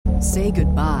Say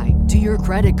goodbye to your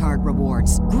credit card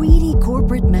rewards. Greedy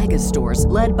corporate mega stores,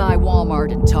 led by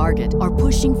Walmart and Target, are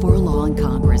pushing for a law in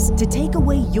Congress to take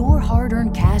away your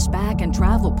hard-earned cash back and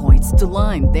travel points to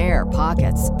line their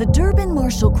pockets. The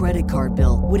Durbin-Marshall credit card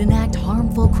bill would enact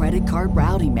harmful credit card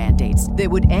routing mandates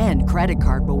that would end credit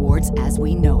card rewards as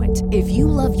we know it. If you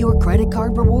love your credit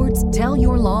card rewards, tell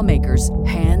your lawmakers,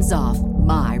 hands off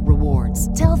my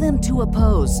rewards. Tell them to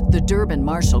oppose the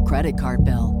Durbin-Marshall credit card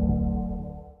bill.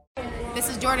 This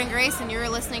is Jordan Grace, and you're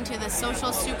listening to the Social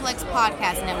Suplex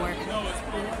Podcast Network.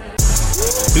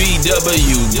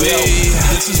 BWB,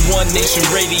 this is One Nation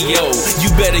Radio. You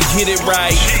better get it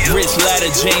right. Rich Latta,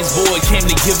 James Boyd came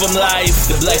to give them life.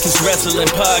 The Blackest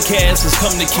Wrestling Podcast has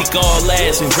come to kick all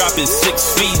ass and drop it 6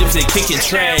 feet if they kicking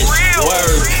trash.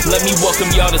 Word, let me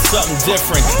welcome y'all to something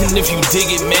different. And if you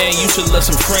dig it, man, you should let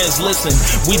some friends listen.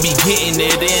 We be getting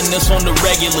it in, this on the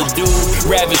regular, dude.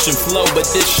 Ravish and flow, but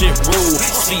this shit rude.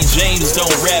 See, James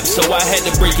don't rap, so I had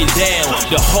to break it down.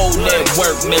 The whole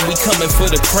network, man, we coming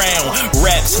for the crown.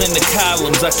 Raps in the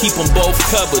columns, I keep them both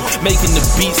covered. Making the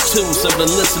beats too, so the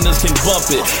listeners can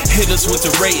bump it. Hit us with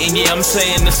the rating, yeah, I'm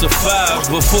saying it's a 5.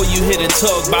 Before you hit it,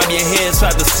 talk, bob your head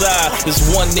side to side. It's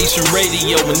One Nation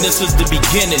Radio, and this is the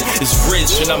beginning. It's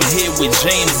Rich, and I'm here with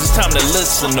James. It's time to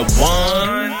listen to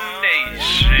One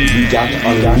Nation. You got to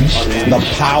unleash the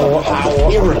power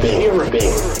of the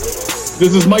pyramid.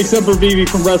 This is Mike Sempervive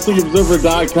from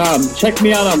WrestlingObserver.com. Check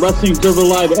me out on Wrestling Observer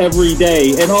Live every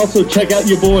day. And also check out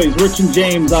your boys, Rich and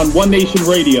James, on One Nation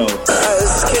Radio. This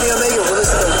is Kenny Omega. We're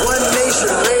listening to One Nation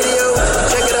Radio.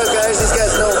 Check it out, guys. These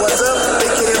guys know what's up. Big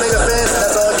Kenny Omega fans, and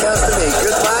that's all that counts to me.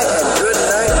 Goodbye and good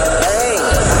night.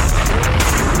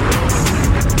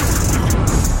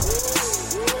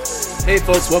 Bang. Hey,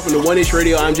 folks. Welcome to One Nation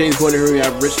Radio. I'm James Boyd. Here we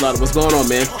have Rich Latta. What's going on,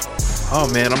 man? Oh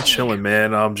man, I'm chilling,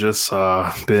 man. I'm just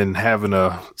been having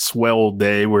a swell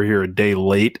day. We're here a day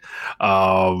late,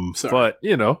 but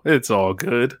you know it's all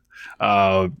good.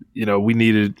 We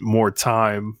needed more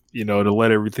time, to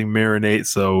let everything marinate.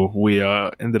 So we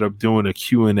ended up doing a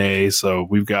Q&A. So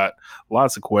we've got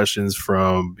lots of questions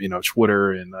from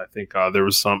Twitter, and I think there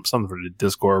was something for the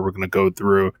Discord we're going to go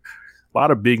through. A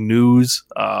lot of big news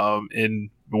in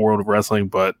the world of wrestling.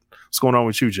 But what's going on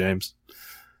with you, James?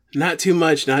 Not too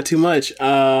much. I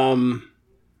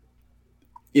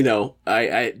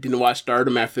didn't watch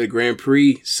Stardom after the Grand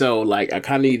Prix, so I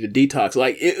kind of needed a detox.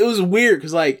 It was weird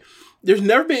because there's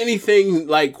never been anything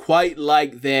quite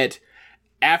like that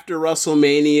after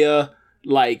WrestleMania.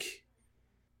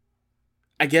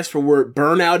 I guess for word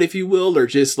burnout, if you will, or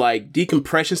just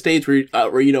decompression stage where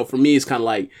for me it's kind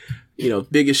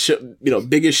of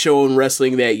biggest show in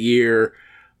wrestling that year.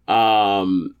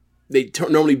 They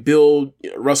normally build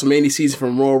WrestleMania season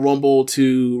from Royal Rumble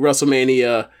to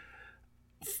WrestleMania.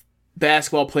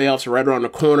 Basketball playoffs are right around the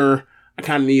corner. I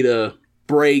kind of need a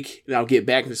break, and I'll get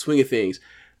back in the swing of things.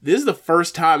 This is the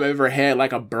first time I've ever had a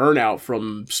burnout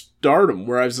from Stardom,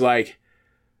 where I was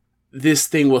this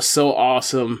thing was so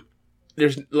awesome.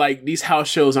 There's these house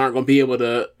shows aren't going to be able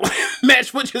to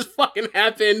match what just fucking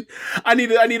happened. I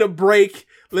need a break.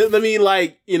 Let me in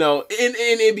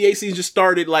NBA season just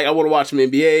started. I want to watch some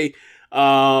NBA.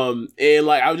 And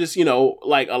I was just,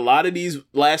 a lot of these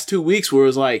last 2 weeks where it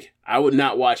was I would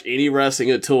not watch any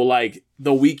wrestling until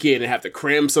the weekend and have to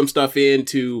cram some stuff in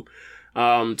to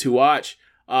watch.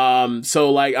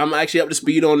 So I'm actually up to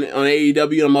speed on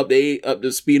AEW. I'm up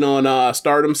to speed on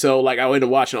Stardom. So I went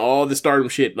and watching all the Stardom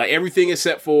shit, everything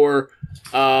except for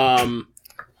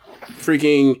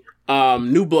freaking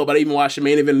New Blood. But I even watched the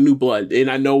main event of New Blood,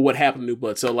 and I know what happened to New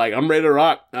Blood. So I'm ready to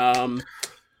rock. Hell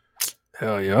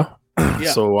yeah.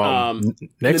 Yeah. So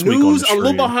next the week news, on the I'm a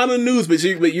little behind on the news, but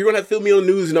you're gonna have to fill me on the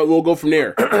news, and we'll go from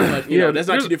there. But, that's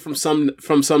not too different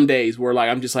from some days where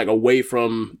I'm just away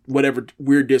from whatever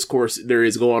weird discourse there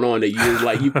is going on that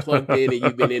you plugged in and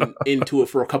you've been into it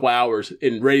for a couple hours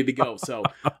and ready to go. So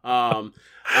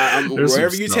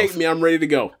wherever you take me, I'm ready to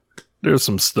go. There's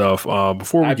some stuff.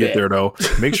 Before we get there, though,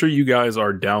 make sure you guys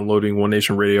are downloading One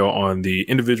Nation Radio on the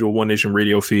individual One Nation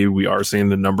Radio feed. We are seeing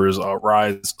the numbers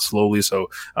rise slowly. So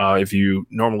if you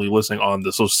normally listening on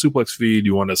the Social Suplex feed,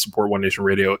 you want to support One Nation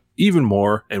Radio even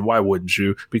more. And why wouldn't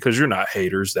you? Because you're not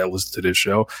haters that listen to this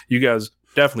show. You guys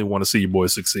definitely want to see your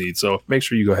boys succeed. So make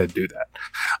sure you go ahead and do that.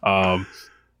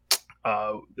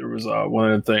 There was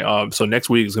one other thing. So next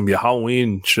week is going to be a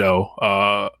Halloween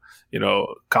show.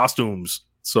 Costumes.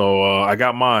 So I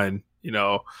got mine,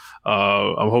 I'm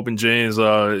hoping James,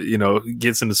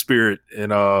 gets in the spirit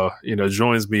and,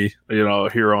 joins me,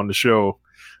 here on the show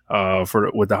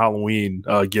with the Halloween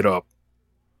get up.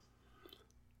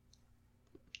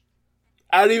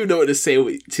 I don't even know what to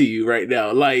say to you right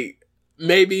now.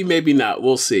 Maybe, maybe not.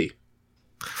 We'll see.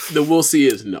 The we'll see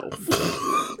is no.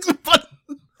 But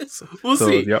we'll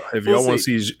see.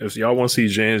 If y'all want to see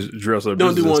James dress up,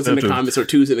 don't do ones in the comments or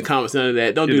twos in the comments. None of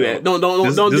that. Don't do that. Don't do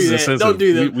that. Don't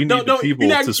do that. We need the people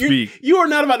to speak. You are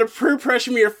not about to peer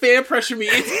pressure me or fan pressure me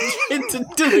into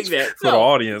doing that. For the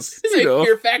audience. This ain't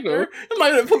fear factor. I'm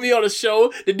not going to put me on a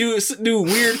show to do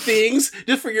weird things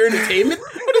just for your entertainment.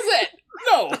 What is that?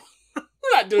 No.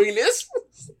 We're not doing this.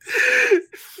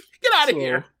 Get out of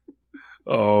here.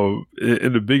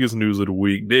 In the biggest news of the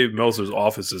week, Dave Meltzer's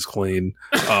office is clean.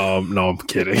 No, I'm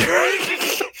kidding.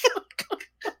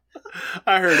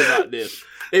 I heard about this.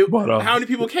 How many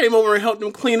people came over and helped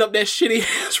him clean up that shitty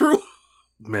ass room?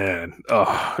 Man,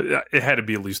 it had to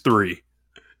be at least 3.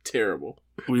 Terrible.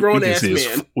 Grown ass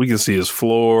man. We can see his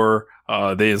floor.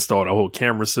 They installed a whole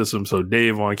camera system, so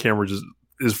Dave on camera just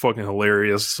is fucking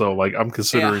hilarious. So, like, I'm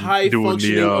considering doing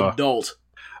the adult.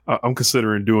 I'm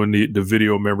considering doing the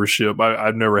video membership.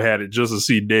 I've never had it just to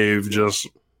see Dave just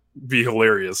be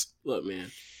hilarious. Look,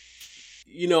 man,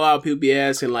 you know how people be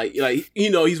asking, like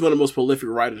he's one of the most prolific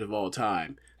writers of all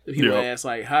time. People ask,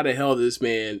 like, how the hell this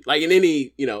man, like, in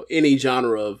any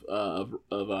genre of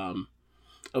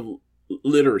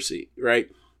literacy, right?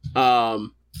 I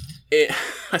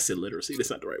said literacy.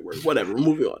 That's not the right word. Whatever. We're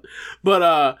moving on.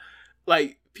 But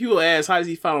like, people ask, how does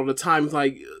he find all the time?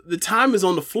 Like, the time is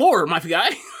on the floor, my guy.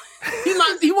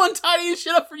 He wasn't tidying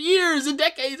shit up for years and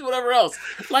decades, whatever else.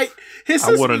 Like, his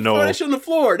system is furnished on the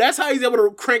floor. That's how he's able to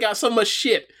crank out so much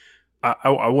shit.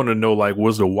 I want to know, like,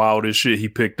 what's the wildest shit he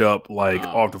picked up, like,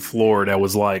 off the floor that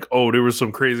was like, oh, there was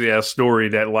some crazy ass story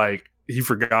that, like, he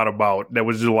forgot about that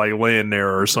was just, like, laying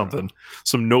there or something.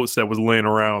 Some notes that was laying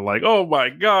around, like, oh my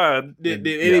God. Did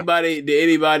anybody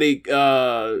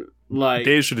like,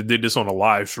 Dave should have did this on a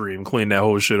live stream, clean that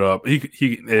whole shit up.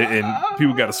 He and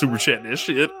people got to super chat this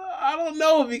shit. I don't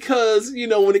know, because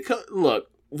when it comes, look,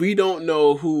 we don't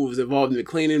know who was involved in the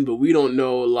cleaning, but we don't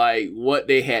know, like, what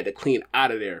they had to clean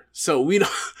out of there. So we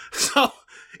don't. So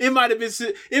it might have been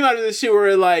shit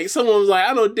where, like, someone was like,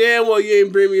 I know damn well you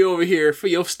ain't bring me over here for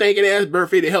your stinking ass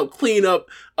birthday to help clean up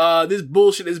this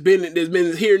bullshit that's been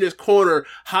here in this corner,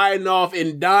 hiding off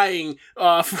and dying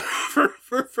for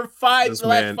the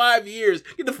last 5 years.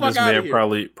 Get the fuck out of here. This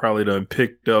man probably done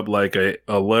picked up, like,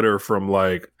 a letter from,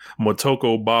 like,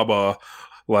 Motoko Baba,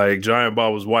 like Giant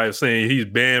Baba's wife, saying he's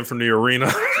banned from the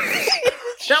arena.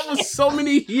 That was so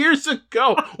many years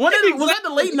ago. Was that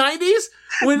the late 90s?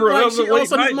 When, like,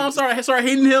 his mom started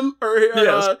hating him? Or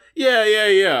yes.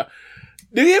 Yeah.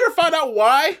 Did he ever find out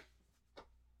why?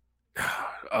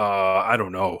 I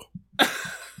don't know.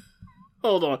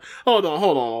 Hold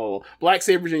on. Black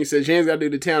Saber Virginia says James got to do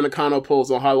the Town of Kano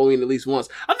pose on Halloween at least once.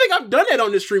 I think I've done that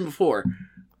on this stream before.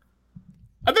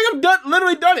 I think I've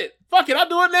literally done it. Fuck it, I'll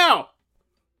do it now.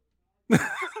 Like,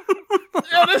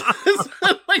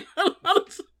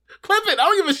 clip it. I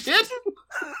don't give a shit.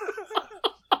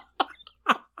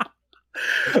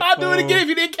 I'll do it again if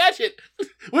you didn't catch it.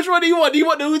 Which one do you want? Do you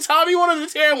want the Utami one or the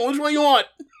Terran one? Which one you want?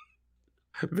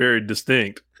 Very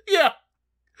distinct. Yeah.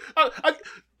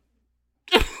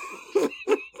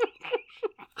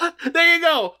 There you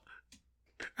go.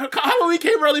 Halloween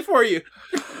came early for you.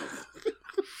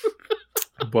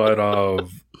 But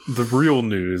the real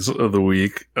news of the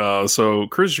week. So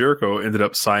Chris Jericho ended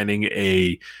up signing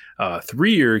a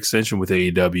 3-year extension with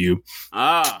AEW.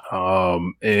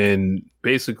 And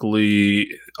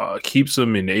basically keeps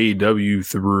him in AEW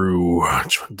through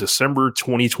December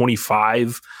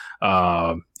 2025.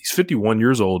 He's 51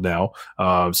 years old now.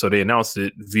 So they announced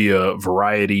it via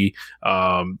Variety.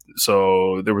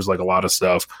 So there was, like, a lot of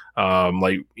stuff.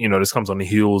 This comes on the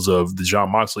heels of the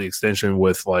Jon Moxley extension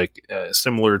with, like,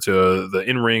 similar to the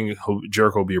in-ring,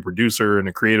 Jericho will be a producer and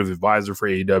a creative advisor for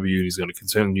AEW. He's going to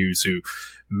continue to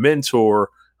mentor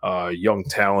young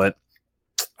talent.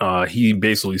 He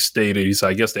basically stated, he said,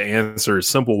 I guess the answer is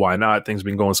simple. Why not? Things have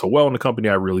been going so well in the company.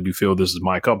 I really do feel this is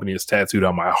my company. It's tattooed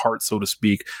on my heart, so to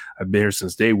speak. I've been here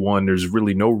since day one. There's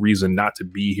really no reason not to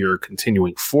be here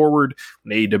continuing forward.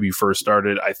 When AEW first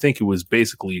started, I think it was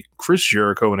basically Chris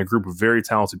Jericho and a group of very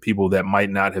talented people that might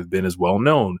not have been as well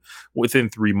known. Within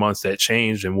 3 months, that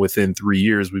changed. And within 3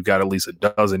 years, we've got at least a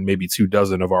dozen, maybe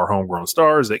 24 of our homegrown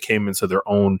stars that came into their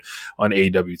own on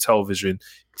AEW television.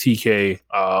 TK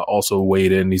also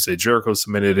weighed in. He said Jericho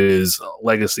cemented his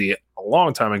legacy a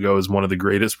long time ago as one of the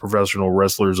greatest professional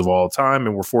wrestlers of all time,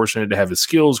 and we're fortunate to have his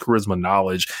skills, charisma,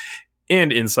 knowledge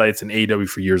and insights in AEW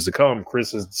for years to come.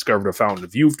 Chris has discovered a fountain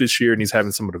of youth this year, and he's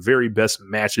having some of the very best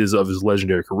matches of his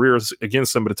legendary careers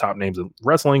against some of the top names in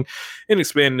wrestling. And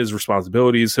expanding his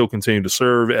responsibilities, he'll continue to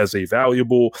serve as a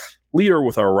valuable leader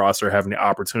with our roster, having the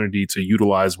opportunity to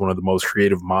utilize one of the most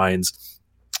creative minds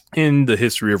in the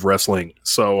history of wrestling.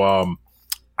 So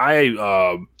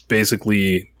I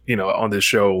basically, on this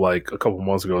show, like a couple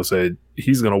months ago, said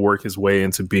he's going to work his way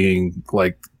into being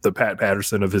like the Pat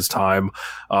Patterson of his time.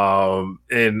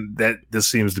 And that this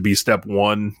seems to be step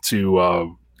one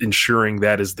to ensuring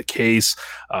that is the case.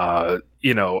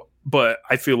 But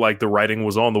I feel like the writing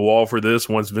was on the wall for this.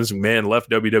 Once Vince McMahon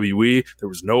left WWE, there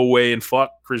was no way in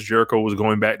fuck Chris Jericho was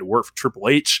going back to work for Triple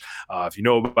H. If you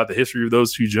know about the history of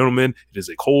those two gentlemen, it is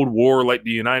a Cold War like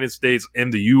the United States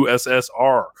and the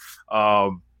USSR.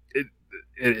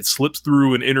 It slips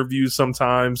through in interviews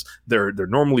sometimes. They're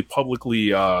normally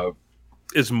publicly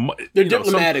they're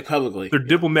diplomatic publicly. They're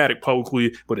diplomatic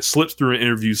publicly, but it slips through in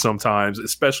interviews sometimes,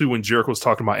 especially when Jericho's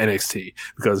talking about NXT,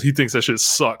 because he thinks that shit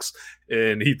sucks,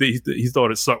 and he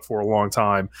thought it sucked for a long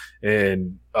time.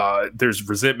 And there's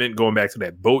resentment going back to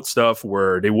that boat stuff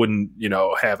where they wouldn't,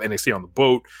 have NXT on the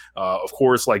boat. Of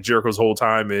course, like Jericho's whole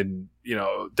time in,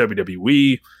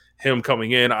 WWE, him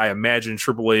coming in, I imagine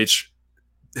Triple H,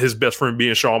 his best friend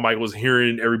being Shawn Michaels,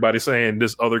 hearing everybody saying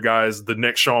this other guy's the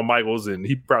next Shawn Michaels, and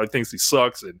he probably thinks he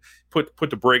sucks, and put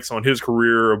the brakes on his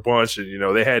career a bunch.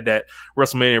 And they had that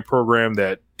WrestleMania program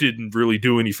that didn't really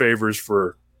do any favors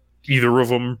for either of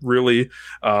them, really.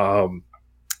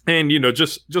 And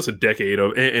just a decade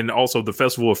of, and also the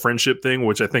Festival of Friendship thing,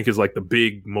 which I think is like the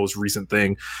big most recent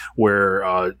thing,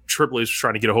 where Triple H was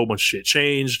trying to get a whole bunch of shit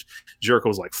changed. Jericho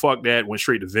was like, fuck that, went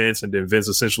straight to Vince, and then Vince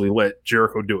essentially let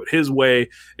Jericho do it his way.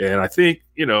 And I think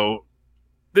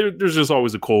there's just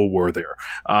always a Cold War there.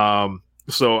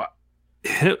 So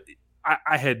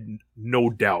I had no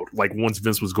doubt, like, once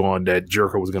Vince was gone, that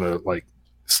Jericho was gonna like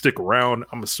stick around.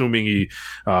 I'm assuming he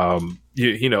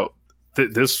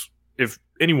this, if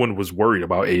anyone was worried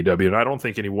about AEW, and I don't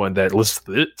think anyone that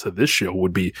listens to this show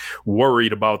would be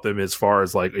worried about them as far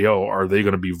as like, are they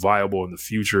going to be viable in the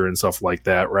future and stuff like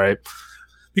that, right?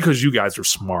 Because you guys are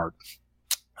smart.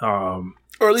 Or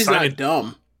at least not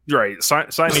dumb. Right.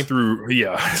 Signing through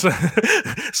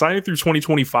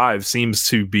 2025 seems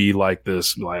to be like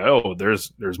this, like,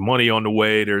 there's money on the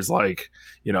way. There's like,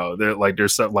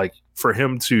 there's stuff like, for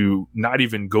him to not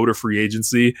even go to free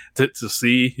agency to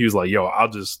see, he was like, I'll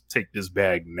just take this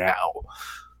bag now.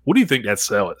 What do you think that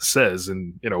says?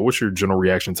 And, what's your general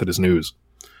reaction to this news?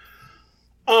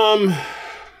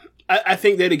 I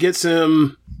think that it gets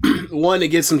him, it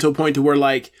gets him to a point to where,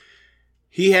 like,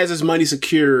 he has his money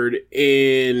secured,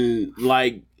 and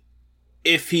like,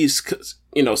 if he's,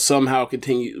 somehow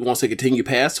wants to continue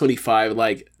past 25,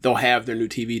 like, they'll have their new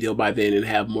TV deal by then and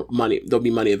have more money. There'll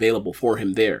be money available for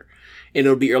him there. And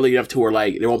it'll be early enough to where,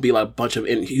 like, there won't be like a bunch of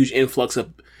huge influx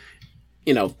of,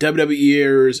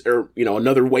 WWEers or,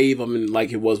 another wave of them,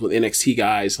 like it was with NXT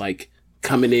guys, like,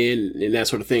 coming in and that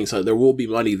sort of thing. So there will be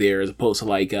money there, as opposed to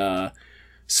like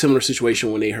similar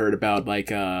situation when they heard about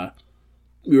like,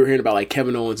 we were hearing about like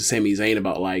Kevin Owens and Sami Zayn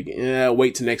about like,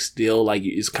 wait till next deal. Like,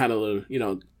 it's kind of,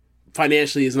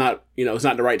 financially is not, it's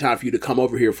not the right time for you to come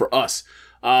over here for us.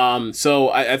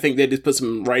 So I think that just puts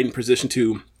him right in position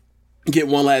to get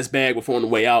one last bag before on the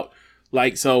way out.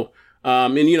 Like, so,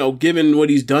 and given what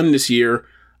he's done this year,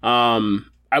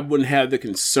 I wouldn't have the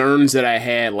concerns that I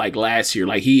had like last year.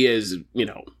 Like, he is,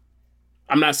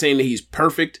 I'm not saying that he's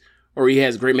perfect or he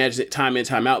has great matches time in,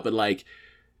 time out, but like,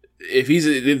 if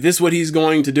this is what he's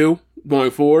going to do going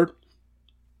forward,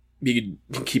 he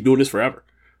can keep doing this forever.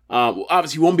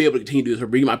 Obviously, he won't be able to continue to do this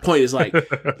forever. My point is, like,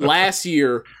 last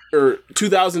year or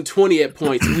 2020 at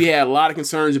points, we had a lot of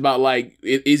concerns about, like,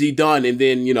 is he done? And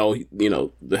then,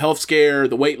 the health scare,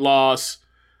 the weight loss.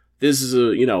 This is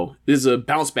a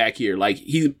bounce back year. Like,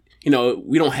 we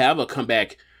don't have a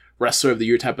comeback wrestler of the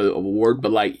year type of award,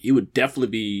 but like, he would definitely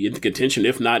be into contention,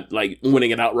 if not like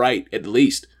winning it outright at the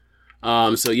least. So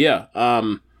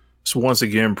once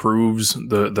again proves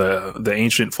the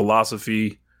ancient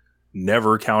philosophy,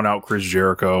 never count out Chris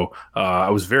Jericho.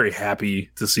 I was very happy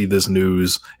to see this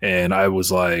news, and I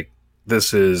was like,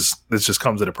 this just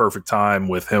comes at a perfect time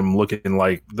with him looking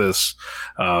like this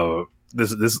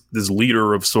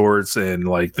leader of sorts, and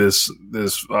like this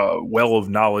well of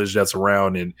knowledge that's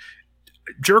around, and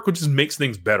Jericho just makes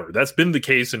things better. That's been the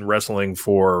case in wrestling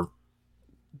for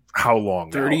how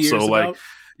long? 30 now? years. So like, about?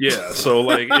 Yeah, so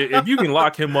like, if you can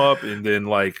lock him up and then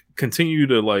like continue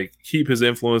to like keep his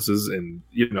influences, and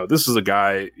this is a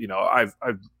guy, I've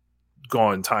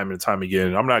gone time and time again,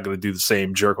 and I'm not going to do the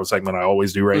same Jericho segment I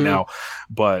always do right now,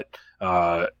 but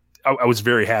I was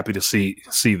very happy to see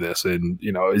this, and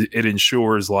it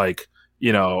ensures like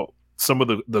some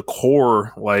of the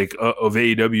core like of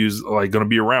AEW is like going to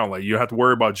be around. Like you don't have to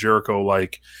worry about Jericho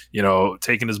like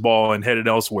taking his ball and headed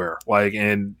elsewhere. Like,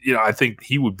 and I think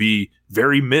he would be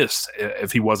very missed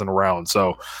if he wasn't around.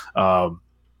 So,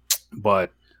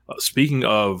 but speaking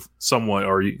of someone,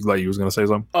 or you was going to say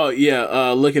something? Oh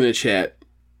yeah, look in the chat.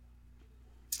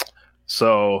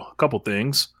 So a couple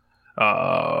things.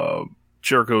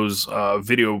 Jericho's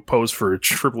video post for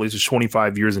Triple H's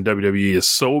 25 years in WWE is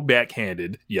so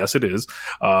backhanded. Yes, it is.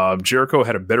 Jericho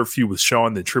had a better feud with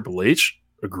Shawn than Triple H.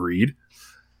 Agreed.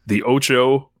 The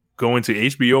Ocho going to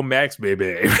HBO Max,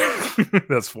 baby.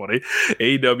 That's funny.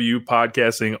 AEW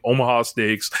podcasting, Omaha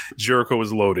Steaks. Jericho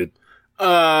is loaded.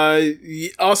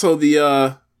 Also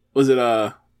the was it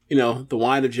the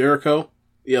Wine of Jericho?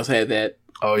 He also had that.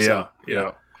 Oh yeah, so,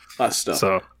 yeah. Stuff.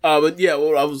 So, but yeah,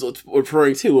 what I was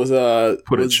referring to was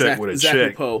put a check with a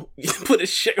check. Poe. Put a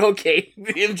check. Okay,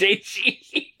 MJG.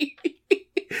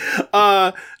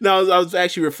 No, I was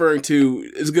actually referring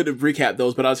to. It's good to recap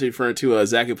those, but I was referring to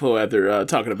Zach Poe after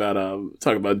talking about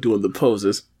doing the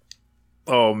poses.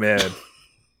 Oh man.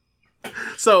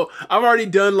 So I've already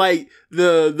done like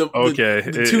the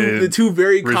two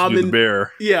very common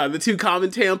bear. Yeah, the two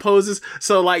common Tam poses.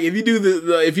 So like if you do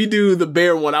the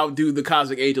bear one, I'll do the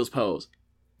Cosmic Angels pose.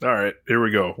 All right, here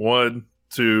we go. 1,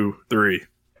 2, 3.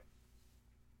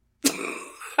 Alright.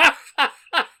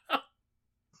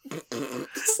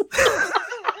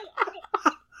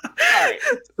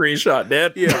 Screenshot,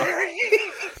 Dad. Yeah.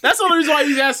 That's the only reason why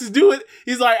he's asked us to do it.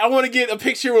 He's like, I want to get a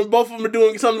picture when both of them are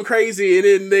doing something crazy, and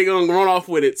then they're gonna run off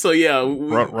with it. So yeah,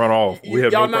 run off. We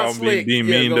have no problem being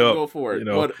meaned up. Go for it.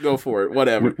 Go for it.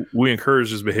 Whatever. We encourage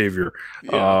this behavior.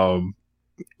 Yeah.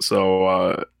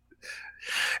 So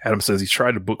Adam says he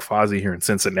tried to book Fozzy here in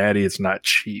Cincinnati. It's not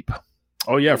cheap.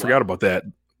 Oh yeah, I forgot about that.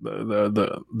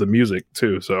 The music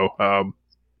too. So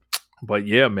but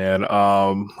yeah, man.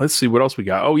 Let's see what else we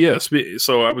got. Oh yeah.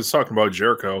 So I was talking about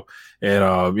Jericho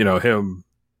and him,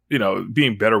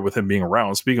 being better with him being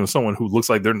around. Speaking of someone who looks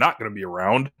like they're not going to be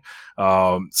around,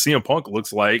 CM Punk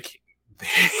looks like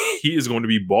he is going to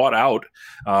be bought out.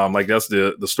 Like that's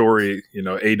the story.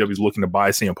 AEW is looking to buy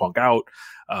CM Punk out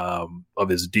of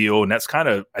his deal, and that's kind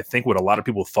of I think what a lot of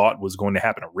people thought was going to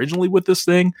happen originally with this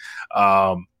thing.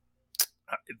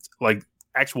 It's like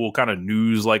actual kind of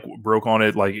news like broke on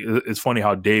it. Like it's funny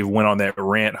how Dave went on that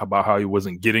rant about how he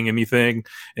wasn't getting anything,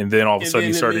 and then all of a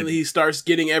sudden he starts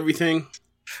getting everything.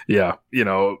 Yeah,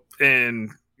 and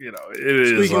it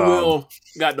is squeaky wheel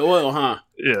got the oil, huh?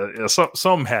 Yeah.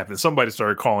 Something happened. Somebody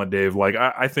started calling Dave. Like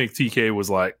I think TK was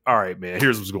like, "All right, man,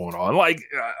 here's what's going on." Like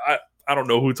I don't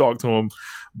know who talked to him,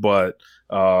 but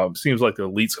seems like the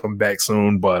Elite's coming back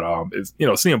soon. But it's,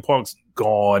 CM Punk's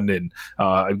gone, and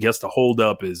I guess the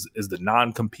holdup is the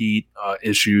non-compete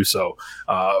issue. So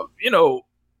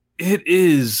it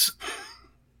is.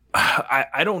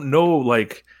 I don't know,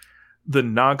 like the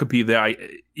non-compete that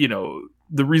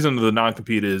the reason the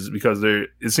non-compete is because it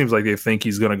seems like they think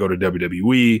he's going to go to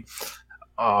WWE,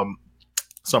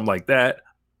 something like that.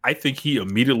 I think he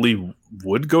immediately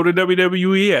would go to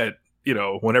WWE at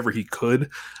whenever he could.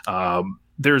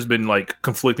 There's been like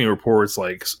conflicting reports,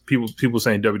 like people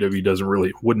saying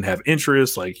WWE wouldn't have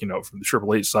interest, like from the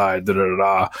Triple H side.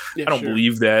 Yeah, I don't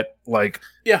believe that. Like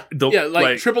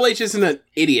like Triple H isn't an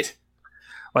idiot.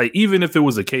 Like even if it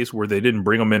was a case where they didn't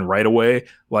bring him in right away,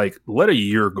 like let a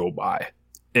year go by,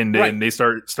 and then they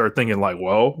start thinking like,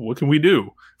 well, what can we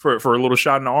do for a little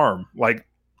shot in the arm? Like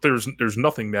there's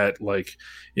nothing that like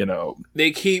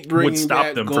they keep bringing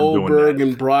back Goldberg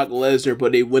and Brock Lesnar,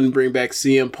 but they wouldn't bring back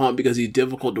CM Punk because he's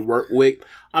difficult to work with.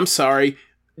 I'm sorry,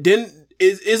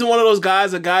 isn't one of those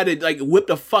guys a guy that like whipped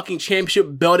a fucking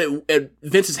championship belt at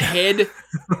Vince's head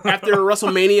after a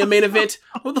WrestleMania main event?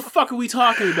 What the fuck are we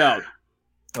talking about?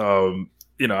 I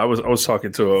was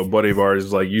talking to a buddy of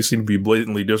ours, like, you seem to be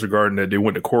blatantly disregarding that they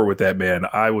went to court with that man.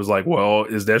 I was like, well,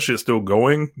 is that shit still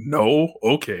going? No.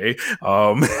 Okay.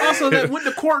 Also, that went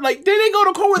to court, like, did they go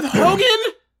to court with Hogan?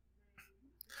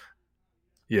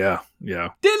 Yeah.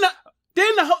 Didn't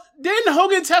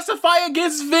Hogan testify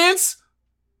against Vince?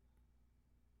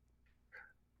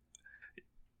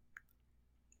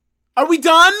 Are we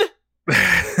done?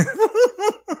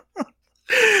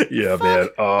 Yeah, man.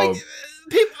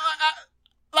 People,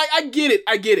 I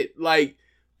get it. Like,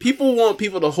 people want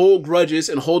people to hold grudges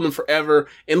and hold them forever.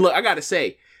 And look, I gotta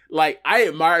say, like, I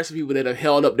admire some people that have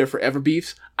held up their forever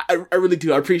beefs. I really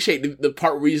do. I appreciate the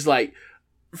part where he's like,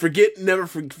 never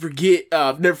forgetting.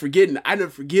 I never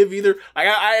forgive either. Like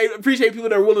I appreciate people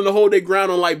that are willing to hold their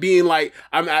ground on like being like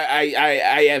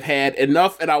I have had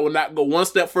enough, and I will not go one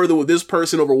step further with this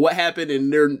person over what happened,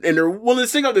 and they're willing to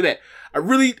stick up to that. I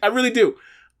really do.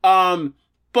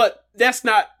 But that's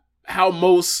not how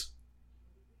most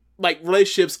like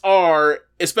relationships are,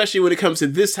 especially when it comes to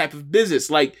this type of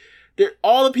business. Like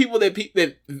all the people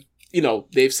that you know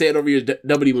they've said over years,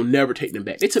 WWE will never take them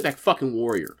back. They took back fucking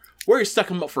Warrior. Warrior stuck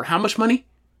him up for how much money?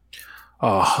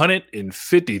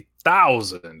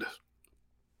 150,000,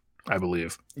 I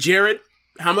believe. Jared,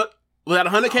 how much? Was that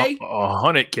 100K?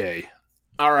 100K.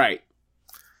 All right.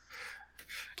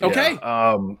 Okay.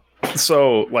 Yeah,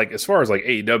 so like as far as like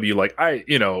AEW, like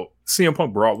CM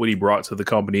Punk brought what he brought to the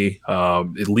company.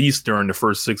 At least during the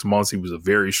first 6 months, he was a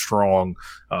very strong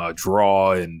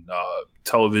draw and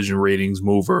television ratings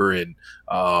mover, and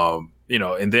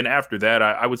and then after that,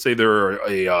 I would say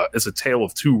it's a tale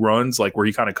of two runs, like where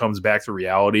he kind of comes back to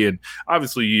reality. And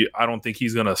obviously, I don't think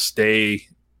he's gonna stay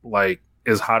like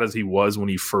as hot as he was when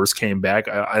he first came back.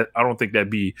 I don't think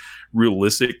that'd be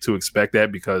realistic to expect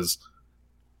that, because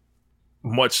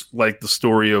much like the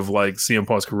story of like CM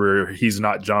Punk's career, he's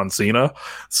not John Cena.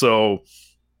 So,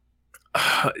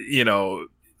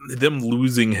 them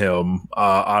losing him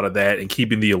out of that and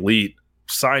keeping the Elite,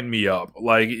 sign me up.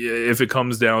 Like if it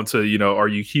comes down to, are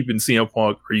you keeping CM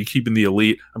Punk? Are you keeping the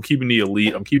Elite? I'm keeping the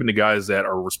Elite. I'm keeping the guys that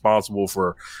are responsible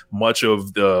for much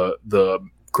of the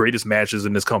greatest matches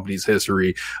in this company's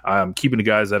history. I'm keeping the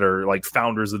guys that are like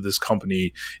founders of this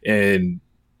company, and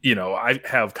I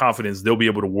have confidence they'll be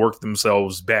able to work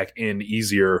themselves back in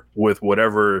easier with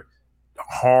whatever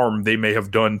harm they may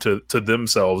have done to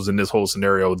themselves in this whole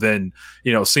scenario than,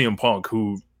 CM Punk,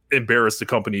 who embarrassed the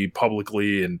company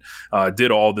publicly and did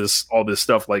all this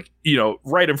stuff, like,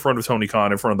 right in front of Tony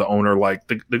Khan, in front of the owner. Like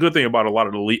the good thing about a lot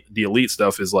of the elite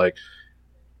stuff is like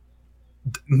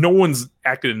no one's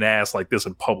acted an ass like this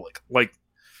in public. Like,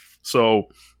 so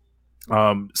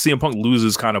CM Punk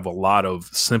loses kind of a lot of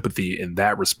sympathy in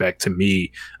that respect to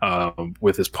me,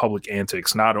 with his public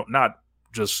antics, not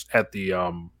just at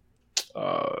the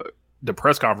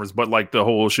press conference, but like the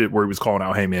whole shit where he was calling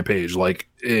out Hangman Page, like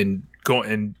and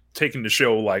going and taking the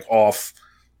show like off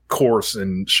course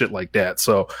and shit like that.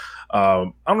 So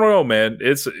I don't know, man.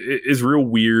 It's real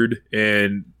weird,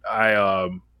 and I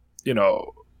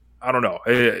don't know.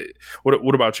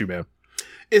 What about you, man?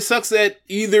 It sucks that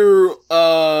either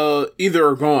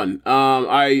are gone.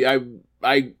 I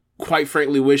quite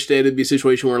frankly wish that it'd be a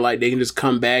situation where like they can just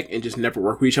come back and just never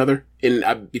work with each other, and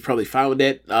I'd be probably fine with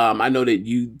that. I know that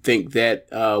you think that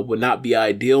would not be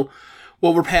ideal.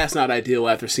 Well, we're past not ideal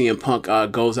after CM Punk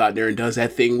goes out there and does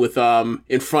that thing with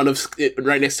in front of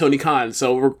right next to Tony Khan.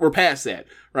 So we're past that,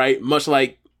 right? Much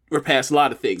like we're past a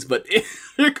lot of things, but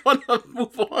we're gonna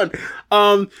move on.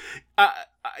 I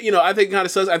think it kind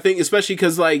of sucks. I think especially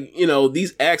because like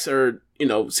these acts are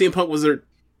CM Punk was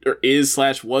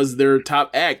was their top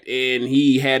act, and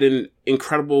he had an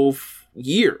incredible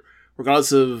year,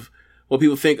 regardless of what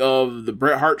people think of the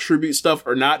Bret Hart tribute stuff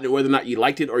or not, and whether or not you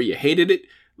liked it or you hated it.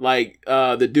 Like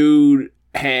the dude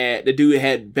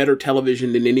had better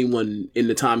television than anyone in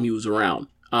the time he was around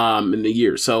in the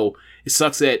year. So it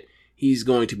sucks that he's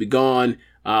going to be gone.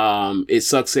 It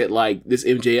sucks that like this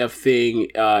MJF thing,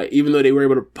 even though they were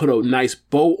able to put a nice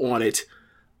bow on it,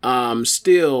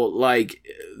 still like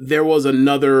there was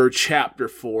another chapter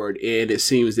for it, and it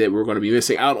seems that we're going to be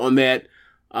missing out on that.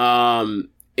 And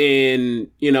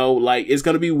like it's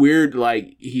going to be weird.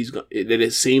 Like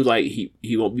it seems like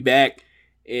he won't be back,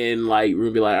 and like we're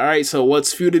gonna be like, all right, so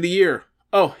what's feud of the year?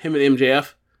 Oh, him and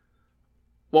MJF.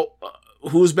 Well,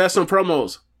 who's best on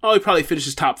promos? Oh, he probably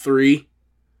finishes top 3.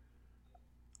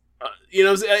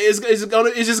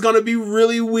 It's just gonna be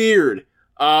really weird.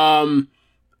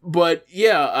 But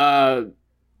yeah,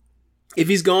 if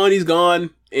he's gone, he's gone.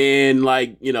 And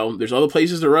like, there's other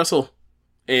places to wrestle.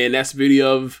 And that's the beauty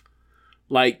of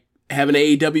like having an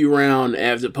AEW round,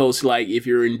 as opposed to like if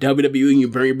you're in WWE and you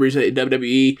burn your bridge at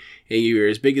WWE and you're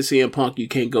as big as CM Punk, you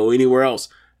can't go anywhere else.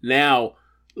 Now,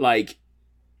 like,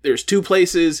 there's 2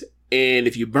 places, and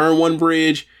if you burn one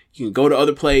bridge, you can go to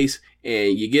other place,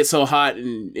 and you get so hot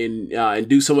and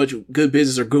do so much good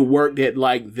business or good work that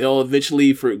like they'll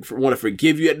eventually want to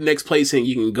forgive you at the next place, and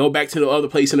you can go back to the other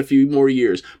place in a few more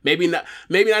years. Maybe not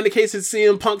in the case of the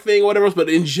CM Punk thing or whatever else, but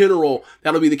in general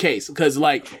that'll be the case. Because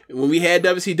like when we had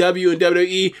WCW and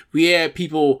WWE, we had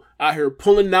people out here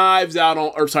pulling out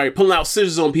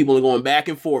scissors on people and going back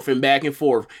and forth.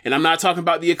 And I'm not talking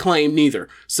about the Acclaim neither.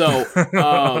 So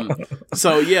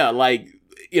so yeah, like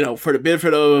for the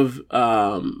benefit of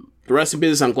the wrestling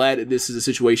business, I'm glad that this is a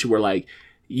situation where like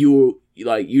you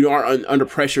like you aren't under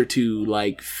pressure to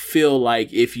like feel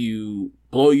like if you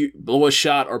blow a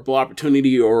shot or blow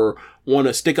opportunity or want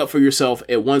to stick up for yourself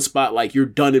at one spot, like you're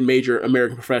done in major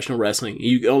American professional wrestling.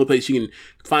 The only place you can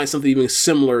find something even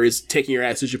similar is taking your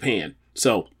ass to Japan.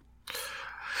 So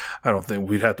I don't think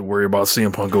we'd have to worry about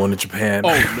CM Punk going to Japan.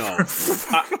 Oh no,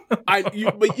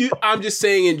 I'm just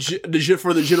saying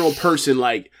for the general person.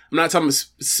 Like I'm not talking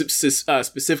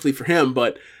specifically for him,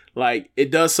 but like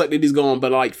it does suck that he's going.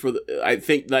 But like I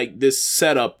think like this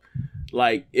setup.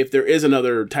 Like, if there is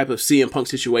another type of CM Punk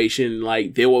situation,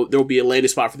 like, there will be a landing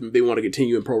spot for them if they want to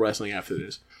continue in pro wrestling after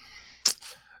this.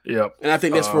 Yep. And I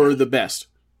think that's for the best.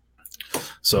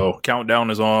 So,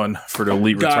 countdown is on for the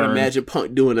Elite Return. God, imagine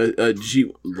Punk doing a G...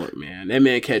 Look, man, that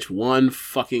man catch one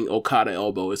fucking Okada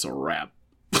elbow, it's a wrap.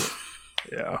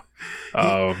 Yeah.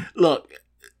 Look,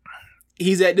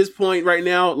 he's at this point right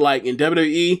now, like, in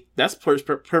WWE, that's the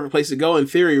perfect place to go in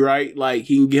theory, right? Like,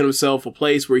 he can get himself a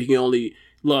place where he can only...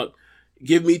 Look...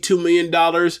 Give me $2 million,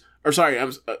 or sorry,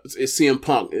 it's CM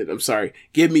Punk. I'm sorry.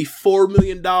 Give me $4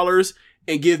 million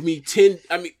and give me 10.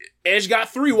 I mean, Edge got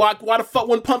 3. Why the fuck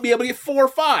wouldn't Punk be able to get 4 or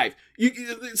 5?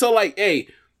 So like, hey,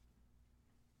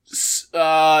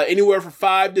 anywhere from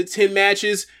 5 to 10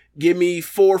 matches. Give me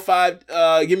 $4 or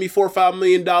 $5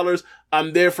 million.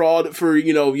 I'm there for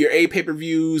your A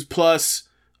pay-per-views plus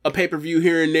a pay-per-view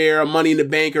here and there, a Money in the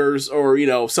Bankers or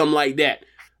something like that.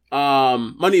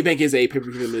 Money in the Bank is a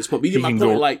pay-per-view at this point. But you get my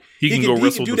point. Like he can go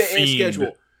wrestle the Edge Fiend.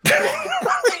 Schedule.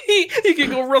 he can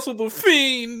go wrestle the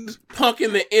Fiend. Punk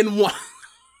in the N1.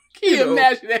 Can you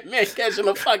imagine that man catching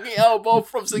a fucking elbow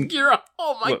from Segura?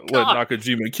 Oh my god! Let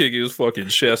Nakajima kick his fucking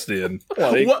chest in.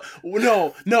 Like,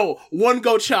 what? No. One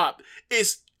go chop.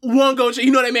 It's one go chop.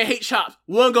 You know that man hates chops.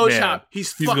 One go chop.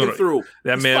 He's fucking through.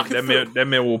 That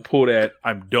man will pull that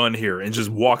I'm done here and just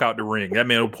walk out the ring. That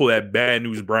man will pull that Bad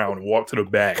News Brown and walk to the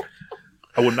back.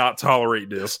 I would not tolerate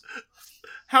this.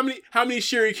 How many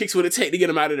Sherry kicks would it take to get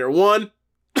him out of there? One?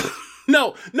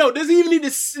 No. Does he even need to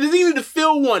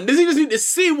feel one? Does he just need to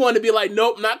see one to be like,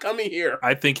 nope, not coming here?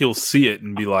 I think he'll see it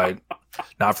and be like,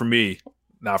 not for me.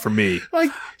 Not for me. Like,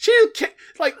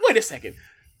 wait a second.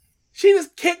 She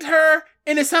just kicked her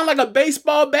and it sounded like a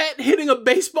baseball bat hitting a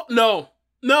baseball. No.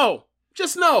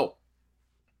 Just no.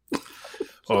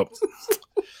 Oh.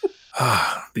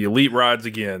 The Elite rides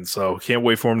again, so can't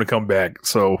wait for him to come back.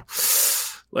 So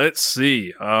let's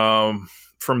see.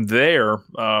 From there,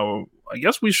 I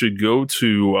guess we should go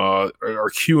to our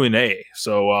Q&A.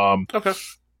 So okay,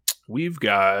 we've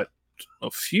got a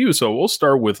few. So we'll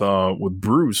start with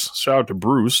Bruce. Shout out to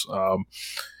Bruce. He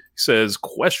says,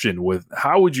 question with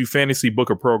how would you fantasy book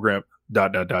a program? ...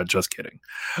 Just kidding.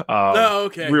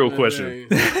 Okay. Real question.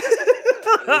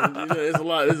 There's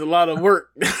a lot of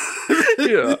work.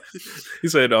 Yeah. He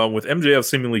said, with MJF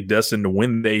seemingly destined to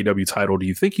win the AEW title, do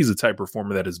you think he's a type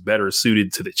performer that is better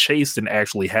suited to the chase than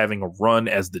actually having a run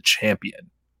as the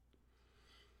champion?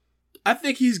 I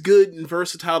think he's good and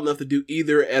versatile enough to do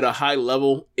either at a high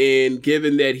level. And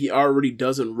given that he already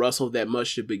doesn't wrestle that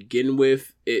much to begin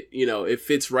with, it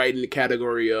fits right in the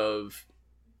category of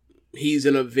he's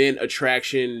an event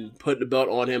attraction, put the belt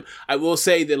on him. I will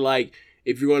say that, like,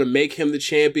 if you're going to make him the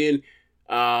champion,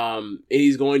 and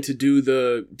he's going to do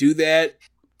that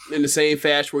in the same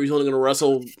fashion where he's only going to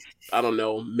wrestle, I don't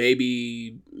know,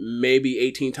 maybe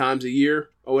 18 times a year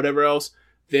or whatever else,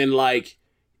 then like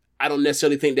I don't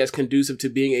necessarily think that's conducive to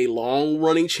being a long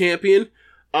running champion.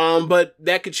 But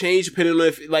that could change depending on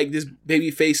if like this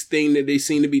babyface thing that they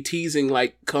seem to be teasing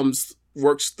like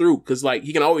works through, because like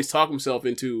he can always talk himself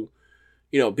into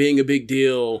being a big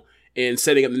deal and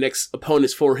setting up the next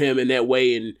opponents for him in that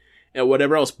way and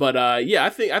whatever else. But I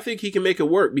think he can make it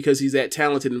work because he's that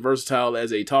talented and versatile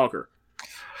as a talker.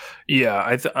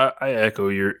 Yeah, I echo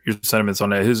your sentiments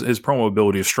on that. His promo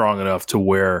ability is strong enough to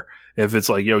where if it's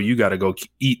like, yo, you got to go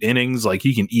eat innings, like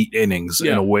he can eat innings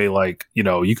in a way like,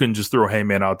 you couldn't just throw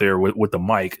Heyman out there with the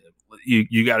mic.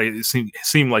 You got to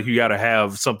seem like you got to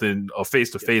have something face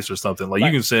to face or something. Like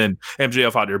you can send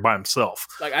MJF out there by himself.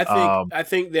 Like I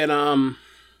think that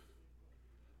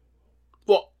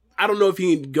well, I don't know if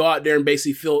he can go out there and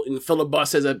basically fill a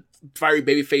bus as a fiery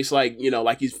babyface like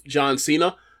he's John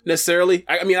Cena necessarily.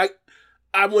 I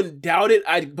wouldn't doubt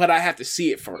it. But I have to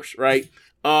see it first, right?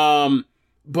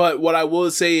 But what I will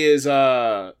say is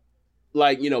somebody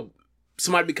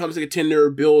becomes a contender,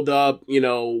 build up, 1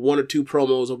 or 2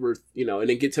 promos over, and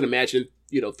then get to the match and,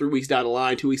 3 weeks down the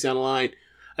line, 2 weeks down the line.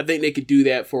 I think they could do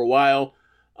that for a while,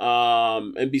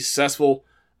 and be successful.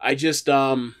 I just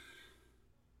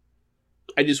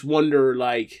wonder,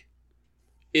 like,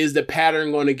 is the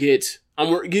pattern going to get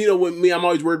with me, I'm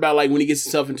always worried about like when he gets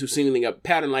himself into seemingly a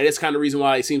pattern. Like that's kind of the reason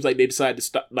why it seems like they decide to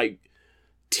stop, like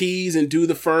tease and do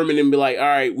the firm, and then be like, all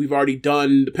right, we've already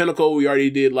done the Pinnacle. We already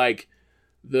did like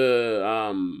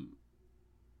the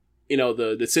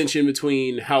the dissension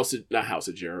between not House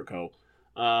of Jericho.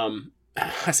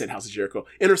 I said House of Jericho.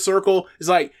 Inner Circle is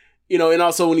like, and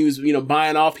also when he was,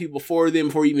 buying off people before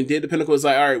he even did the Pinnacle, it's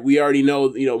like, all right, we already know,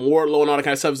 Wardlow and all that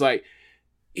kind of stuff. It's like,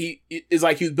 he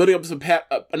was building up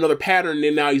another pattern,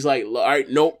 and now he's like, all right,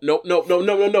 nope.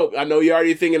 I know you're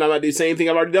already thinking I'm not doing the same thing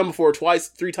I've already done before, twice,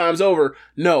 3 times over.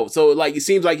 No. So like, it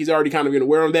seems like he's already kind of been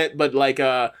aware of that. But like,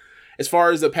 as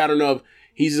far as the pattern of,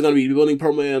 he's just going to be building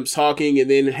programs, talking,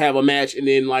 and then have a match, and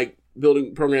then like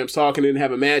building programs, talking, and then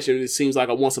have a match, and it seems like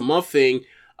a once a month thing.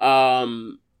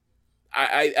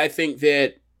 I think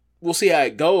that we'll see how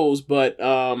it goes, but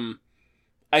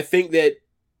I think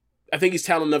he's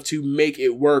talented enough to make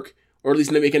it work, or at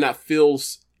least make it not feel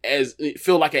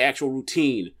like an actual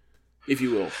routine, if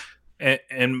you will.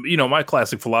 And my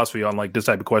classic philosophy on like this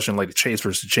type of question, like the chase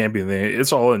versus the champion thing,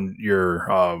 it's all in your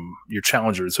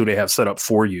challengers who they have set up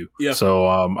for you. Yeah. So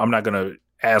I'm not gonna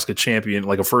ask a champion,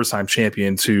 like a first time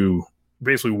champion, to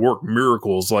basically work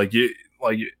miracles.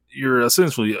 You're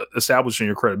essentially establishing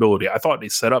your credibility. I thought they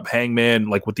set up Hangman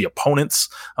like with the opponents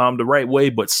the right way,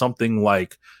 but something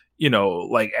like,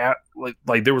 like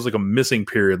there was like a missing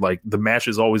period. Like the match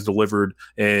is always delivered,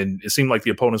 and it seemed like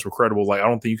the opponents were credible. Like I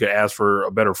don't think you could ask for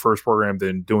a better first program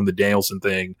than doing the Danielson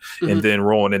thing and then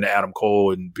rolling into Adam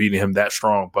Cole and beating him that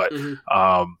strong. But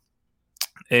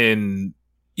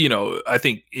I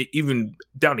think even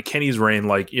down to Kenny's reign,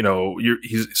 like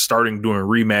he's starting doing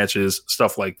rematches,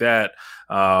 stuff like that.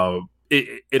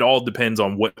 It all depends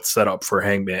on what's set up for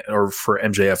Hangman or for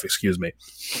MJF, excuse me.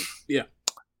 Yeah.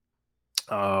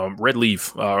 Red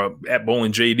Leaf at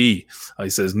Bowling JD, he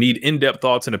says, need in-depth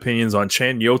thoughts and opinions on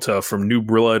Chan Yota from New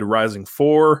Blood Rising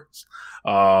 4.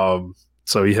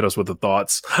 So he hit us with the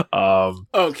thoughts.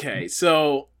 Okay,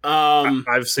 so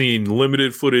I've seen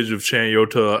limited footage of Chan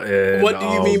Yota. And what do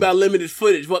you mean by limited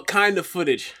footage? What kind of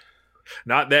footage?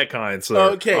 Not that kind,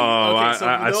 sir. Okay. So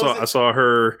I saw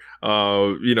her,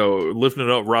 lifting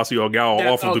up Rossy Ogawa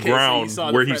off of the ground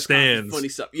where he stands. Funny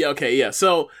stuff. Yeah. Okay. Yeah.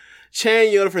 So Chan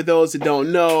Yota, for those that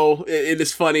don't know, it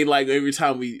is funny. Like every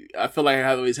time I feel like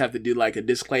I always have to do like a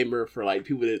disclaimer for like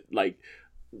people that like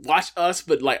watch us,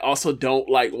 but like also don't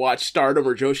like watch Stardom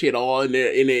or Joshi at all, and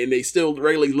they still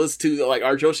regularly listen to like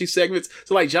our Joshi segments.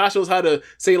 So like Josh knows how to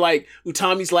say like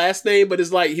Utami's last name, but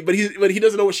it's like but he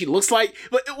doesn't know what she looks like.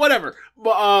 But whatever.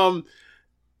 But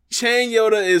Chan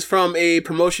Yota is from a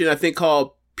promotion I think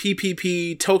called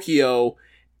PPP Tokyo,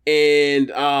 and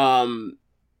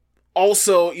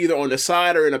also either on the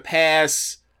side or in a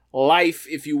past life,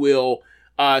 if you will.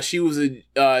 She was a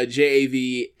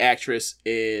JAV actress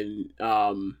in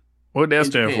what that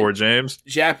stand for, James?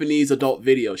 Japanese adult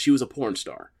video. She was a porn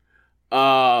star.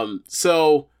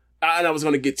 So and I was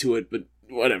going to get to it, but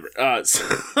whatever.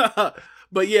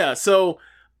 But yeah, so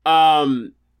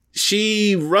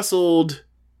she wrestled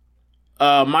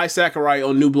Mai Sakurai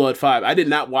on New Blood 5. I did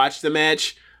not watch the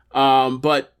match,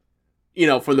 but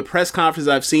from the press conference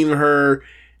I've seen her,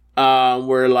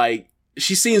 where like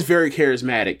she seems very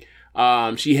charismatic.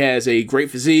 She has a great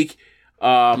physique,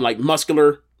 like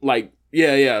muscular, like,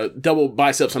 double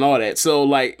biceps and all that. So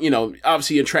like,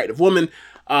 obviously an attractive woman.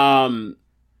 I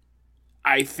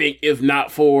think if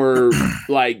not for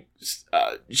like,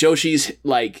 Joshi's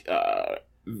like,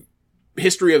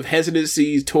 history of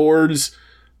hesitancy towards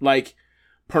like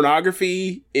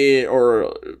pornography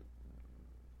Gravore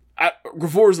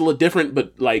is a little different,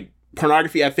 but like,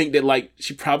 pornography, I think that like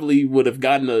she probably would have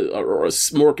gotten a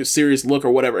more serious look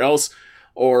or whatever else,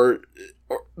 or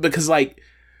because like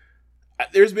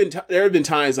there have been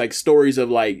times like stories of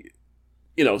like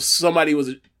somebody was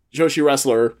a Joshi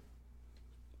wrestler,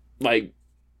 like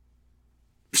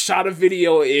shot a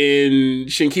video in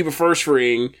Shinkiba First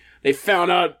Ring, they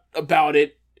found out about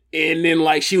it, and then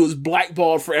like she was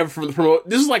blackballed forever from the promote.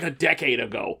 This is like over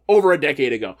a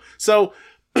decade ago. So.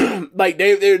 Like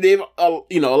they've a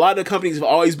lot of the companies have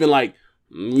always been like,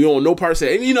 we don't know parts of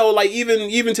it. And like even to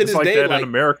it's this like day, that like in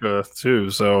America too.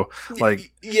 So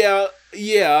like yeah.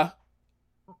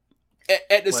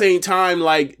 At the same time,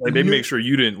 like they make sure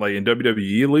you didn't, like in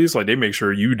WWE at least, like they make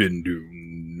sure you didn't do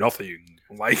nothing.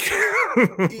 Like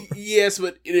yes,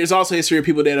 but there's also history of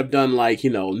people that have done like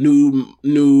nude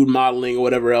modeling or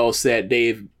whatever else that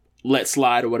they've let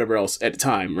slide or whatever else at the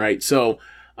time, right? So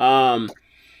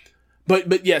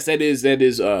But yes, that is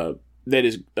a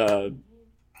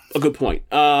good point.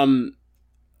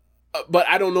 but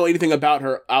I don't know anything about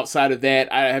her outside of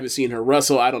that. I haven't seen her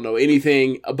wrestle. I don't know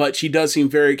anything, but she does seem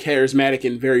very charismatic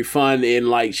and very fun. And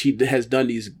like, she has done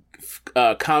these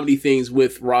comedy things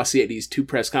with Rossy at these 2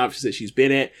 press conferences that she's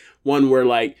been at. One where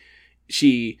like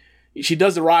she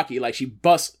does the Rocky, like she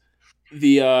busts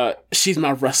the, she's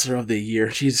my wrestler of the year.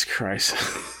 Jesus Christ.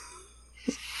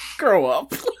 Grow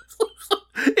up.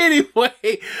 Anyway.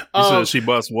 You said she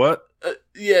busts what?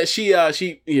 Yeah,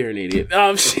 you're an idiot.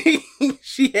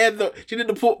 She did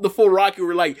the full Rocky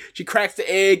where like she cracks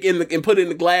the egg and put it in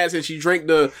the glass and she drank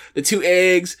the 2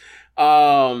 eggs.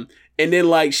 And then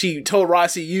like she told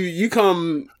Rossy, you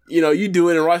come, you do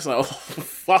it. And Rossy's like, oh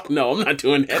fuck no, I'm not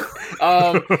doing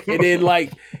that. And then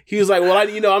like, he was like, well,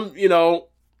 I'm,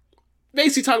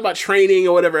 basically talking about training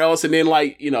or whatever else. And then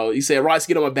like, he said, Rossy,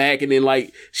 get on my back. And then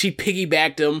like, she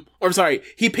piggybacked him, or sorry,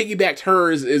 he piggybacked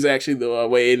her is actually the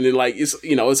way. And then like, it's,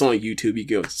 it's on YouTube. You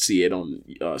can see it on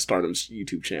Stardom's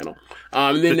YouTube channel.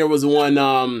 And then there was one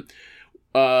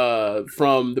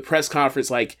from the press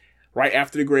conference, like right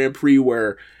after the Grand Prix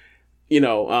where,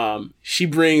 she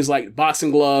brings like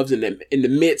boxing gloves and the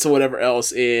mitts or whatever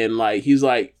else. And like, he's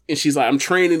like, and she's like, I'm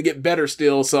training to get better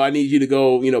still. So I need you to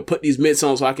go, put these mitts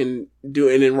on so I can do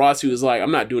it. And then Rossy was like,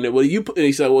 I'm not doing it. Well, and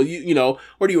he said, well,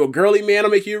 what are you, a girly man?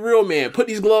 I'll make you a real man. Put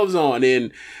these gloves on. And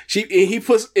then she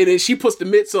puts the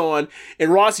mitts on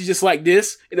and Rossy just like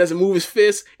this. It doesn't move his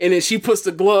fist. And then she puts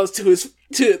the gloves to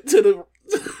the,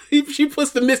 she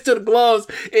puts the mitts to the gloves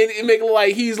and it make it look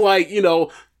like he's like,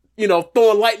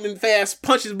 throwing lightning fast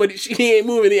punches, but he ain't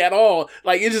moving at all.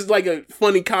 Like, it's just like a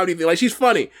funny comedy thing. Like, she's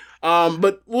funny.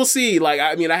 But we'll see. Like,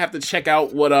 I mean, I have to check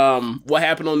out what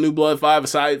happened on New Blood 5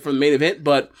 aside from the main event.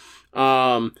 But,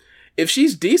 if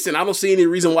she's decent, I don't see any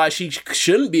reason why she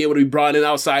shouldn't be able to be brought in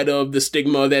outside of the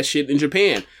stigma of that shit in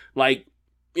Japan. Like,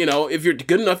 if you're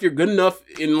good enough, you're good enough.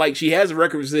 And like, she has a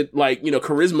requisite, like,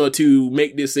 charisma to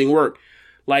make this thing work.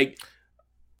 Like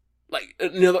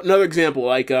another example,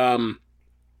 like,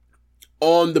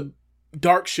 on the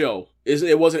Dark show,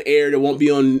 it wasn't aired. It won't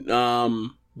be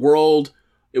on World.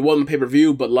 It wasn't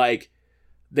pay-per-view, but like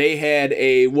they had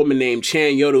a woman named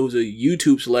Chan Yoda, who's a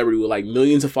YouTube celebrity with like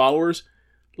millions of followers,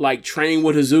 like training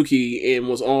with Hazuki and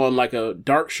was on like a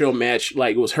Dark show match.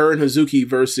 Like it was her and Hazuki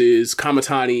versus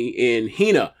Kamitani and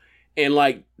Hina, and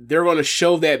like they're going to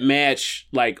show that match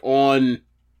like on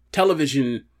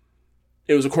television.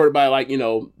 It was recorded by like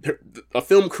a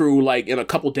film crew like in a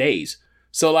couple days.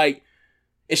 So like.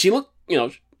 And she looked,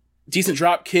 decent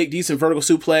drop kick, decent vertical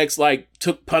suplex, like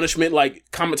took punishment, like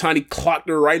Kamitani clocked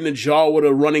her right in the jaw with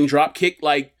a running drop kick,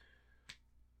 like,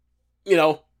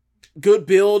 good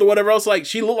build or whatever else. Like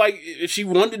she looked like if she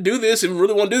wanted to do this and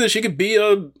really want to do this, she could be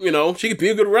a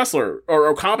good wrestler or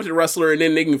a competent wrestler, and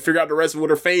then they can figure out the rest with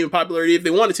her fame and popularity if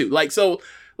they wanted to. Like, so,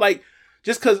 like,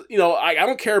 just because, I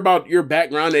don't care about your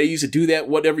background that you used to do that,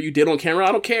 whatever you did on camera,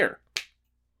 I don't care.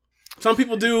 Some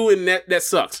people do, and that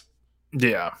sucks.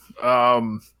 Yeah.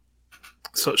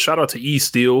 So shout out to E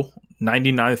Steel,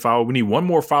 99 follower. We need one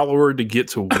more follower to get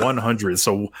to 100.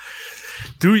 So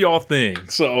do y'all thing.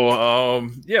 So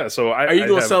yeah. So are you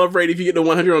gonna celebrate if you get to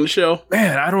 100 on the show?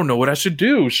 Man, I don't know what I should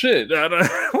do. Shit, I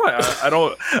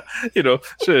don't.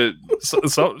 Shit.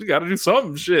 So you got to do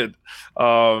something. Shit.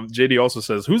 JD also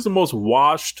says, who's the most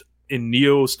washed in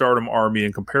Neo Stardom Army,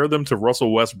 and compare them to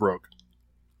Russell Westbrook?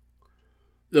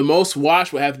 The most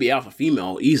washed would have to be Alpha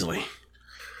Female, easily.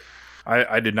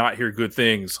 I did not hear good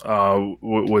things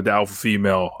with Alpha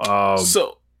Female.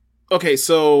 So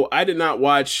I did not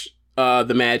watch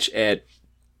the match at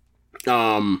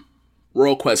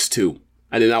Royal Quest 2.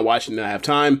 I did not watch it, and I have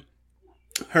time.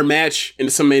 Her match in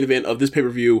the main event of this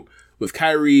pay-per-view with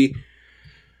Kairi,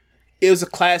 it was a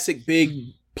classic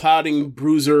big plotting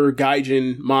bruiser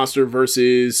gaijin monster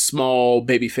versus small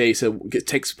babyface that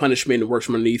takes punishment and works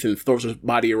from underneath and throws her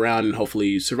body around and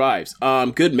hopefully survives.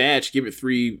 Good match. Give it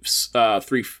 3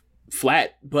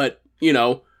 flat, but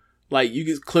like you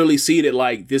can clearly see that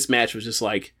like this match was just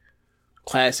like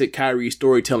classic Kairi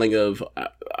storytelling of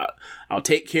I'll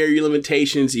take care of your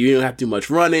limitations. You don't have to do much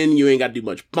running. You ain't got to do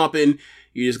much bumping.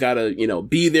 You just gotta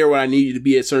be there where I need you to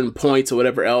be at certain points or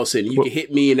whatever else, and you can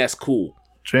hit me and that's cool.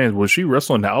 James, was she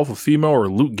wrestling the Alpha Female or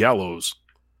Luke Gallows?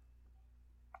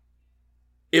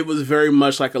 It was very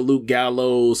much like a Luke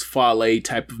Gallows Fale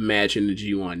type of match in the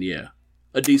G1, yeah.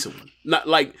 A decent one. Not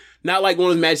like one of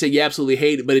those matches that you absolutely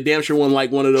hated, but it damn sure wasn't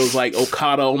like one of those like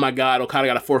Okada, oh my god, Okada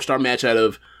got a 4-star match out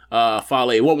of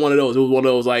Fale. It wasn't one of those. It was one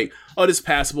of those like, oh, this is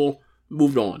passable,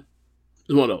 moved on.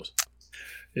 It was one of those.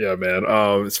 Yeah, man.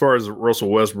 As far as Russell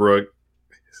Westbrook,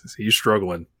 he's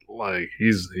struggling. Like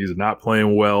he's not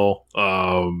playing well.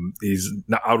 He's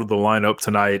not out of the lineup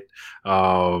tonight.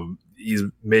 he's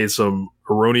made some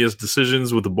erroneous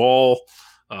decisions with the ball.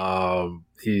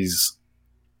 He's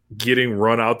getting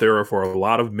run out there for a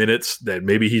lot of minutes that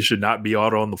maybe he should not be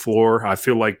out on the floor. I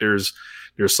feel like there's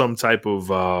some type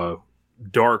of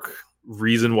dark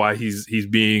reason why he's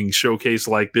being showcased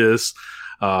like this.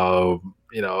 I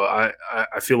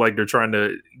feel like they're trying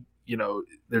to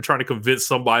convince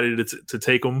somebody to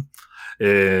take him,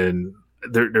 and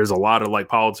there's a lot of like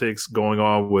politics going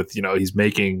on with, he's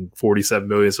making $47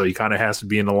 million, so he kind of has to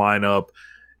be in the lineup.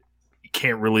 You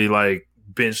can't really like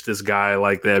bench this guy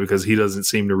like that because he doesn't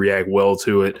seem to react well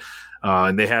to it.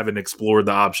 And they haven't explored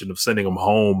the option of sending him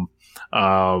home.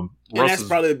 And that's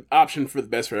probably the option for the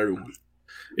best for everyone.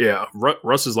 Yeah,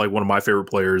 Russ is like one of my favorite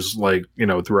players, like,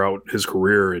 throughout his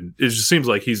career, and it just seems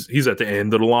like he's at the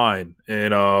end of the line.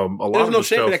 And there's no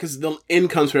shame in that because the end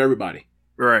comes for everybody,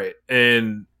 right?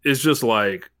 And it's just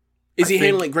like, is he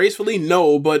handling it gracefully?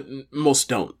 No, but most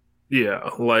don't. Yeah,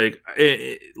 I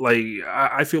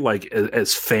feel like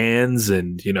as fans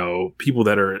and people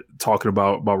that are talking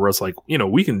about Russ, like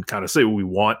we can kind of say what we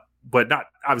want, but not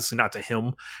obviously not to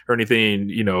him or anything.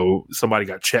 Somebody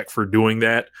got checked for doing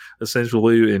that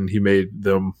essentially, and he made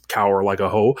them cower like a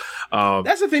hoe.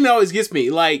 That's the thing that always gets me.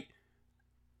 Like,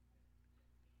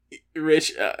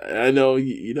 Rich, I know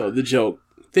the joke.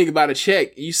 Think about a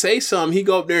check. You say something, he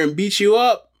go up there and beat you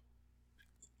up.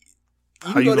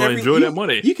 How you gonna enjoy that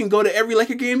money? You can go to every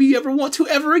Laker game you ever want to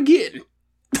ever again,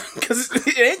 because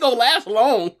it ain't gonna last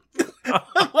long.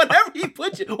 whatever he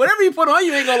put on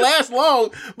you ain't gonna last long.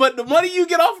 But the money you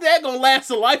get off that gonna last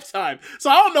a lifetime. So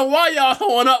I don't know why y'all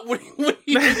throwing up when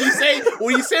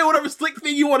you say whatever slick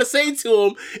thing you want to say to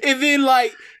him, and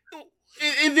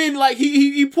then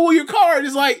he pull your card.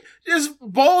 It's like, just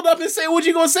bold up and say what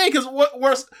you gonna say, because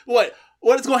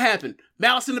what is gonna happen?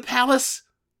 Malice in the Palace.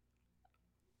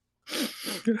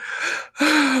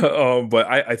 But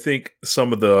I think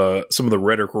some of the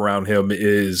rhetoric around him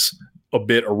is a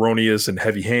bit erroneous and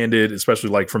heavy-handed, especially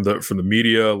like from the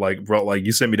media. Like, bro, like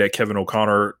you sent me that Kevin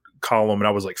O'Connor column, and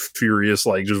I was like furious,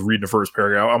 like just reading the first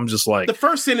paragraph. I'm just like, the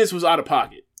first sentence was out of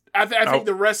pocket. I think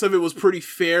the rest of it was pretty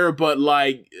fair, but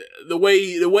like the way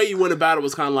you went about it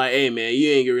was kind of like, hey man, you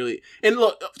ain't really. And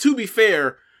look, to be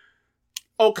fair,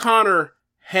 O'Connor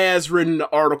has written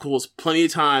articles plenty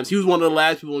of times. He was one of the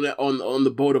last people on the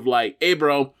boat of like, hey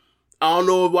bro, I don't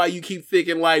know why you keep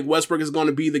thinking like Westbrook is going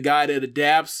to be the guy that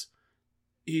adapts.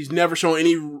 He's never shown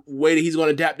any way that he's going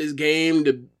to adapt his game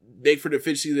to make for the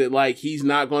efficiency that like he's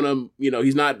not going to,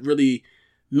 he's not really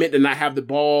meant to not have the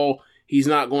ball. He's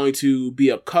not going to be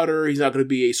a cutter. He's not going to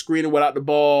be a screener without the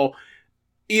ball.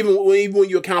 Even when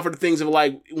you account for the things of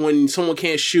like when someone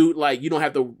can't shoot, like you don't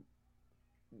have to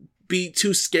be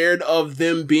too scared of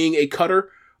them being a cutter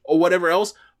or whatever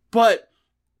else. But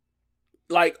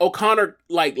like O'Connor,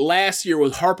 like last year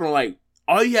was harping on like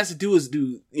all he has to do is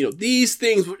do these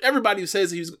things. Everybody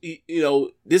says he's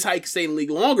this how he can stay in the league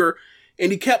longer,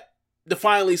 and he kept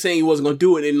defiantly saying he wasn't going to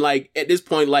do it. And like at this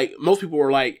point, like most people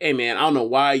were like, hey man, I don't know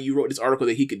why you wrote this article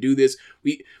that he could do this.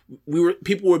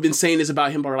 People have been saying this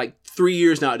about him for like 3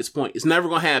 years now at this point. It's never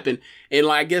going to happen. And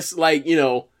like I guess like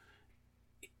the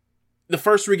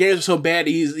first 3 games were so bad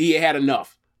he had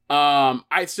enough.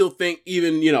 I still think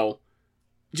even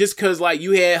just because like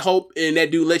you had hope and that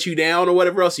dude let you down or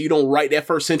whatever else, so you don't write that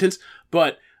first sentence.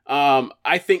 But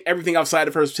I think everything outside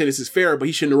the first sentence is fair, but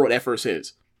he shouldn't have wrote that first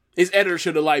sentence. His editor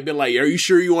should have like been like, are you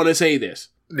sure you want to say this?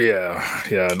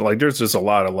 Yeah. Like there's just a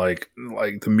lot of like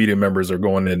the media members are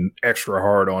going in extra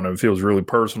hard on him. It feels really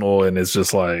personal, and it's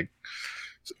just like,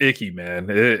 it's icky, man.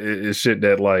 It's shit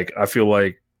that like, I feel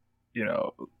like,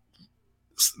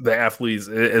 the athletes,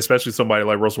 especially somebody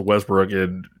like Russell Westbrook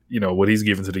and, what he's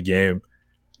given to the game,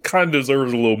 kind of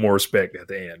deserves a little more respect at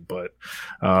the end. But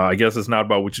I guess it's not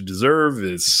about what you deserve.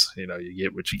 It's, you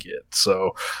get what you get.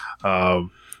 So, I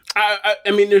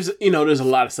mean, there's a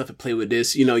lot of stuff to play with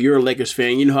this. You're a Lakers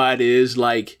fan. You know how it is.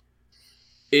 Like,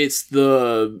 it's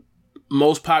the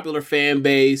most popular fan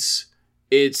base.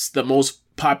 It's the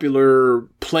most popular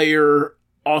player,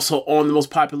 also on the most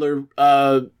popular,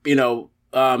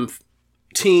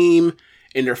 team,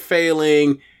 and they're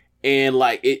failing. And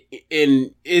like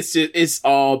it's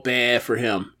all bad for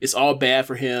him. It's all bad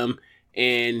for him.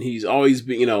 And he's always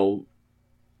been,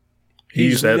 he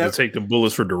used to have to take them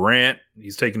bullets for Durant.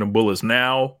 He's taking them bullets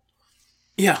now.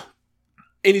 Yeah.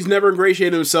 And he's never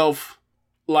ingratiated himself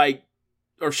like,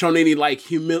 or shown any like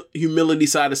humility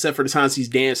side except for the times he's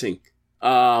dancing.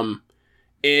 And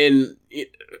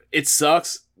it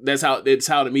sucks. That's how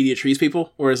the media treats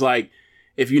people. Whereas like,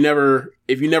 if you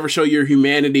never show your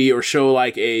humanity or show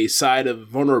like a side of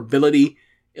vulnerability,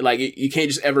 like you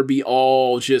can't just ever be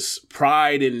all just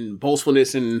pride and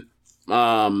boastfulness and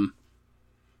or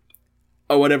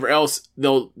whatever else,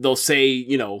 they'll say,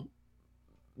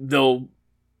 they'll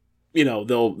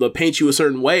paint you a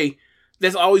certain way.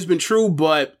 That's always been true,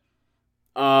 but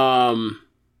I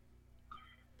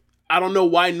don't know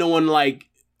why no one, like,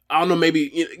 I don't know, maybe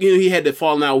he had to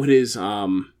fall out with his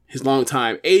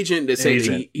longtime agent that said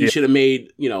he should have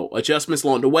made adjustments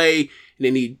along the way, and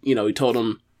then he told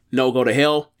him no, go to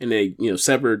hell, and they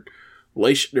severed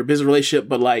their business relationship.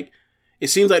 But like, it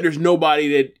seems like there's nobody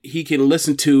that he can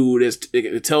listen to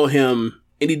to tell him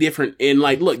any different. And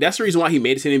like, look, that's the reason why he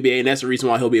made it to the NBA, and that's the reason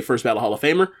why he'll be a first ballot Hall of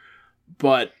Famer.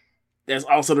 But that's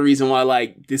also the reason why,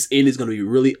 like, this end is going to be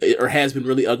really, or has been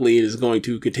really ugly, and is going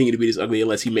to continue to be this ugly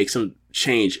unless he makes some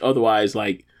change. Otherwise,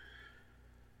 like,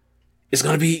 it's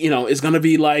going to be, it's going to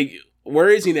be like, where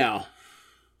is he now?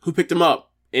 Who picked him up?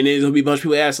 And then there's going to be a bunch of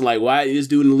people asking, like, why is this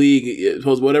dude in the league?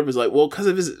 Whatever. It's like, well, because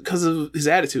of his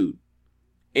attitude.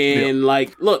 And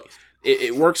like, look,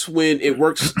 it works when it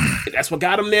works. That's what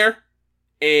got him there.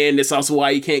 And it's also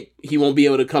why he won't be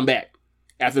able to come back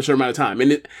after a certain amount of time.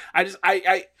 And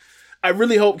I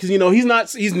really hope, because,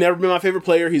 he's never been my favorite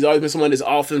player. He's always been someone that's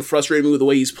often frustrated me with the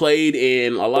way he's played.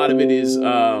 And a lot of it is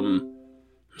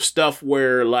stuff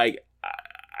where, like,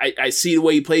 I see the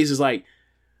way he plays is like,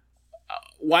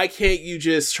 why can't you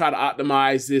just try to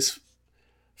optimize this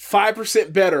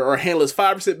 5% better, or handle this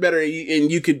 5% better,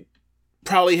 and you could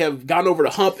probably have gotten over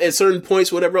the hump at certain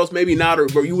points, whatever else, maybe not, or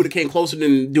you would have came closer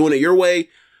than doing it your way.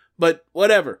 But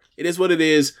whatever. It is what it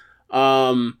is.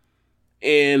 And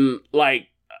like,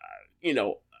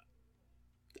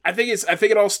 I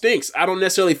think it all stinks. I don't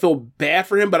necessarily feel bad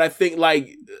for him, but I think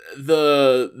like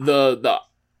but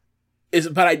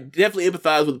I definitely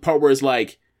empathize with the part where it's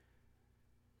like,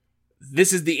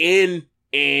 this is the end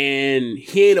and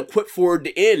he ain't equipped for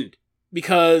the end,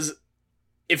 because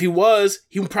if he was,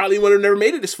 he probably would have never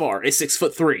made it this far at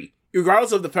 6'3",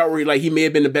 regardless of the part where he may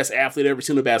have been the best athlete I've ever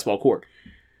seen on a basketball court.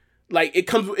 Like,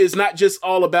 it's not just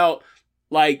all about,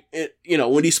 like,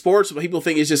 when these sports, people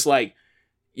think it's just like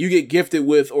you get gifted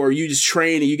with, or you just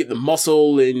train and you get the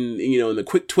muscle and and the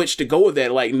quick twitch to go with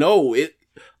that. Like, no, a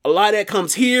lot of that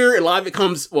comes here, and a lot of it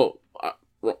comes,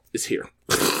 it's here.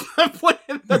 I'm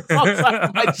putting the outside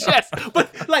of my chest,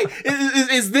 but like,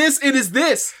 it is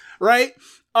this, right?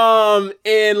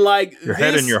 And like your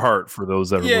head and your heart, for those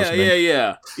that are listening.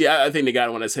 Yeah. I think the guy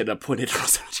when I said I put it on my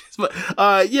chest, but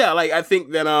like, I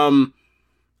think that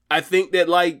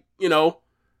like,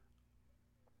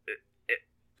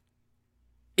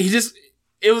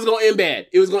 it was gonna end bad.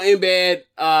 It was gonna end bad.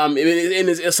 And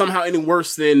it's somehow ending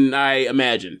worse than I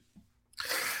imagined.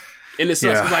 And it's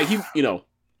like,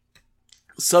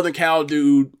 Southern Cal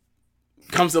dude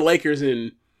comes to the Lakers,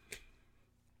 and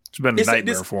it's been a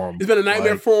nightmare for him. It's been a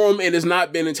nightmare for him, and it's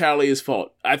not been entirely his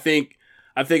fault. I think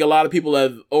a lot of people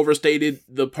have overstated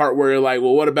the part where, like,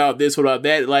 well, what about this? What about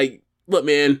that? Like, look,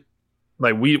 man.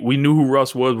 Like, we knew who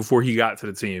Russ was before he got to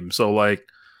the team. So, like,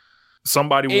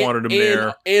 somebody wanted him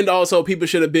there. And also, people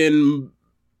should have been,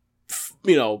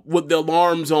 with the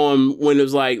alarms on when it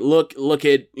was like, look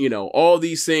at, all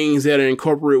these things that are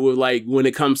incorporated with, like, when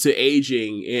it comes to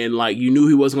aging, and, like, you knew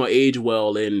he wasn't going to age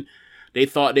well, and they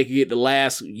thought they could get the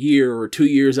last year or 2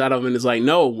 years out of him. And it's like,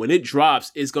 no, when it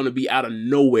drops, it's going to be out of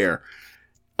nowhere.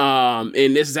 And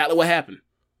this is exactly what happened.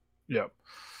 Yep.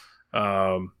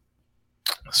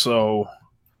 So,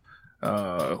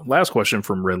 last question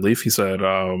from Red Leaf. He said,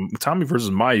 Tommy versus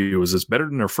Mayu, is this better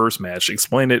than their first match?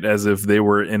 Explain it as if they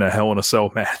were in a Hell in a Cell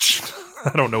match.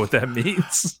 I don't know what that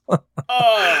means.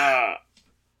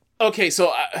 Okay,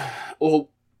 so,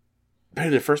 better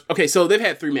than the first. Okay, so they've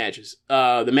had 3 matches.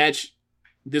 The match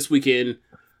this weekend,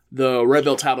 the Red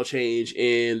Belt title change,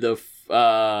 and the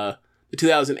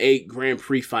 2008 Grand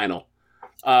Prix final.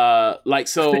 I like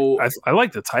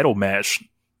the title match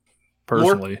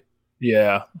personally. More?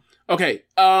 Yeah. Okay.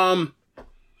 I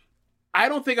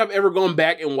don't think I've ever gone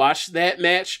back and watched that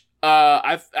match.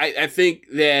 I think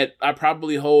that I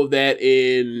probably hold that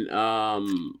in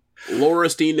lower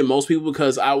esteem than most people,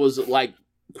 because I was like,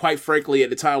 quite frankly,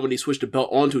 at the time when he switched the belt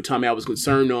onto Tommy, I was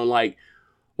concerned on like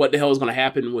what the hell is going to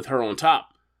happen with her on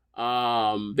top.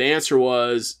 The answer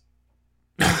was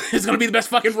it's going to be the best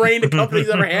fucking reign the company's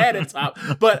ever had at top.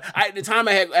 But at the time,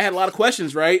 I had a lot of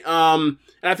questions, right? And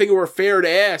I think it were fair to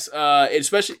ask,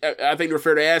 especially I think they were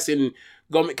fair to ask, and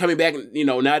coming back,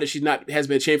 now that she has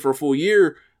been champ for a full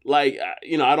year, like,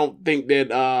 I don't think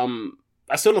that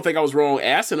I still don't think I was wrong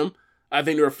asking them. I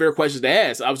think there were fair questions to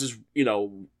ask. I was just,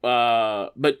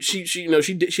 but she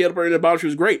had her in the bottom. She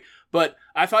was great. But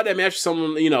I thought that match was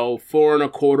something, 4.25 to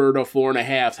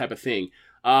 4.5 type of thing.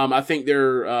 I think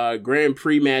their Grand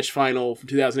Prix match final from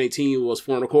 2018 was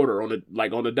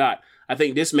 4.25 on the dot. I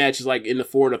think this match is like in the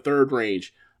 4 to 3rd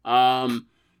range. But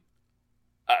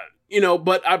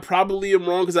I probably am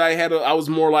wrong because I was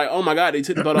more like, oh my God, they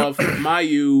took the butt off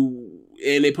Mayu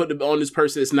and they put it on this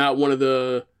person that's not one of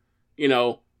the,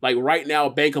 like right now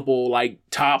bankable, like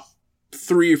top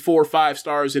 3 or 4 or 5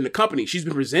 stars in the company. She's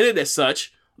been presented as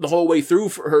such the whole way through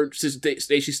for her since she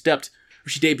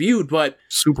debuted, but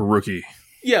super rookie.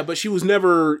 Yeah, but she was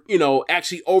never,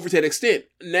 actually over to that extent.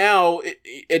 Now,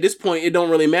 at this point, it don't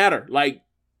really matter. Like,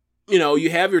 you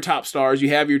have your top stars, you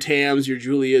have your Tams, your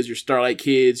Julias, your Starlight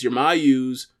Kids, your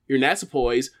Mayus, your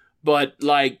Natsupois, but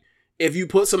like, if you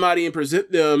put somebody and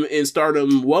present them and start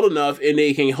them well enough, and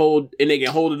they can hold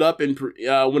it up, and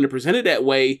when they're presented that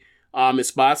way, in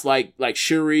spots like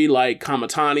Shuri, like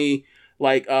Kamatani,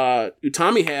 like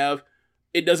Utami have,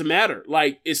 it doesn't matter.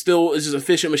 Like, it's just an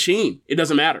efficient machine. It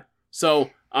doesn't matter. So,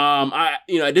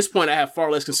 at this point, I have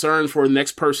far less concerns for the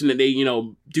next person that they,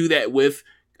 do that with.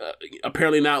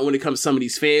 Apparently not when it comes to some of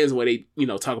these fans where they,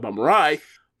 talk about Mirai,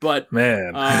 but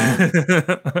man,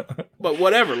 but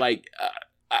whatever. Like,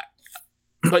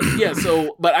 but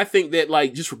I think that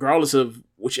like just regardless of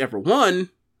whichever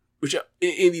one,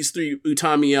 in these 3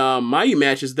 Utami Mayu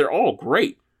matches, they're all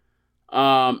great.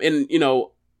 And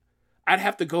I'd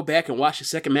have to go back and watch the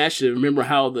second match to remember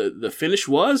how the finish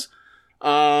was.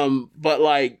 But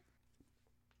like.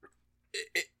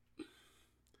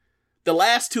 The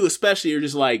last 2 especially are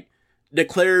just like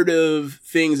declarative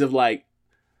things of like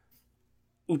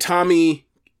Utami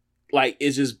like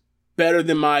is just better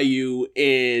than Mayu,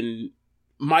 and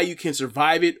Mayu can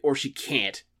survive it or she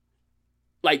can't.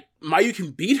 Like Mayu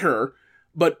can beat her,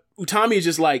 but Utami is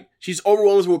just like she's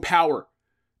overwhelmed with power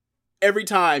every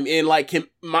time, and like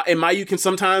Mayu can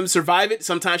sometimes survive it,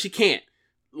 sometimes she can't.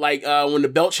 Like when the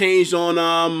belt changed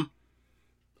on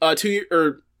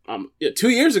 2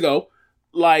 years ago,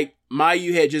 like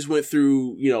Mayu had just went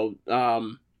through,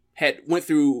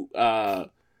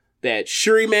 that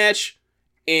Shuri match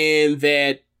and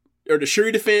the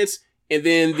Shuri defense, and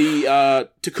then the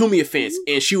Takumi offense,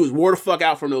 and she was wore the fuck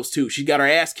out from those 2. She got her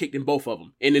ass kicked in both of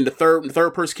them, and then the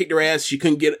third person kicked her ass. She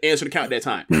couldn't answer the count that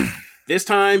time. This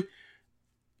time,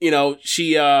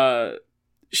 she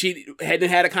hadn't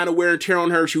had a kind of wear and tear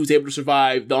on her. She was able to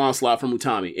survive the onslaught from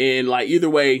Utami, and like either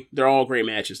way, they're all great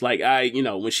matches. Like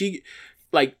when she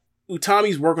like.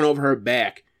 Utami's working over her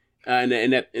back in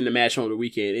the match over the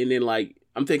weekend, and then like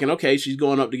I'm thinking, okay, she's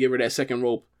going up to give her that second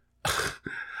rope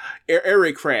air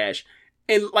raid crash,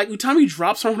 and like Utami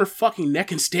drops her on her fucking neck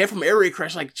and stab from air raid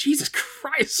crash. Like Jesus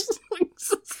Christ,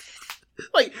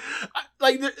 like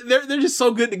they're just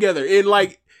so good together, and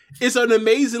like it's an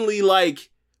amazingly like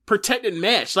protected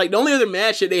match. Like the only other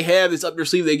match that they have is up their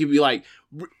sleeve. They could be like.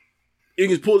 You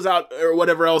can pull this out or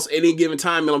whatever else any given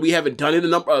time, and we haven't done it a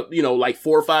number, like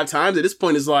 4 or 5 times. At this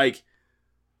point, it's like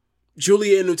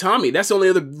Julia and Utami. That's the only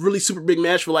other really super big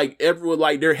match for like everyone.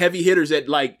 Like they're heavy hitters that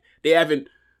like they haven't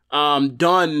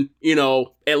done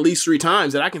at least 3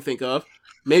 times that I can think of.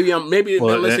 Unless you want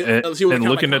to count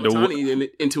looking like Kamatani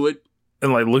into it,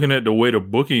 and like looking at the way the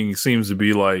booking seems to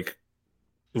be like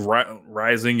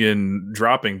rising and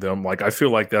dropping them. Like I feel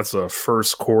like that's a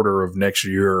first quarter of next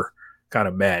year kind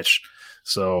of match.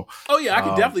 So, I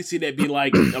could definitely see that be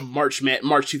like a March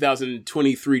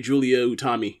 2023 Julia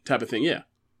Utami type of thing. Yeah.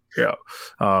 Yeah.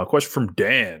 Question from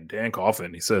Dan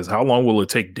Coffin. He says, how long will it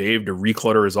take Dave to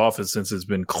reclutter his office since it's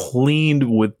been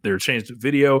cleaned with their changed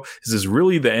video? Is this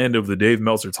really the end of the Dave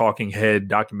Meltzer talking head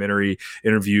documentary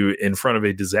interview in front of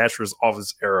a disastrous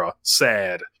office era?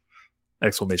 Sad. !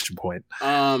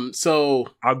 So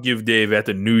I'll give Dave at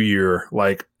the new year,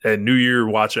 like at New Year,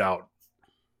 watch out.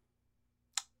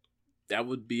 That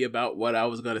would be about what I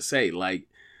was going to say. Like,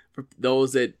 for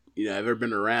those that, have ever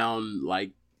been around,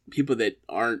 like, people that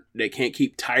can't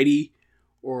keep tidy,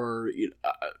 or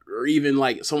even,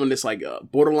 like, someone that's, like, a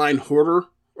borderline hoarder,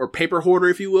 or paper hoarder,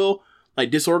 if you will,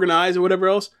 like, disorganized or whatever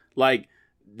else, like,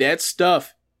 that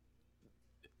stuff,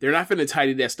 they're not going to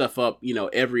tidy that stuff up,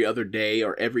 every other day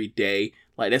or every day.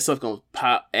 Like, that stuff going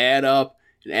to add up,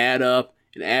 and add up,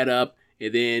 and add up,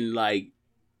 and then, like,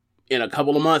 in a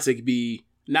couple of months, it could be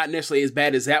not necessarily as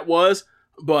bad as that was,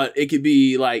 but it could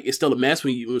be like it's still a mess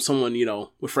when someone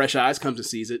with fresh eyes comes and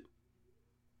sees it.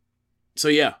 So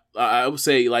yeah, I would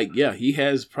say like he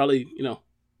has probably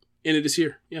ended this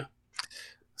year. Yeah.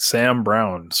 Sam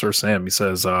Brown, Sir Sam, he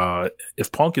says,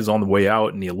 if Punk is on the way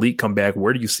out and the Elite come back,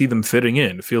 where do you see them fitting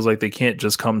in? It feels like they can't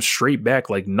just come straight back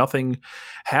like nothing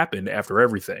happened after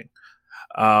everything.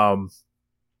 They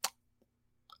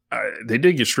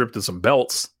did get stripped of some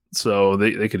belts. So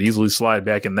they could easily slide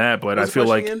back in that, but I feel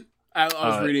like I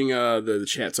was reading the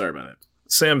chat. Sorry about that.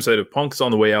 Sam said, if Punk's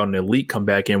on the way out and Elite come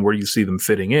back in, where do you see them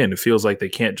fitting in? It feels like they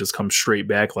can't just come straight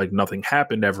back like nothing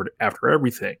happened after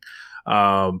everything.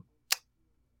 I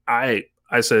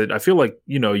said, I feel like,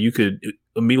 you could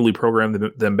immediately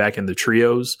program them back in the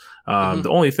trios. The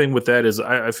only thing with that is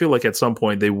I feel like at some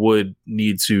point they would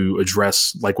need to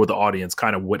address, like, with the audience,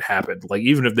 kind of what happened. Like,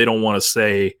 even if they don't want to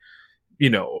say,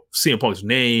 CM Punk's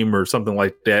name or something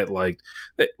like that, like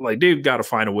they've got to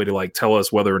find a way to, like, tell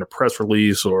us, whether in a press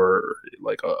release or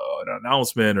like an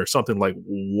announcement or something, like,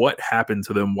 what happened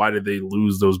to them, why did they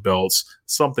lose those belts,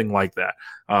 something like that.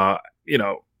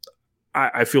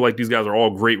 I feel like these guys are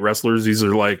all great wrestlers. These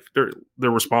are like they're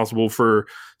responsible for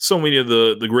so many of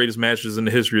the greatest matches in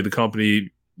the history of the company.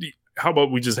 How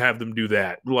about we just have them do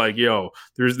that? Like,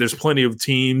 there's plenty of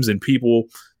teams and people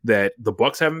that the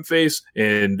Bucks haven't faced,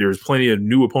 and there's plenty of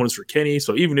new opponents for Kenny.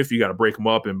 So even if you got to break them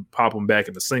up and pop them back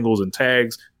into singles and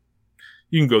tags,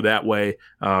 you can go that way,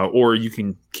 or you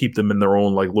can keep them in their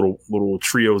own, like, little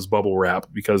trios bubble wrap,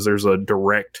 because there's a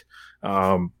direct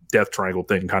death triangle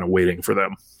thing kind of waiting for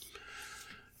them.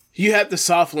 You have to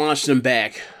soft launch them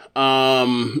back.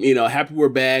 Happy we're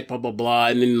back, blah, blah, blah.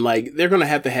 And then, like, they're going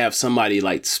to have somebody,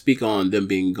 like, speak on them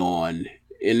being gone.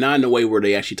 And not in a way where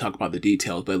they actually talk about the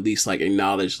details, but at least, like,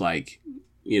 acknowledge, like,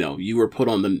 you were put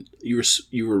on the, you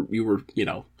were,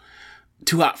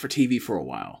 too hot for TV for a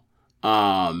while.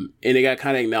 And they got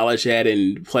kind of acknowledge that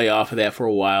and play off of that for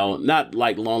a while. Not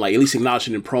like long, like, at least acknowledge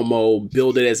it in promo,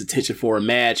 build it as attention for a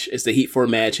match, as the heat for a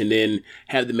match, and then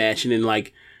have the match, and then,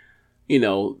 like,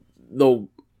 they'll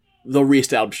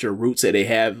reestablish their roots that they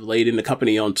have laid in the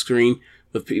company on screen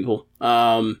with people.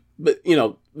 But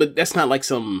that's not like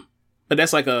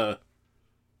that's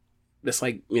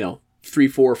like 3,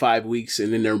 4, or 5 weeks,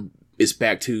 and then it's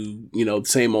back to, the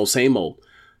same old.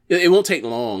 It won't take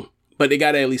long, but they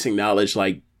got to at least acknowledge,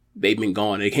 like, they've been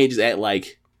gone. They can't just act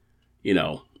like, They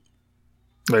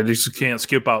just can't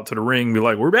skip out to the ring and be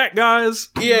like, "We're back, guys."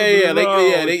 Yeah.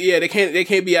 They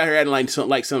can't be out here acting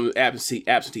like some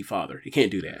absentee father. They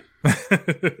can't do that.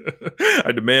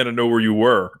 I demand to know where you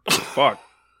were. Fuck.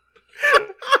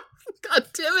 God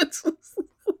damn it.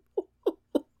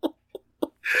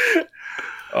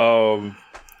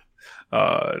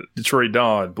 Detroit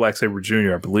Don, Black Sabre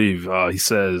Jr., I believe, he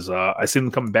says, I see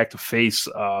them coming back to face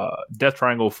Death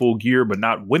Triangle full gear, but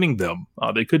not winning them.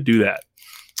 They could do that.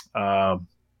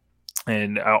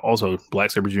 And also, Black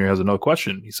Sabre Jr. has another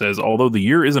question. He says, although the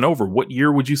year isn't over, what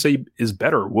year would you say is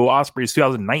better? Will Ospreay's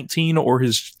 2019 or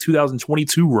his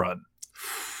 2022 run?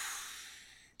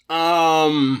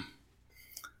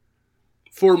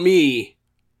 For me,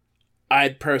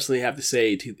 I'd personally have to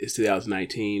say it's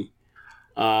 2019.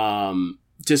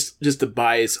 Just the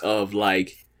bias of,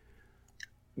 like,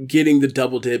 getting the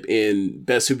double dip in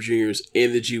Best Super Juniors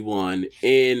in the G1,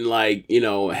 and, like,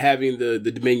 having the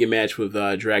Dominion match with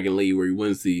Dragon Lee where he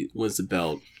wins the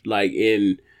belt, like,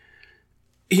 in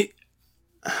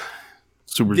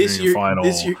Super Junior final,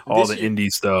 all the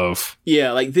indie stuff.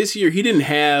 Yeah, like, this year he didn't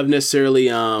have necessarily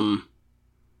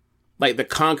like the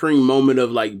conquering moment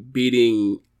of, like,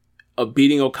 beating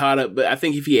Okada, but I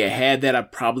think if he had that,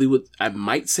 I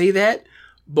might say that.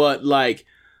 But, like,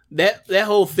 that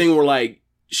whole thing where, like,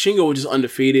 Shingo was just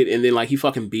undefeated, and then, like, he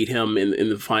fucking beat him in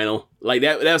the final. Like,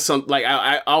 that's something, like,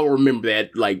 I'll remember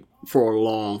that, like, for a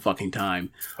long fucking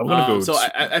time. I'm gonna go. So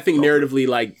I think narratively,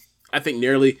 like,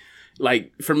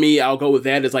 for me, I'll go with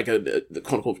that as, like, a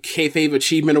quote unquote kayfabe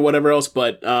achievement or whatever else.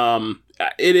 But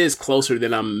it is closer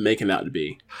than I'm making it out to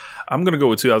be. I'm going to go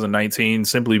with 2019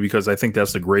 simply because I think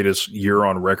that's the greatest year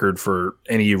on record for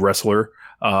any wrestler.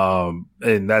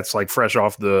 And that's, like, fresh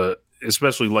off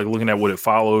especially, like, looking at what it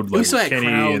followed, like, with Kenny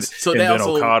and then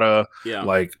Okada, yeah.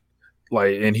 like,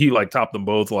 and he, like, topped them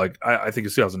both. Like, I think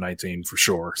it's 2019 for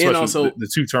sure. Especially and also the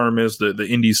two tournaments, the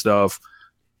indie stuff.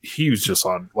 He was just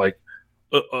on, like,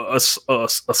 a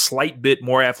slight bit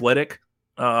more athletic.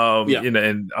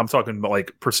 And I'm talking about,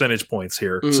 like, percentage points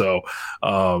here. Mm-hmm. So,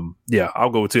 I'll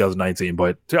go with 2019,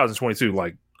 but 2022,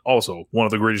 like, also one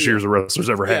of the greatest years a wrestler's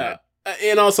ever had.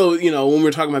 And also, when we're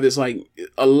talking about this, like,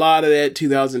 a lot of that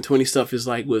 2020 stuff is,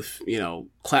 like, with,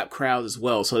 clap crowds as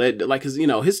well. So that, like, cause,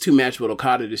 his 2 matches with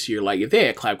Okada this year, like, if they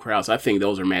had clap crowds, I think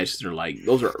those are matches that are I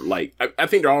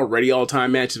think they're already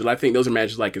all-time matches, but I think those are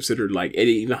matches, like, considered, like, at an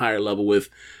even higher level with,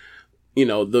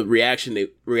 the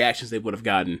reactions they would have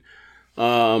gotten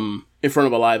in front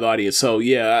of a live audience. So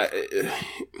yeah,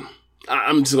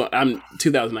 I'm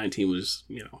 2019 was,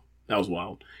 that was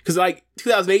wild. Cause, like,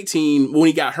 2018 when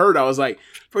he got hurt, I was like,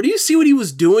 bro, do you see what he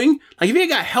was doing? Like, if he had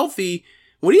got healthy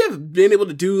would he have been able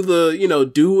to do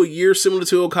do a year similar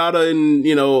to Okada and,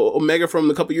 Omega from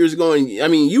a couple years ago? And I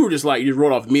mean, you were just like, you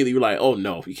rolled off immediately. You were like, oh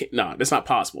no, you can't, nah, that's not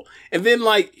possible. And then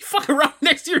like, fuck around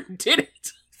next year and did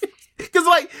it. Cause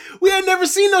like, we had never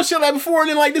seen no shit like that before. And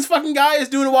then like, this fucking guy is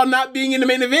doing it while not being in the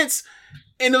main events.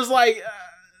 And it was like,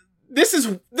 this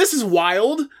is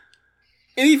wild.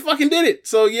 And he fucking did it.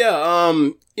 So yeah,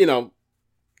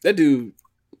 that dude,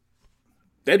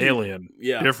 alien,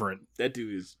 yeah, different. That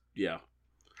dude is, yeah.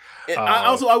 And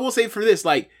I will say for this,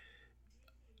 like,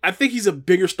 I think he's a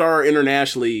bigger star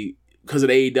internationally because of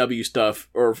the AEW stuff,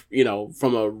 or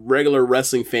from a regular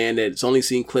wrestling fan that's only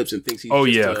seen clips and thinks he's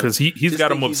because he's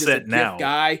got him upset now,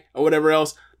 guy or whatever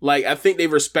else. Like, I think they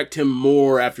respect him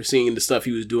more after seeing the stuff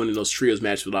he was doing in those trios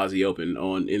matches with Aussie Open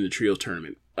in the trios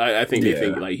tournament. I think they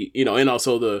think like and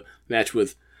also the match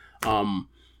with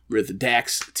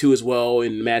Dax too as well,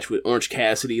 in the match with Orange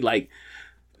Cassidy. Like,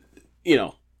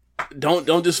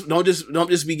 don't just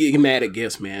be getting mad at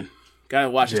gifts, man.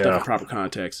 Gotta watch this stuff in proper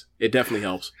context. It definitely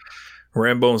helps.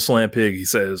 Rambo and Slam Pig, he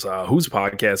says, whose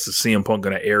podcast is CM Punk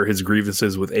going to air his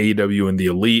grievances with AEW and the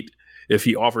Elite? If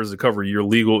he offers to cover your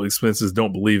legal expenses,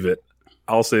 don't believe it.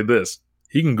 I'll say this.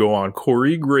 He can go on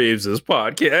Corey Graves'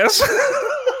 podcast.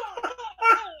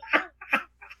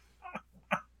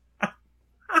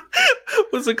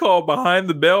 What's it called? Behind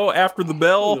the Bell? After the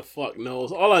Bell? Who the fuck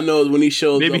knows? All I know is when he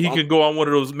shows maybe up, he can go on one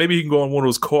of those. Maybe he can go on one of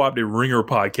those co-opted Ringer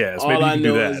podcasts. Maybe all I he can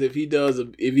know do that. is if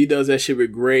he does that shit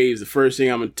with Graves, the first thing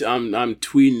I'm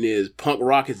tweeting is Punk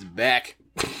Rock is back.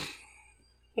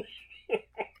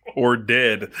 Or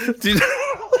dead.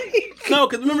 No,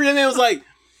 because remember that man was like,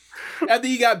 after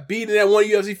he got beaten at one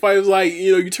UFC fight, it was like,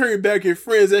 you turn your back on your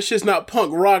friends, that shit's not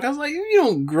Punk Rock. I was like, you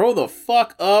don't grow the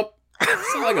fuck up. You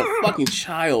sound like a fucking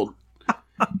child.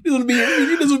 He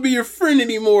doesn't be your friend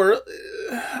anymore.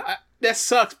 That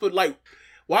sucks, but like,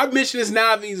 why mention this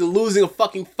now if he's losing a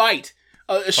fucking fight?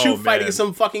 A shoot fight against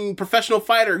some fucking professional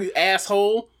fighter, you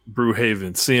asshole.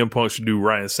 Brewhaven, CM Punk should do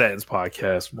Ryan Satin's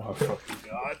podcast. My fucking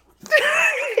God.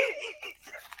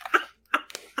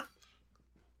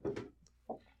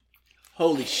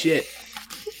 Holy shit.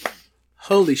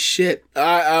 Oh shit.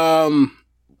 I'm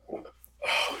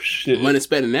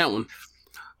unexpecting that one.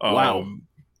 Wow.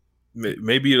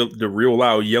 Maybe the real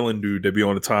loud yelling dude that be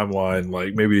on the timeline,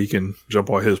 like maybe he can jump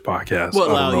on his podcast. What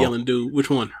loud yelling dude? Which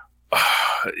one?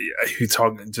 He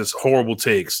talking just horrible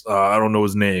takes. I don't know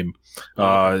his name.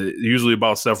 Usually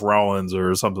about Seth Rollins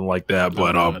or something like that.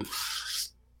 But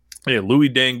yeah, Louis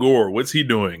Dangor, what's he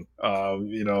doing?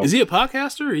 Is he a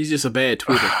podcaster or he's just a bad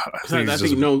tweeter? I think bad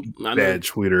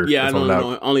tweeter. Yeah, I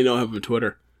only know him from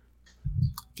Twitter.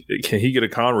 Can he get a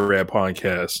Conrad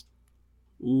podcast?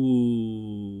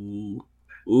 Ooh.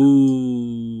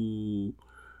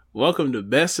 Welcome to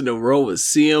Best in the World with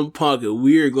CM Punk, and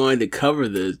we are going to cover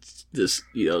this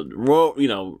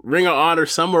Ring of Honor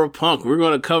Summer of Punk. We're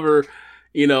going to cover,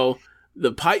 the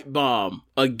pipe bomb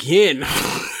again.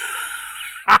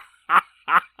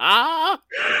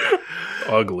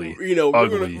 Ugly.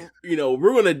 Ugly.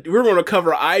 We're gonna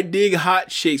cover I Dig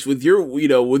Hot Shakes with your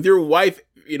wife,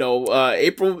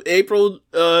 April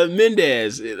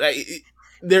Mendez.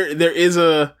 There is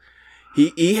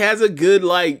he has a good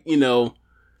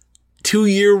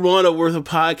 2-year run of worth of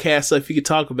podcast stuff he could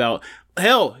talk about.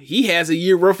 Hell, he has a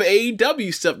year worth of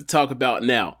AEW stuff to talk about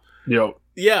now. Yep.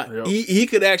 Yeah. Yep. He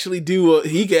could actually do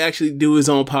his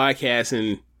own podcast,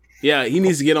 and yeah, he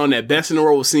needs to get on that Best in the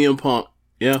World with CM Punk.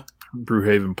 Yeah.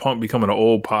 Brewhaven, Punk becoming an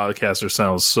old podcaster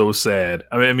sounds so sad.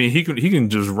 I mean, he can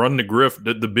just run the grift,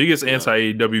 the biggest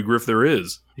anti-AEW grift there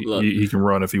is. He can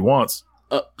run if he wants.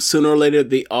 Sooner or later,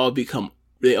 they all become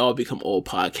old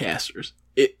podcasters.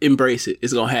 Embrace it.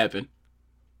 It's gonna happen.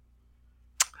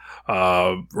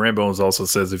 Rambones also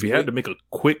says, if you had to make a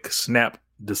quick snap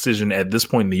decision at this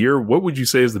point in the year, what would you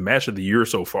say is the match of the year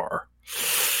so far?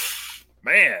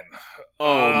 Man.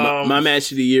 My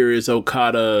match of the year is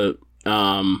Okada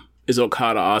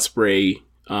Ospreay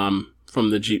from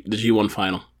the G1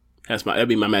 final. That'd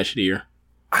be my match of the year.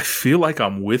 I feel like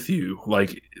I'm with you.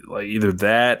 Like either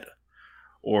that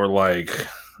or I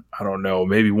don't know,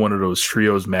 maybe one of those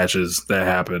trios matches that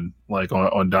happened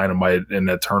on Dynamite in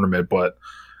that tournament, but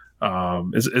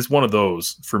it's one of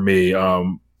those for me.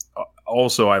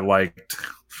 Also I liked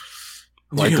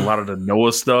a lot of the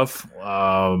Noah stuff.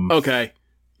 Okay.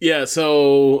 Yeah,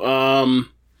 so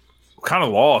kind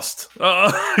of lost.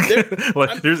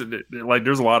 There's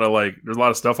a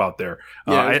lot of stuff out there.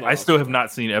 Yeah, I still have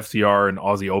not seen FTR and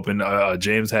Aussie Open.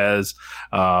 James has.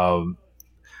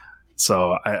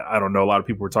 So I don't know. A lot of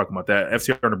people were talking about that.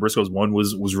 FTR and the Briscoes one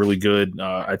was really good.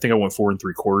 I think I went 4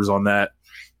 3/4 on that.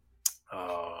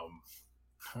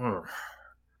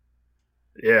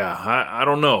 Yeah, I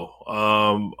don't know.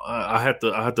 I had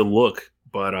to look,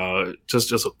 but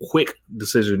just a quick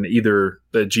decision, either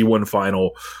the G1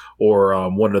 final or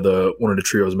one of the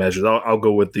trios matches. I'll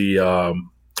go with the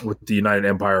United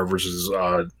Empire versus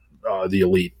the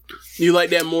Elite. You like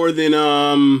that more than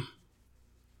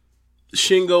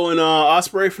Shingo and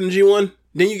Ospreay from the G1?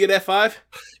 Didn't you get F5?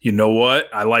 You know what?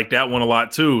 I like that one a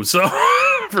lot too. So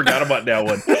forgot about that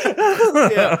one.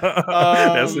 Yeah,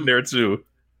 that's in there too.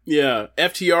 Yeah,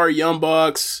 FTR, Young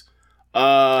Bucks,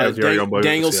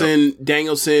 Danielson,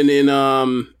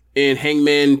 and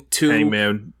Hangman 2.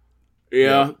 Hangman.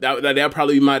 Yeah, that'd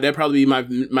probably be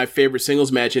my favorite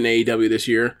singles match in AEW this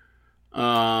year.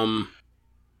 Yeah,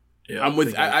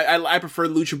 I prefer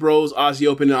Lucha Bros, Aussie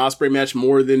Open, and Ospreay match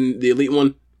more than the Elite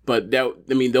one. But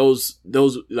those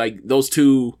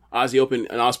two Aussie Open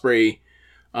and Ospreay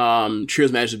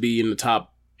trios matches would be in the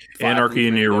top 5. Anarchy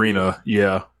in the Arena.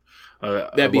 Yeah.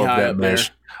 That'd be high up there.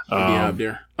 That'd be high up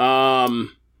there.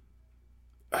 I'm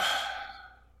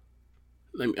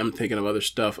thinking of other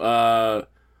stuff.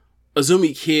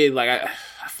 Azumi Kid, like I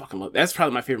fucking love. That's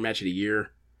probably my favorite match of the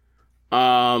year.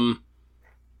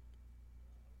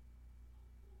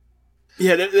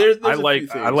 Yeah, there's I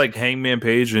like Hangman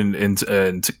Page and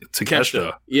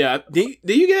Takeshita. Yeah, did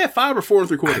you get that 5 or 4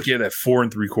 3/4? I get that 4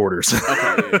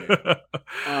 3/4.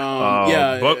 Okay,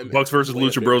 yeah. Bucks versus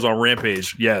Lucha Bros on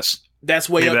Rampage. Yes, that's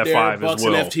way up there. 5 Bucks as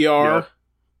well. and FTR.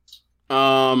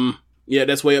 Yeah,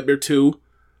 that's way up there too.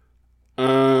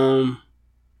 I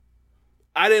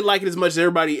didn't like it as much as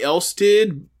everybody else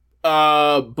did,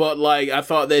 but like I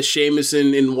thought that Sheamus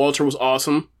and Walter was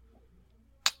awesome.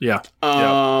 Yeah.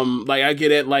 Like I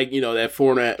get it, like, that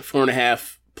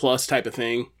 4.5 plus type of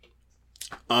thing.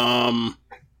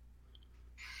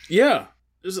 Yeah.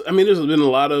 There's been a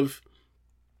lot of.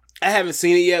 I haven't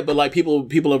seen it yet, but like people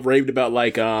have raved about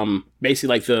like basically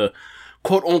like the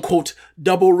quote unquote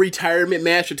double retirement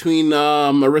match between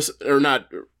retirement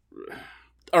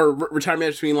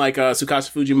match between like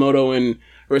Tsukasa Fujimoto and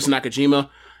Arisa Nakajima,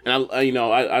 and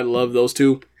I love those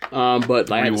two. But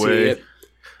like, I haven't seen it yet.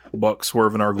 Bucks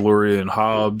swerving our glory and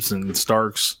Hobbs and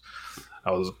Starks.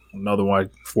 That was another one,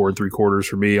 4 3/4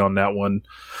 for me on that one.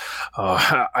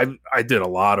 I did a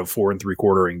lot of 4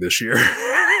 3/4ing this year.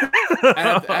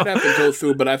 I'd have to go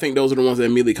through, but I think those are the ones that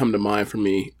immediately come to mind for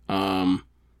me. I'm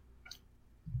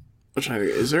trying to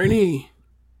think, is there any?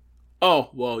 Oh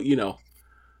well,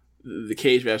 the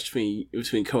cage match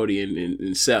between Cody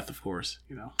and Seth, of course.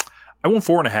 I went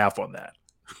 4.5 on that.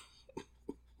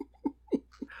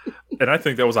 And I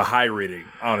think that was a high rating,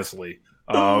 honestly.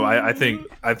 I think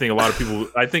a lot of people.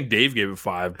 I think Dave gave it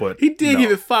 5, but he did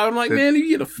give it 5. I'm like, man, you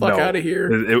get the fuck out of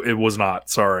here. It was not.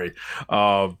 Sorry. It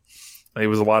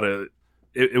was a lot of.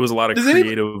 It was a lot of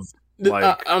creative.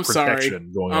 I'm sorry.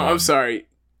 Going on. I'm sorry.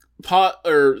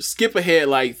 Skip ahead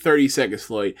like 30 seconds,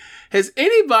 Floyd. Has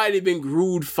anybody been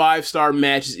grued 5-star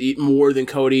matches more than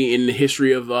Cody in the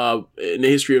history of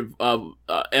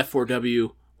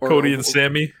F4W? Cody and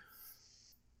Sammy.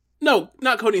 No,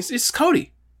 not Cody. It's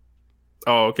Cody.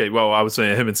 Oh, okay. Well, I was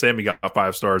saying him and Sammy got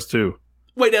 5 stars too.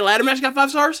 Wait, that ladder match got 5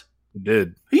 stars? It did.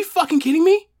 Are you fucking kidding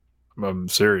me? I'm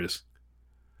serious.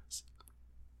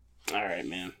 All right,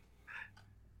 man.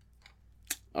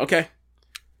 Okay.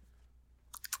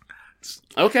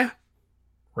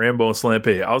 Rambo and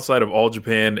Slampe. Outside of All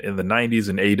Japan in the 90s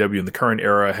and AEW in the current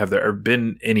era, have there ever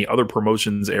been any other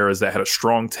promotions eras that had a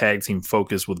strong tag team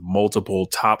focus with multiple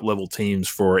top-level teams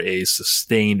for a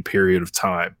sustained period of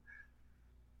time?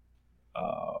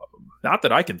 Not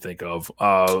that I can think of.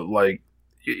 Like,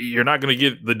 you're not going to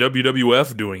get the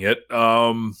WWF doing it.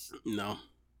 No.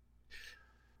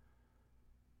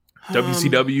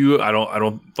 WCW, I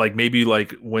don't like, maybe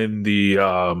like when the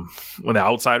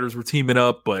Outsiders were teaming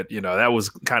up, but that was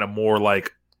kind of more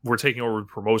like we're taking over the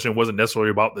promotion. It wasn't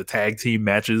necessarily about the tag team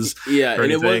matches. Yeah,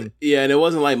 and it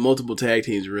wasn't like multiple tag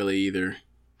teams really either.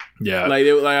 Yeah, like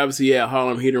obviously,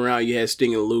 Harlem Heat around. You had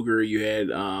Sting and Luger. You had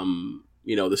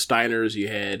the Steiners. You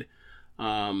had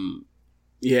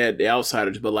the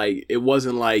Outsiders, but like it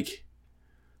wasn't like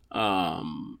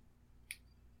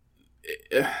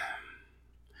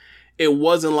it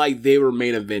wasn't like they were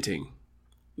main eventing.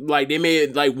 Like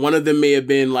one of them may have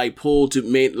been like pulled to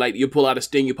main, like you pull out a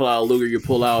Sting, you pull out a Luger, you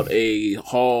pull out a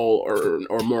Hall or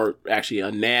more actually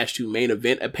a Nash to main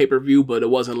event a pay-per-view, but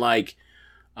it wasn't like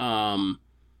Hogan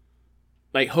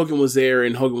was there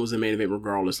and Hogan was in main event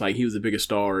regardless. Like he was the biggest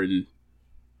star and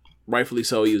rightfully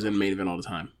so, he was in the main event all the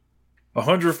time.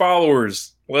 100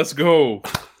 followers. Let's go.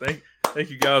 Thank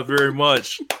you guys very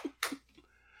much.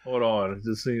 Hold on,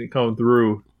 just seeing it come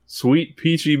through. Sweet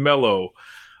Peachy Mellow.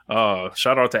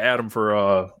 Shout out to Adam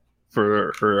for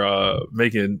for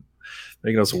making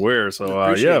us aware.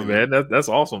 So yeah, man, that's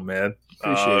awesome, man.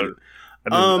 Appreciate it.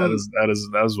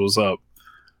 That is what's up.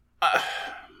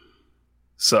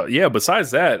 So yeah,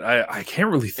 besides that, I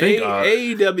can't really think.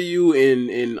 AEW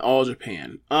in All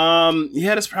Japan.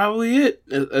 Yeah, that's probably it.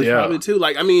 That's probably too.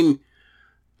 Like, I mean,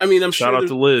 I'm shout out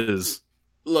to Liz.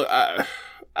 Look, I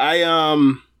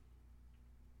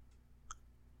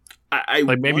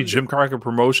like maybe wonder. Jim Crockett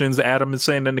Promotions. Adam is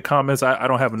saying in the comments. I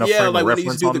don't have enough frame of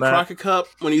reference on that. Crockett Cup,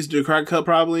 when he used to do the Crockett Cup,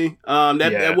 probably.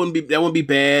 That wouldn't be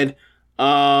bad.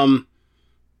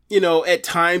 You know, at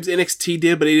times NXT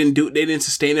did, but they didn't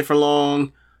sustain it for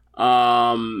long.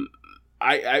 I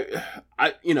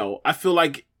feel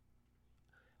like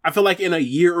in a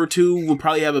year or two we'll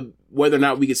probably have whether or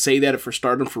not we could say that if we're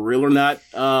starting for real or not.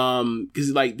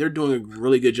 Because like they're doing a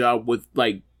really good job with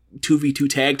like 2v2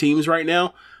 tag teams right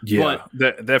now. Yeah,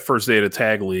 but that first day of the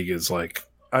tag league is like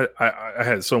I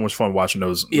had so much fun watching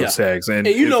those tags, and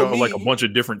it felt like a bunch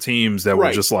of different teams that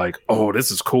were just like, oh, this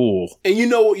is cool. And you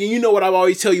know what I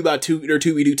always tell you about their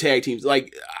 2v2 tag teams.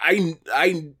 Like I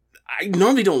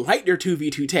normally don't like their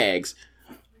 2v2 tags,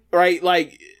 right?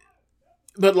 Like,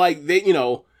 but like they, you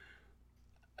know,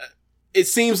 it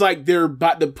seems like they're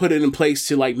about to put it in place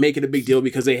to like make it a big deal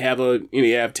because they have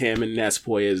you have Tam and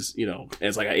Natsupoi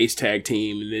as like an ace tag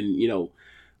team, and then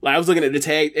like I was looking at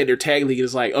their tag league, and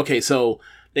it's like, okay, so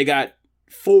they got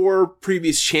 4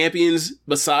 previous champions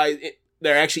besides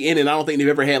they're actually in it. I don't think they've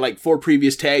ever had like 4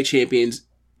 previous tag champions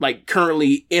like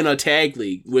currently in a tag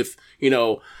league with,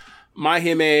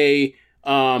 Mahime,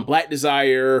 Black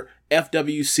Desire,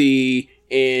 FWC,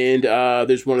 and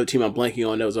there's one other team I'm blanking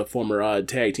on that was a former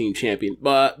tag team champion.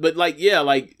 But like, yeah,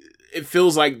 like it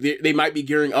feels like they might be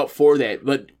gearing up for that,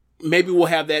 but maybe we'll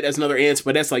have that as another answer,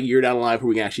 but that's like a year down the line before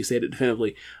we can actually say it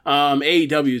definitively.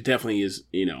 AEW definitely is,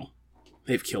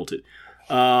 they've killed it.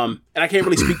 And I can't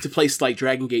really speak to places like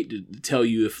Dragon Gate to tell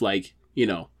you if like,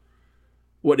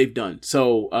 what they've done.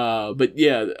 So, but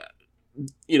yeah,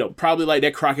 probably like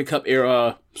that Crockett Cup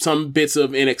era, some bits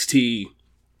of NXT,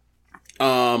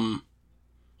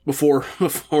 before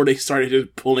they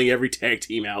started pulling every tag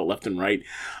team out left and right.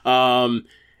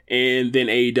 And then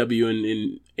AEW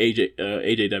and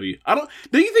AJW.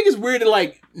 Do you think it's weird that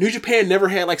like New Japan never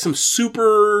had like some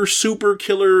super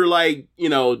killer like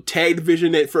tag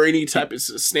division that for any type of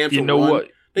stamp? You know what?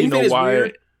 You know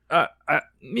why?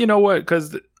 You know what?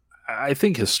 Because I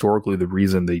think historically the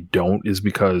reason they don't is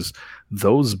because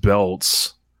those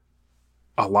belts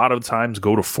a lot of times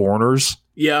go to foreigners.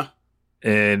 Yeah.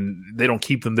 And they don't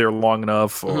keep them there long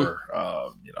enough, or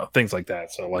things like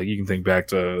that. So, like, you can think back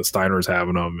to Steiner's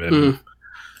having them and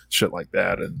shit like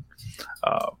that. And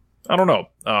I don't know,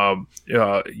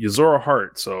 Yuzuru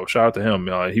Hart. So, shout out to him.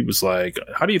 He was like,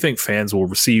 "How do you think fans will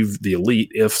receive the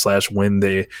Elite if/when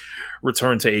they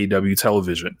return to AEW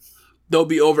television?" They'll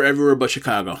be over everywhere but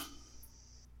Chicago.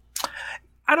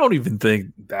 I don't even think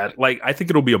that. Like, I think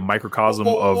it'll be a microcosm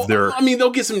of their. I mean,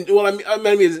 they'll get some. Well, I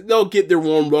mean, they'll get their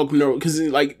warm welcome because,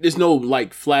 like, there's no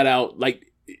like flat out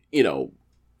like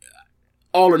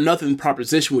all or nothing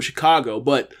proposition with Chicago.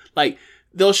 But like,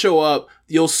 they'll show up.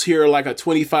 You'll hear like a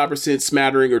 25%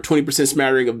 smattering or 20%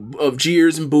 smattering of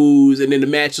jeers and boos, and then the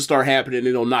match will start happening,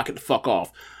 and they'll knock it the fuck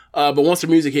off. But once the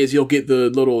music hits, you'll get the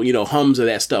little hums of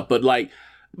that stuff. But like.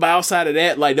 But outside of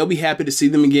that, like, they'll be happy to see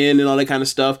them again and all that kind of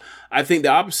stuff. I think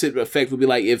the opposite effect would be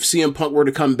like if CM Punk were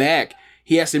to come back,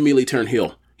 he has to immediately turn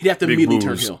heel. He'd have to immediately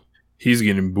turn heel. He's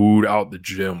getting booed out the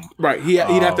gym. Right. He'd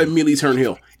have to immediately turn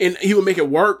heel. And he would make it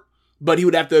work, but he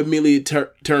would have to immediately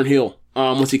turn heel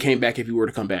once he came back if he were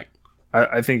to come back.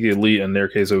 I think the Elite, in their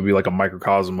case, it would be like a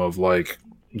microcosm of, like,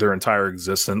 their entire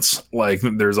existence. Like,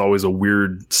 there's always a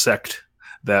weird sect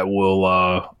that will,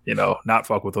 not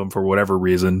fuck with them for whatever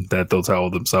reason that they'll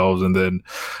tell themselves, and then,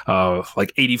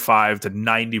 like 85 to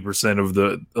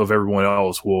 90% of everyone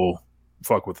else will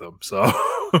fuck with them. So,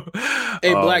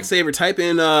 hey, Black Saber, type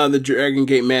in the Dragon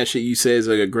Gate match that you say is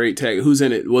like a great tag. Who's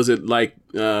in it? Was it like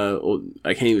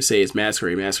I can't even say it's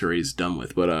Masquerade. Masquerade is done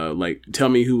with, but like tell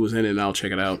me who was in it, and I'll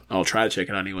check it out. I'll try to check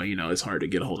it out anyway. It's hard to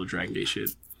get a hold of Dragon Gate shit.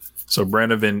 So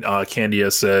Brandon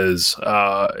Candia says,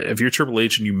 if you're Triple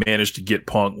H and you manage to get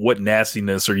Punk, what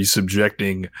nastiness are you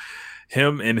subjecting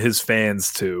him and his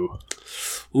fans to?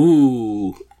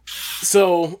 Ooh.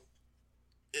 So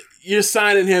you're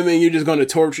signing him and you're just going to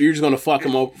torture, you're just going to fuck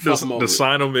him over.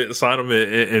 Sign him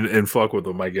and fuck with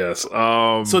him, I guess.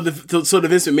 So the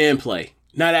Vince McMahon play,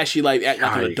 not actually like act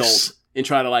like an adult and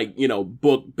try to like,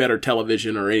 book better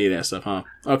television or any of that stuff, huh?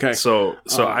 Okay. So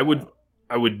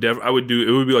I would do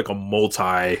it would be like a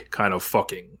multi kind of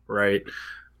fucking, right?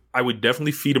 I would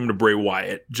definitely feed him to Bray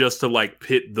Wyatt just to like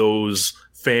pit those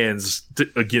fans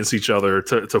against each other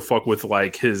to fuck with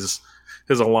like his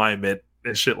alignment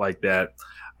and shit like that,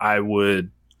 I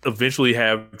would eventually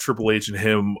have Triple H and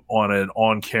him on an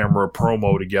on-camera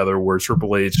promo together where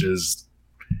Triple H is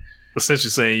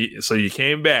essentially saying, "So you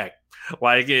came back."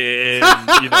 Like, and,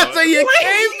 you know, so you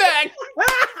came back.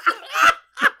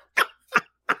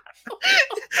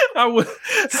 I would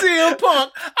CM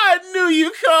Punk. I knew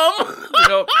you come. You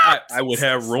know, I would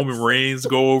have Roman Reigns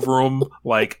go over him,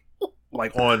 like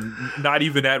on not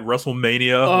even at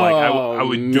WrestleMania. Like I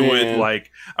would do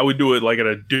it like at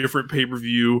a different pay per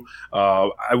view.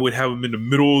 I would have him in the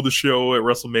middle of the show at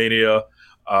WrestleMania.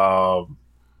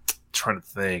 Trying to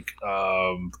think.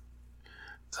 I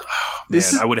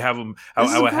would have him.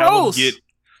 I would have him get.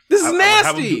 This is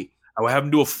nasty. I would have him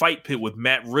do a fight pit with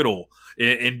Matt Riddle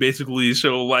and basically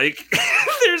show like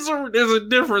there's a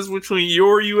difference between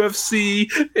your UFC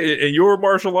and your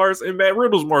martial arts and Matt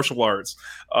Riddle's martial arts.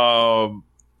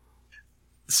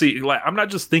 See, like I'm not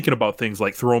just thinking about things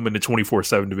like throw him in the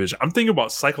 24/7 division. I'm thinking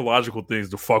about psychological things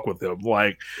to fuck with him,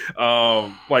 like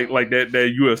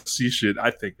that UFC shit.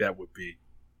 I think that would be.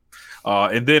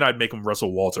 And then I'd make him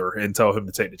wrestle Walter and tell him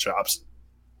to take the chops.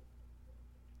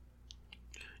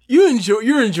 You're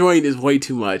enjoying this way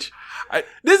too much.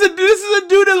 This is a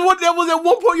dude that was at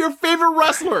one point your favorite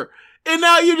wrestler, and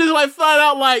now you're just like flat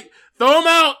out like throw him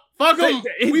out, fuck him.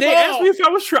 They asked me if I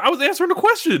was answering the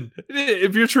question.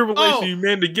 If you're Triple H, you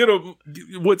man to get him.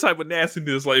 What type of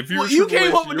nastiness? Like if you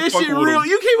came up with this shit real,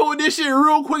 you came up with this shit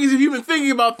real quick as if you've been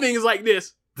thinking about things like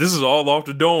this. This is all off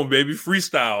the dome, baby.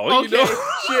 Freestyle. Okay, you know?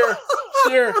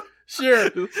 Sure.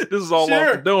 This is all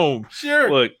off the dome.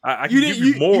 Sure. Look, I can give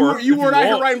you more. You weren't out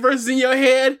here writing verses in your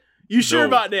head. You sure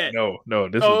about that? No.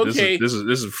 This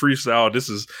is freestyle. This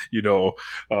is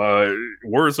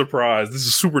word surprise. This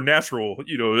is supernatural.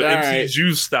 You know, all MC right.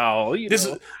 Juice style. This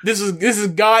is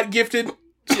God gifted.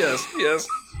 Yes.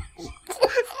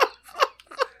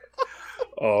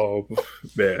 Oh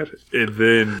man! And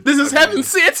then this is heaven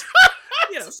sent.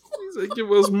 Yes, please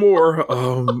give us more.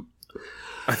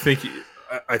 I think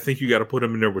you got to put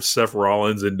him in there with Seth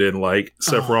Rollins, and then like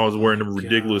Seth Rollins wearing them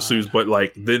ridiculous suits, but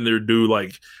like then they do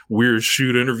like weird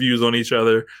shoot interviews on each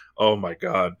other. Oh my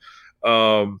god!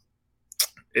 And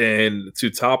to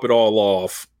top it all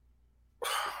off,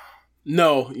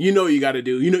 no, you know what you got to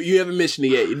do. You know you haven't mentioned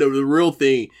it yet. You know the real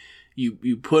thing.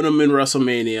 You put him in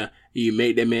WrestleMania. And you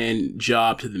make that man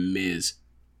job to the Miz.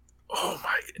 Oh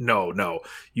my! No!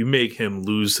 You make him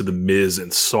lose to the Miz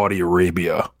in Saudi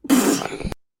Arabia.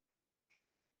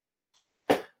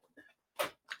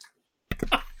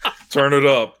 Turn it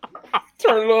up.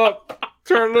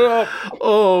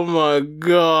 Oh my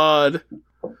god.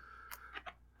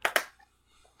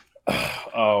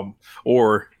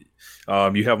 Or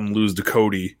you have him lose to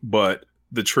Cody, but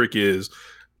the trick is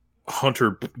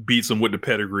Hunter beats him with the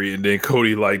pedigree, and then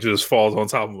Cody like just falls on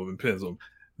top of him and pins him.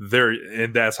 There,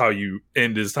 and that's how you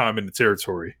end his time in the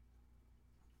territory.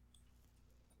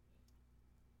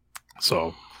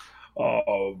 So,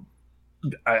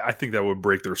 I think that would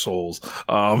break their souls.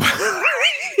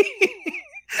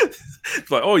 It's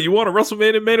like, oh, you want a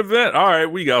WrestleMania main event? All right,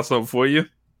 we got something for you.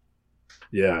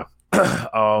 Yeah.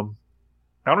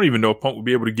 I don't even know if Punk would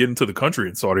be able to get into the country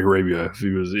in Saudi Arabia if he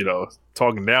was,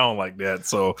 talking down like that.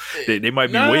 So they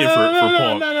might be waiting for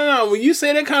Punk. No. When you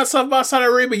say that kind of stuff about Saudi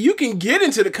Arabia, you can get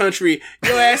into the country.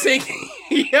 Your ass ain't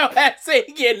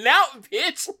getting out,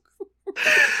 bitch.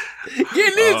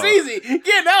 Getting in's easy.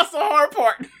 Getting out's the hard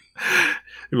part.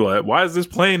 You'd be like, why does this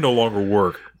plane no longer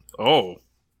work? Oh.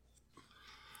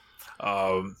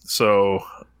 So,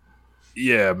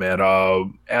 yeah, man.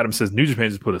 Adam says New Japan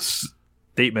just put a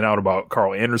statement out about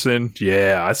Carl Anderson.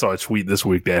 Yeah, I saw a tweet this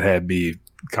week that had me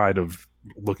kind of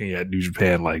looking at New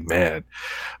Japan like, man,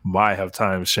 my have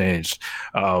times changed.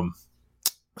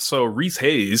 So Reese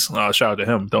Hayes, shout out to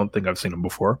him. Don't think I've seen him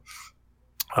before.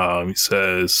 He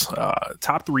says,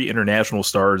 top 3 international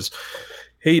stars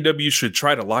AEW should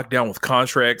try to lock down with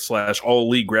contracts / all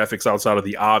elite graphics outside of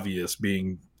the obvious,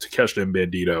 being Takeshita and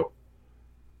Bandito.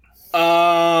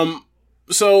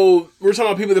 So we're talking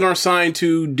about people that aren't signed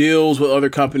to deals with other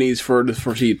companies for the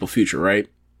foreseeable future, right?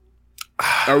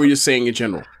 Or are we just saying in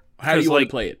general? How do you want to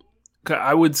play it?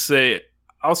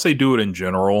 I'll say do it in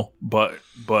general, but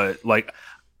like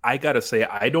I gotta say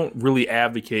I don't really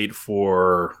advocate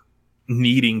for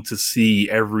needing to see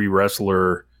every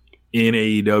wrestler in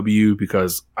AEW,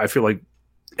 because I feel like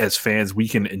as fans we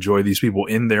can enjoy these people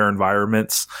in their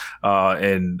environments,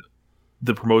 and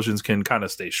the promotions can kind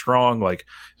of stay strong. Like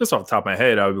just off the top of my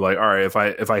head, I would be like, all right, if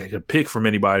I could pick from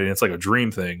anybody and it's like a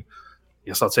dream thing,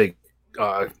 yes, I'll take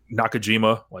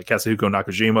Nakajima, like Katsuhiko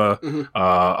Nakajima. Mm-hmm.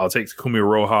 I'll take Takumi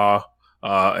Iroha.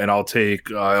 and I'll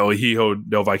take El Hijo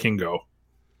del Vikingo.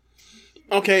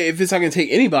 Okay, if it's not going to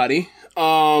take anybody,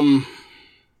 I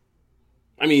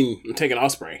mean, I'm taking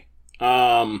Ospreay.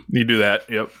 You do that,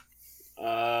 yep.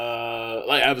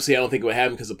 Like, obviously, I don't think it would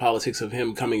happen because the politics of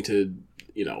him coming to,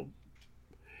 you know,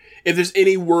 if there's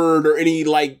any word or any,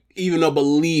 like, even a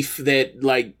belief that,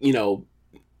 like, you know,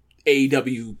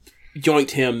 AEW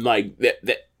joined him, like,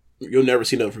 that you'll never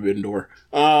see another Forbidden Door.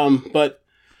 But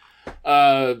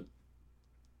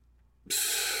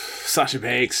Sasha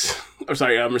Banks, or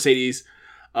sorry, Mercedes,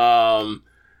 and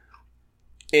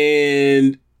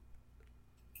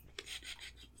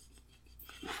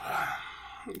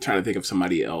I'm trying to think of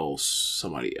somebody else.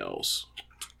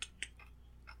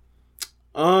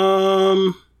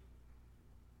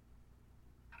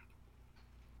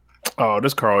 Oh,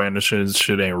 this Carl Anderson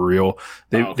shit ain't real.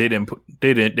 They didn't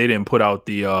put out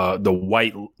the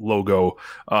white logo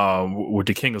with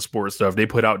the King of Sports stuff. They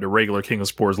put out the regular King of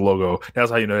Sports logo.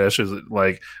 That's how you know that shit's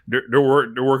like they're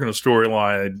working a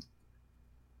storyline.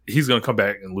 He's gonna come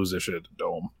back and lose this shit at the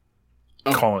Dome.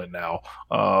 Okay. Calling it now.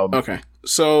 Okay,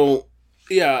 so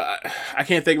yeah, I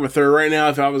can't think of a third right now.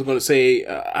 If I was going to say,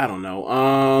 I don't know.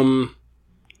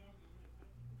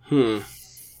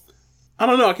 I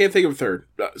don't know. I can't think of a third.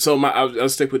 So I'll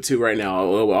stick with two right now.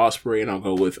 I'll go with Ospreay and I'll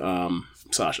go with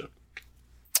Sasha.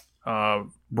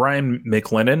 Brian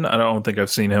McLennan. I don't think I've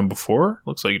seen him before.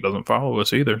 Looks like he doesn't follow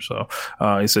us either. So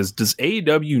he says, does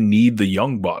AEW need the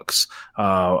Young Bucks?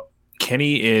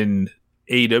 Kenny and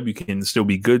AEW can still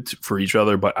be good for each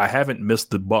other, but I haven't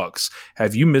missed the Bucks.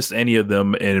 Have you missed any of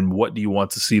them, and what do you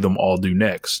want to see them all do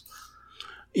next?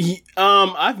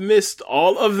 I've missed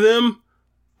all of them.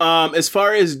 As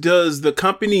far as does the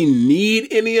company need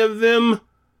any of them,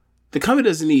 the company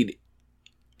doesn't need.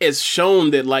 It's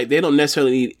shown that like they don't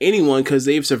necessarily need anyone because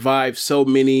they've survived so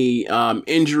many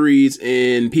injuries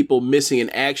and people missing in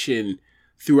action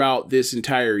throughout this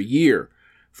entire year,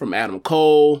 from Adam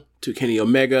Cole to Kenny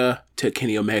Omega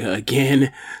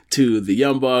again, to the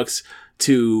Young Bucks,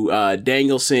 to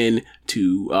Danielson,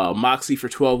 to Moxley for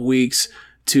 12 weeks,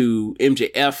 to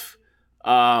MJF.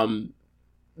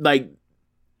 Like,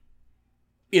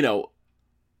 you know,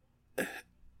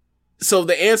 so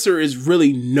the answer is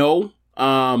really no.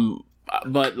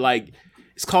 But like,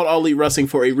 it's called All Elite Wrestling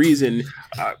for a reason.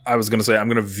 I was going to say, I'm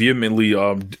going to vehemently,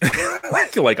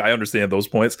 like I understand those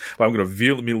points, but I'm going to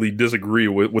vehemently disagree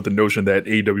with the notion that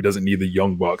AEW doesn't need the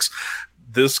Young Bucks.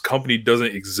 This company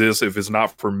doesn't exist if it's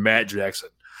not for Matt Jackson.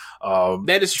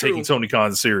 That is true. Taking Tony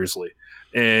Khan seriously.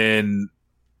 And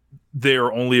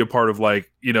they're only a part of,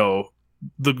 like, you know,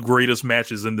 the greatest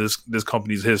matches in this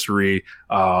company's history.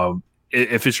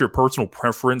 If it's your personal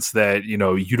preference that, you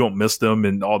know, you don't miss them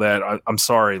and all that, I'm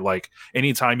sorry. Like,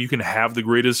 anytime you can have the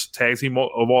greatest tag team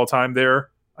of all time there,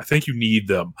 I think you need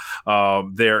them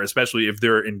there, especially if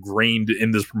they're ingrained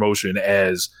in this promotion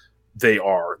as they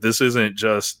are. This isn't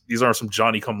just, these aren't some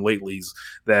Johnny-come-latelys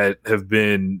that have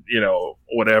been, you know,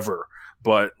 whatever.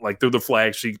 But, like, they're the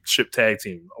flagship tag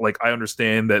team. Like, I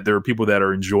understand that there are people that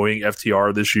are enjoying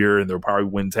FTR this year and they'll probably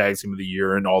win tag team of the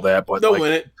year and all that. But they'll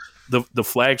win it. The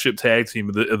flagship tag team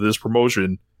of this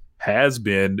promotion has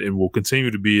been and will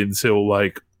continue to be until,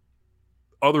 like,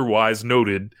 otherwise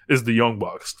noted, is the Young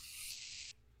Bucks.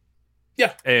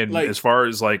 Yeah. And like, as far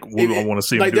as, like, what I want to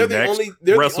see them do next,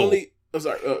 wrestle.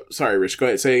 Sorry, Rich. Go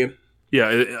ahead. Say again. Yeah,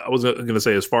 I was going to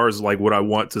say, as far as, like, what I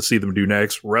want to see them do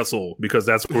next, wrestle, because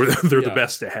that's where they're the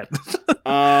best at.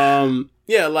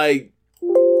 Yeah, like,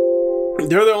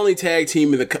 they're the only tag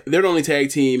team in the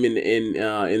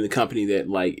company that,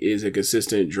 like, is a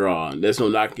consistent draw. There's no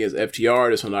knock against FTR.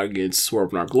 There's no knock against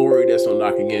Swerve in Our Glory. There's no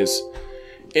knock against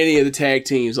any of the tag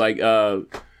teams. Like,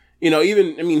 you know,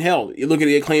 even, I mean, hell, you look at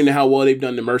the Acclaim and how well they've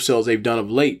done, the Mercels they've done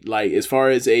of late. Like, as far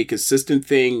as a consistent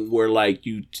thing where, like,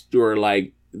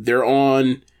 they're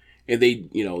on and they,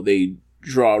 you know, they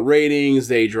draw ratings,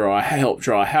 they help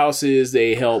draw houses,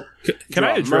 they help. Can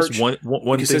I address one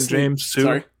thing, James? Too?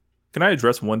 Sorry. Can I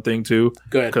address one thing too?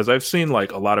 Go ahead. Because I've seen,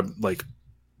 like, a lot of, like,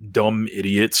 dumb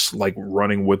idiots, like,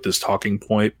 running with this talking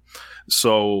point.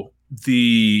 So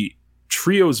the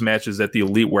trios matches that the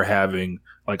Elite were having,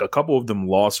 like, a couple of them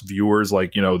lost viewers.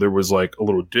 Like, you know, there was, like, a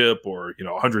little dip, or, you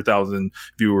know, 100,000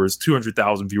 viewers,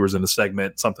 200,000 viewers in a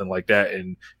segment, something like that.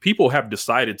 And people have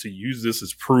decided to use this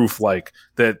as proof, like,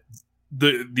 that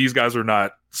these guys are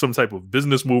not some type of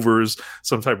business movers,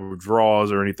 some type of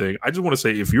draws or anything. I just want to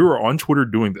say, if you are on Twitter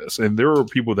doing this, and there are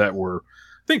people that were,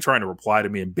 I think, trying to reply to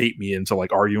me and bait me into,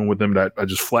 like, arguing with them that I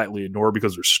just flatly ignore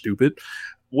because they're stupid.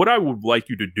 What I would like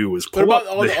you to do is what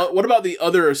about the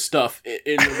other stuff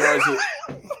in regards to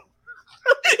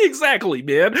Exactly,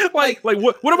 man. Like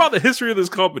what about the history of this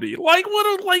company? Like what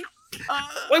are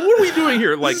we doing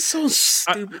here? Like, so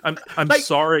stupid. I'm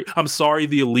sorry. I'm sorry.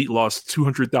 The Elite lost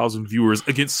 200,000 viewers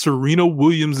against Serena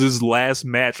Williams' last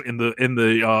match in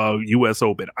the U.S.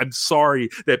 Open. I'm sorry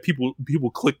that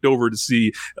people clicked over to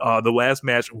see the last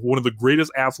match of one of the greatest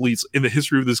athletes in the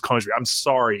history of this country. I'm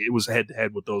sorry it was head to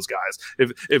head with those guys.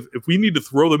 If we need to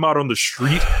throw them out on the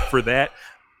street for that,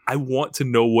 I want to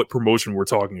know what promotion we're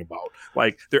talking about.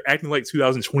 Like, they're acting like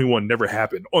 2021 never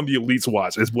happened on the Elite's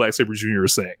watch, as Black Sabre Jr.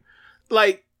 is saying.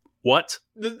 Like, what?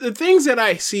 The things that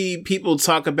I see people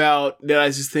talk about that I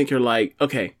just think are like,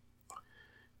 okay.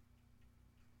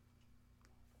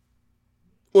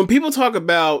 When people talk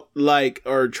about, like,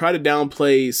 or try to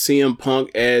downplay CM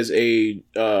Punk as a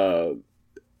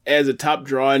top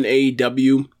draw in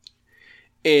AEW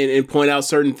and point out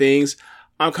certain things,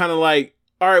 I'm kind of like,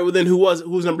 all right, well then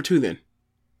who's number 2 then?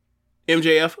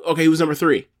 MJF? Okay, who's number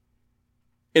 3?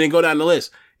 And then go down the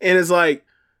list. And it's like,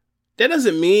 that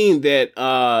doesn't mean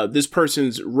that this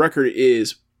person's record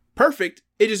is perfect.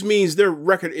 It just means their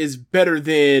record is better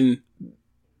than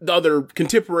the other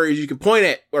contemporaries you can point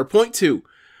at or point to.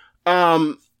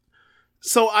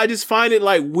 So I just find it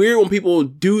like weird when people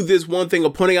do this one thing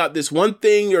of pointing out this one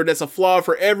thing, or that's a flaw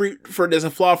for one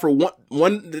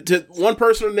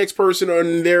person or the next person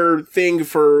on their thing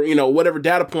for, whatever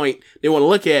data point they want to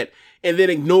look at, and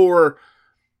then ignore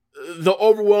the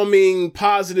overwhelming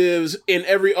positives in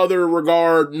every other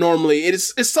regard. Normally,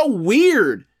 it's so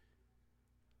weird.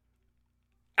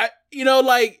 You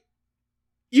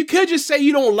could just say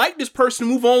you don't like this person,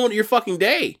 move on with your fucking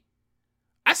day.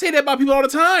 I say that about people all the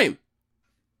time.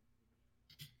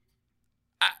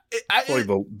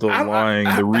 The lying,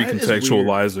 the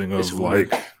recontextualizing of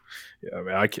like, yeah,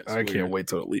 man, I can't wait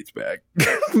till Elite's back,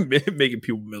 making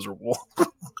people miserable.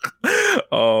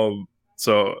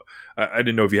 So I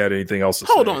didn't know if you had anything else to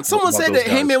say. Hold on, someone said that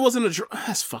Heyman wasn't a draw.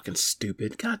 That's fucking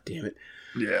stupid. God damn it.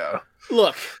 Yeah.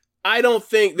 Look, I don't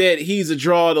think that he's a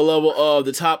draw at the level of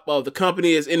the top of the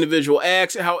company as individual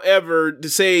acts. However, to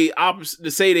say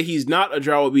that he's not a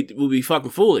draw would be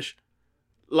fucking foolish.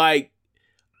 Like,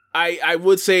 I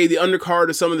would say the undercard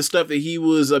of some of the stuff that he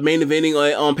was main eventing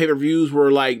on pay-per-views were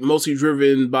like mostly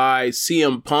driven by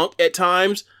CM Punk at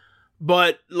times,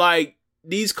 but like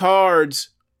these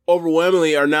cards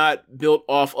overwhelmingly are not built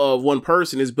off of one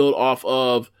person. It's built off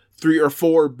of 3 or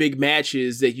 4 big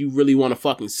matches that you really want to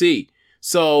fucking see.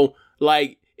 So,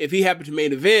 like, if he happened to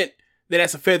main event, then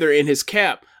that's a feather in his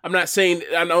cap. I'm not saying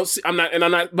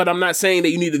that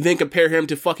you need to then compare him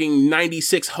to fucking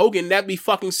 96 Hogan. That'd be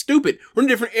fucking stupid. We're in a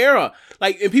different era.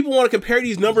 Like, if people want to compare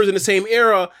these numbers in the same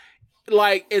era,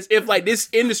 like, as if like this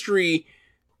industry,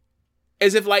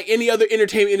 as if like any other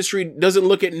entertainment industry doesn't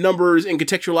look at numbers and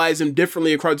contextualize them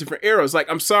differently across different eras.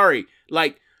 Like, I'm sorry.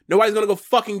 Like, nobody's gonna go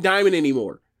fucking diamond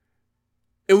anymore.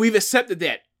 And we've accepted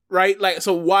that, right? Like,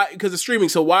 so why, because of streaming,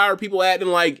 so why are people acting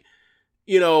like,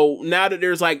 now that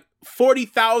there's like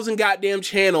 40,000 goddamn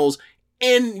channels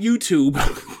in YouTube,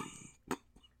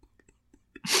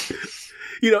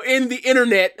 in the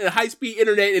internet, high-speed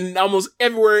internet, and almost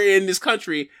everywhere in this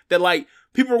country, that like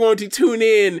people are going to tune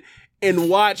in and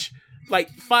watch, like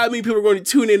 5 million people are going to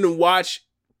tune in and watch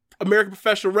American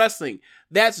Professional Wrestling.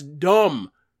 That's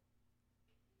dumb.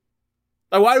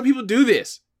 Like, why do people do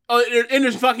this? Oh, and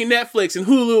there's fucking Netflix and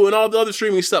Hulu and all the other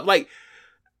streaming stuff. Like,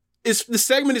 the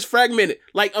segment is fragmented.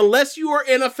 Like, unless you are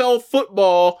NFL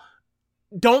football,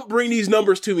 don't bring these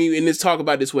numbers to me and just talk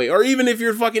about it this way. Or even if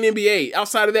you're fucking NBA,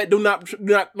 outside of that, do not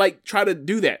like try to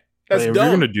do that. That's dumb. If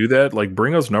you're gonna do that, like,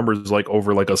 bring us numbers like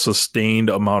over like a sustained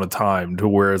amount of time to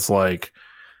where it's like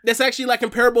that's actually like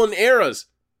comparable in eras.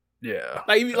 Yeah.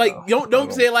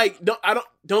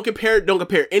 Don't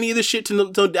compare any of this shit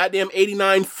to goddamn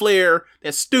 89 Flair.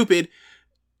 That's stupid.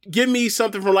 Give me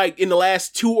something from like in the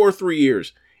last 2 or 3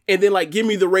 years. And then like give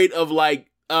me the rate of like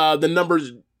the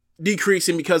numbers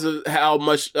decreasing because of how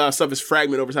much stuff is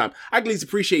fragmented over time. I can at least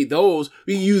appreciate those.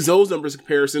 We can use those numbers in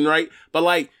comparison, right? But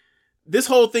like this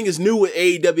whole thing is new with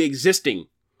AEW existing.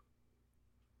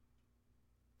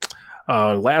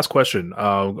 Last question,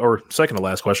 or second to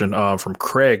last question, from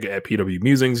Craig at PW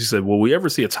Musings. He said, will we ever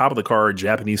see a top of the card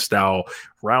Japanese style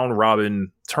round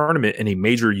robin tournament in a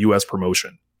major US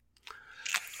promotion?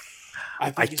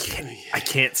 I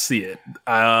can't see it.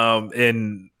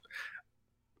 And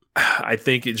I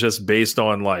think it's just based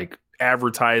on like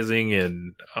advertising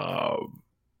and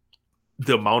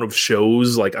the amount of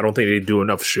shows. Like, I don't think they do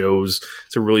enough shows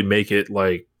to really make it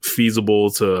like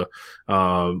feasible to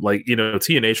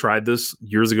TNA tried this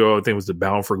years ago. I think it was the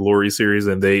Bound for Glory series,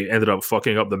 and they ended up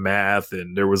fucking up the math,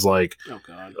 and there was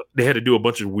they had to do a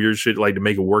bunch of weird shit to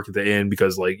make it work at the end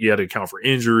because you had to account for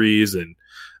injuries, and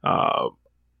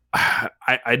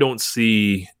I don't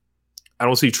see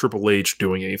Triple H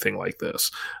doing anything like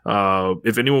this.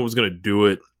 If anyone was going to do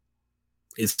it,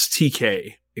 it's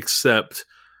TK, except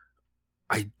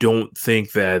I don't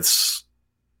think that's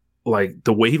the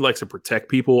way he likes to protect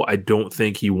people. I don't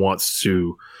think he wants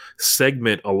to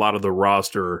segment a lot of the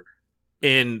roster,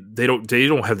 and they don't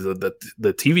have the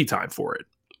TV time for it.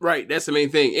 Right. That's the main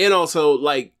thing. And also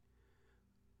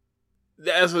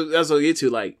that's what I'll get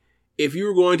to. If you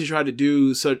were going to try to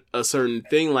do a certain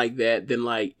thing like that, then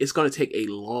it's going to take a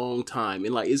long time,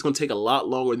 and it's going to take a lot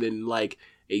longer than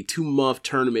a 2-month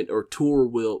tournament or tour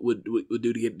would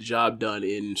do to get the job done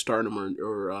in Stardom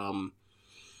or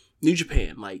New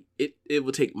Japan. It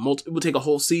would take a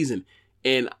whole season,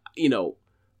 and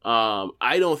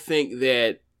I don't think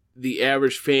that the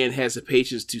average fan has the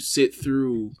patience to sit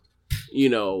through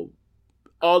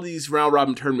all these round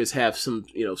robin tournaments have some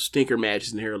stinker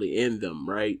matches inherently in them,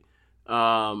 right?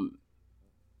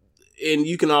 And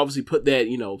you can obviously put that,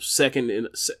 second and,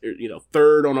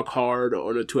 third on a card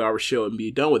or on a 2-hour show and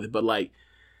be done with it. But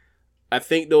I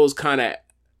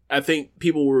think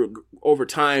people over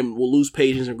time will lose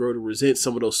patience and grow to resent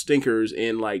some of those stinkers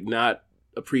and not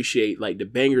appreciate the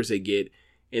bangers they get.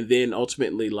 And then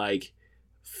ultimately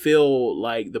feel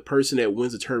the person that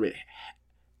wins the tournament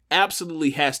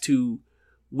absolutely has to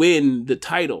win the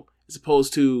title, as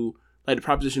opposed to the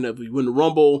proposition of you win the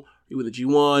Rumble, you win the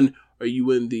G1, or you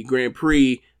win the Grand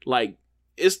Prix.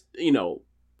 It's,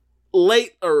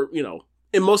 late, or,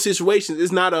 in most situations,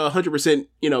 it's not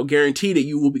 100%, guarantee that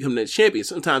you will become the champion.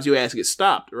 Sometimes your ass gets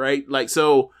stopped, right?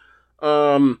 So,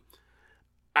 I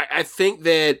think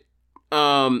that,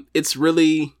 it's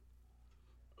really,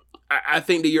 I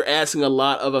think that you're asking a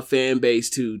lot of a fan base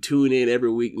to tune in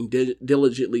every week and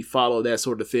diligently follow that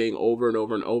sort of thing over and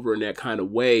over and over in that kind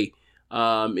of way.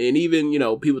 And even,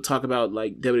 people talk about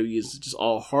WWE is just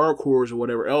all hardcores or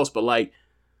whatever else, but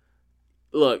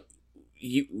look,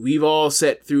 we've all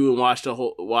sat through and watched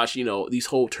these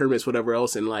whole tournaments, whatever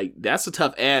else, and that's a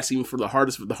tough ass even for the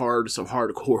hardest of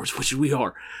hardcores, which we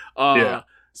are. Yeah.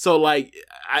 So I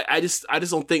just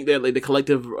don't think that the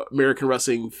collective American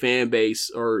wrestling fan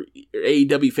base or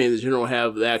AEW fans in general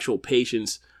have the actual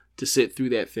patience to sit through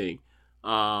that thing.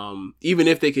 Even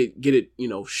if they could get it,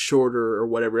 shorter or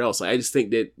whatever else. I just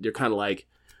think that they're kind of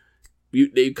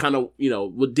they kind of,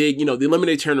 would dig, the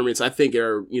eliminated tournaments, I think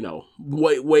are,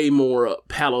 way more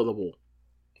palatable.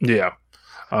 Yeah.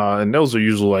 And those are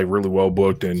usually really well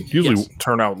booked and usually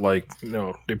turn out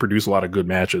they produce a lot of good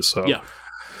matches. So, yeah.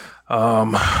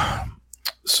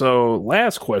 So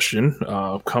last question,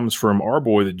 comes from our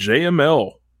boy, the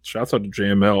JML. Shouts out to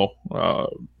JML,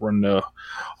 running the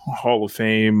Hall of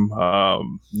Fame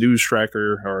news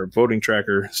tracker or voting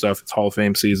tracker stuff. It's Hall of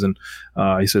Fame season.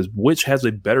 He says, which has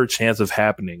a better chance of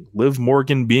happening? Liv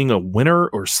Morgan being a winner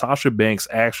or Sasha Banks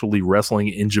actually wrestling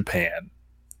in Japan?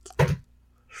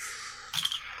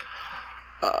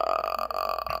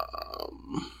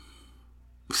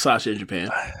 Sasha in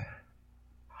Japan.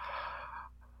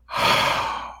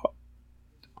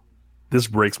 This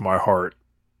breaks my heart.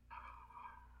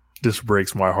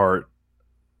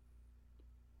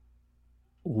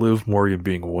 Liv Morgan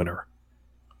being a winner.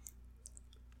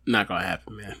 Not gonna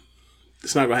happen, man.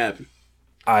 It's not gonna happen.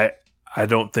 I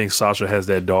don't think Sasha has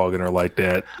that dog in her like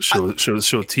that.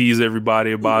 She'll tease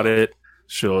everybody about it.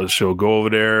 She'll go over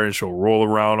there and she'll roll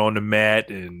around on the mat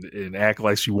and act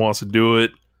like she wants to do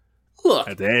it. Look,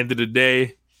 at the end of the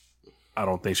day, I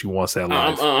don't think she wants that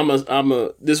life.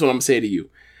 This is what I'm gonna say to you.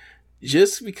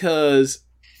 Just because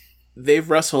they've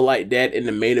wrestled like that in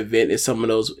the main event in some of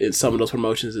those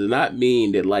promotions does not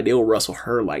mean that they'll wrestle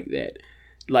her like that.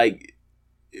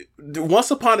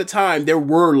 Once upon a time, there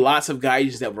were lots of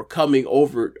guys that were coming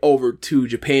over to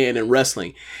Japan and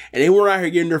wrestling, and they weren't out here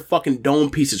getting their fucking dome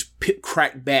pieces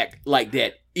cracked back like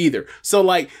that either. So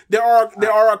there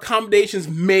are accommodations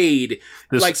made.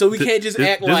 So we can't just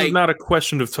act like this is not a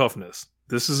question of toughness.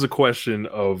 This is a question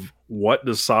of what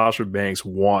does Sasha Banks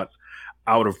want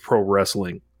out of pro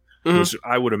wrestling, which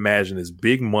I would imagine is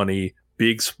big money,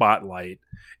 big spotlight,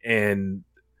 and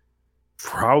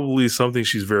probably something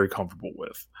she's very comfortable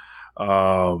with.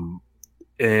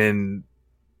 And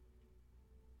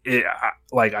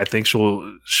I think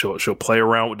she'll play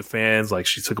around with the fans.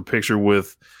 She took a picture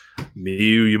with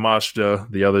Miyu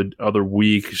Yamashita the other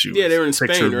week. They were in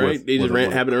Spain, right? They just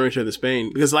happened to run each other in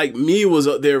Spain because like Miyu was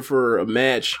up there for a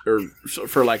match or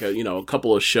for like a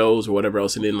couple of shows or whatever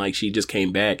else, and then like she just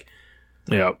came back.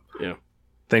 Yeah.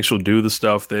 Think she'll do the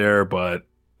stuff there, but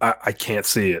I can't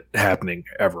see it happening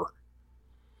ever.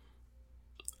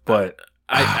 But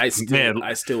I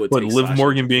still would. But take Liv Sasha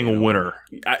Morgan being a winner.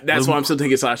 That's why I'm still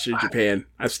taking Sasha to Japan.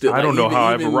 I don't know how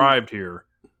I've arrived here.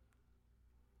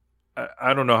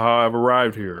 I don't know how I've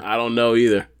arrived here. I don't know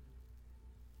either.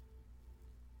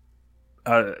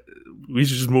 We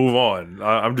should just move on.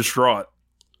 I'm distraught.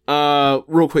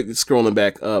 Real quick, scrolling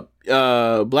back up.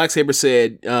 Black Saber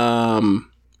said,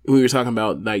 we were talking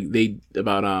about like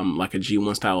like a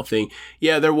G1 style thing.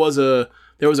 Yeah, there was a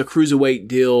cruiserweight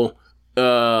deal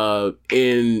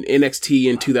in NXT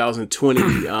in 2020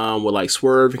 with like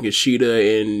Swerve and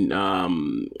Kushida and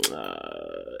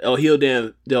El Hijo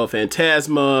del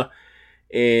Fantasma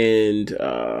and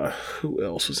who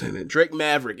else was in it? Drake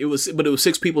Maverick. It was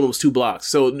 6 people and it was 2 blocks,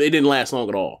 so it didn't last long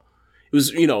at all. It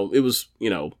was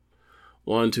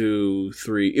 1, 2,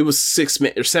 3. It was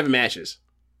 7 matches.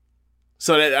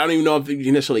 So that I don't even know if you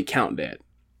can necessarily count that.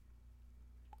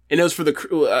 And it was for the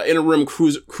interim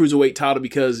cruiserweight title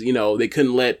because they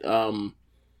couldn't let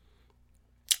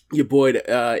your boy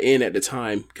in at the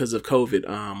time because of COVID.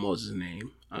 What was his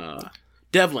name?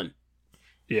 Devlin.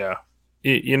 Yeah.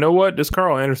 You know what? This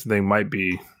Carl Anderson thing might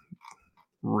be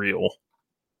real.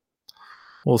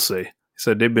 We'll see. He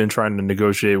said they've been trying to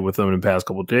negotiate with him in the past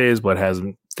couple of days, but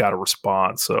hasn't got a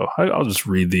response. So I'll just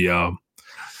read the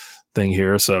thing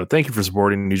here. So thank you for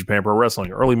supporting New Japan Pro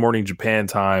Wrestling. Early morning Japan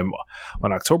time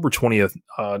on October 20th,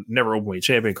 never openweight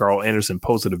champion Carl Anderson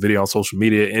posted a video on social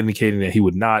media indicating that he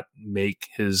would not make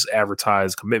his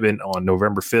advertised commitment on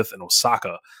November 5th in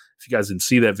Osaka. If you guys didn't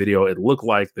see that video, it looked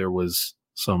like there was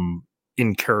some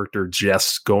in-character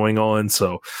jests going on.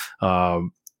 So,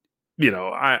 I'm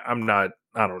not,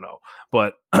 I don't know.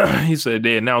 But he said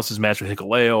they announced his match with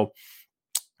Hikuleo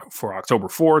for October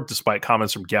 4th, despite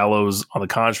comments from Gallows on the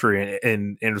contrary.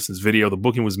 In Anderson's video, the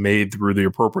booking was made through the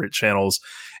appropriate channels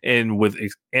and with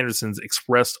Anderson's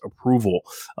expressed approval.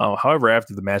 However,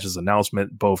 after the match's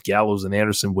announcement, both Gallows and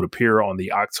Anderson would appear on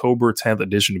the October 10th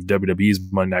edition of WWE's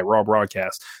Monday Night Raw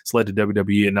broadcast. This led to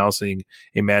WWE announcing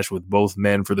a match with both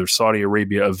men for their Saudi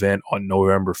Arabia event on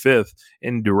November 5th,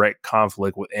 in direct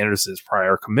conflict with Anderson's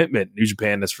prior commitment. New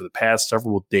Japan has for the past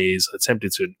several days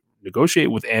attempted to negotiate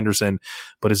with Anderson,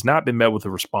 but has not been met with a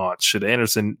response. Should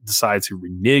Anderson decide to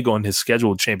renege on his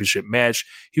scheduled championship match,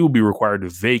 he will be required to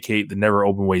vacate the Never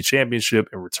Openweight Championship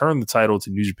and return the title to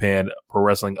New Japan Pro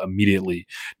Wrestling immediately.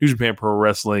 New Japan Pro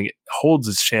Wrestling holds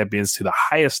its champions to the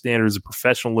highest standards of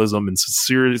professionalism and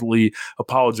sincerely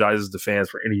apologizes to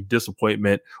fans for any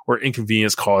disappointment or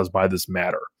inconvenience caused by this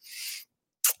matter.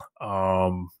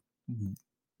 What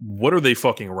are they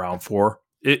fucking around for?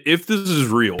 If this is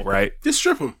real, right? Just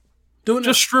strip them.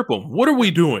 Strip them. What are we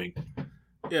doing?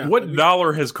 Yeah. What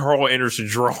dollar has Carl Anderson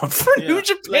drawn for New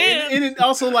Japan? And it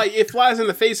also, like, it flies in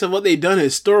the face of what they've done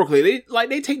historically.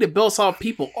 They take the belts off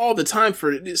people all the time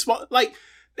for this. Like,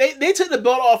 they took the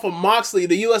belt off of Moxley,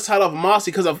 the U.S. title off of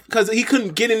Moxley, because he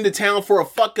couldn't get into town for a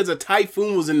fuck because a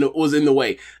typhoon was in the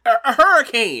way, a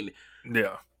hurricane.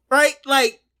 Yeah. Right.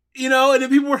 Like, and then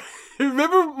people were.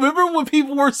 Remember when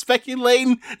people were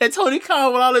speculating that Tony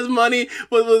Khan with all his money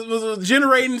was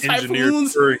generating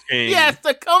typhoons? Yes,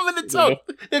 they're coming to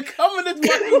they're coming to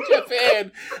fucking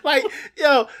Japan. Like,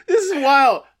 this is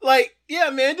wild. Like, yeah,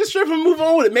 man, just strip and move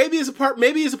on with it. Maybe it's a part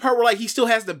where like he still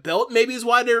has the belt. Maybe it's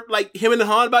why they're like him and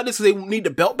Han about this because they need the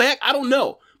belt back. I don't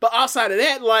know. But outside of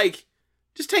that, like,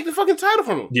 just take the fucking title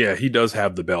from him. Yeah, he does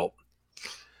have the belt.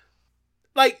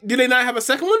 Like, do they not have a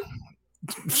second one?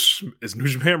 Is New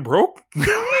Japan broke?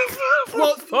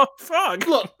 Well, fuck.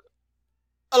 Look,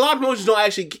 a lot of promotions don't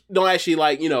actually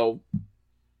like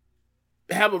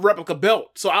have a replica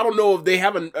belt. So I don't know if they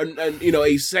have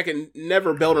a second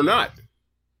never belt or not.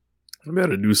 I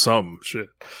better do something. Shit.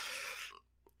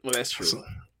 Well, that's true.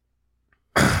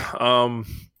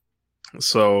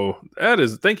 So that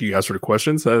is. Thank you guys for the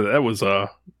questions. That was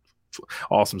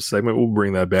awesome segment. We'll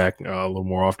bring that back a little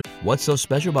more often. What's so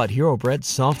special about Hero Bread's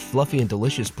soft, fluffy, and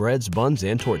delicious breads, buns,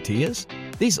 and tortillas?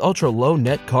 These ultra-low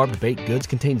net-carb baked goods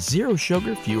contain zero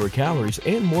sugar, fewer calories,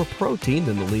 and more protein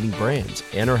than the leading brands,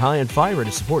 and are high in fiber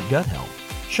to support gut health.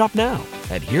 Shop now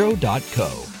at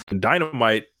Hero.co.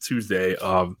 Dynamite Tuesday,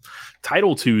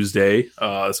 Title Tuesday.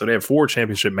 So they have 4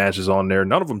 championship matches on there.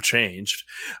 None of them changed.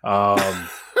 But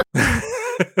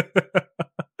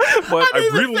I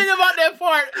didn't even think about that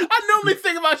part. I normally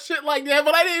think about shit like that,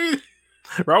 but I didn't even.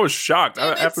 Bro, I was shocked.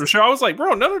 After the show, I was like,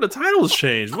 bro, none of the titles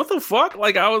changed. What the fuck?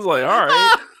 Like, I was like, all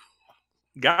right.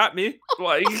 Got me.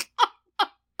 Like,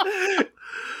 the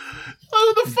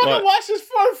fucking watch this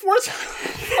four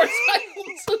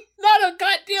titles. Not a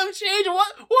goddamn change.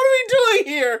 What are we doing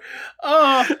here?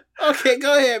 Okay,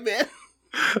 go ahead, man.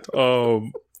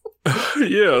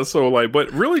 Yeah, so like,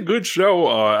 but really good show.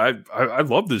 I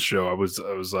love this show. I was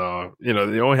you know,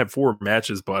 they only had 4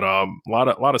 matches, but a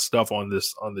lot of stuff on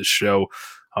this show.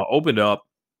 Opened up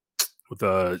with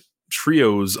a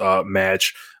trios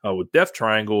match with Death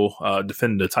Triangle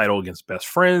defending the title against Best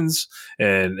Friends,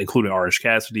 and including Orange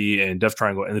Cassidy, and Death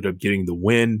Triangle ended up getting the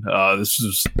win. This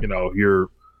is, you know, your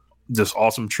just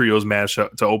awesome trios match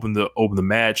to open the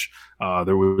match.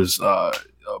 There was a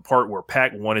part where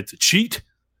Pac wanted to cheat,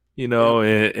 you know,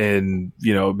 and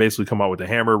you know, basically come out with the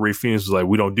hammer. Rey Fenix was like,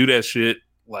 "We don't do that shit.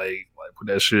 Like put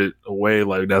that shit away.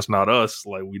 Like that's not us.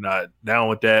 Like we not down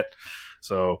with that."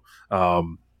 So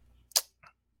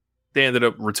they ended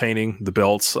up retaining the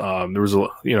belts. There was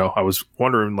I was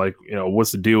wondering, like, you know,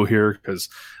 what's the deal here? Because,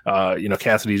 you know,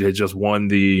 Cassidy had just won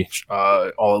the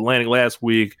All Atlantic last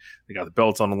week. They got the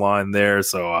belts on the line there.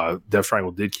 So Death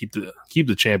Triangle did keep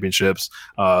the championships.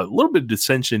 A little bit of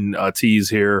dissension tease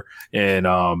here. And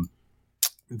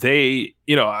they,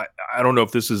 you know, I don't know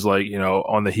if this is like, you know,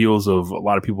 on the heels of a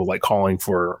lot of people like calling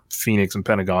for Phoenix and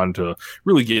Pentagon to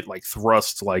really get like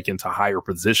thrust like into higher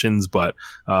positions, but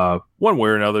one way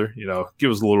or another, you know,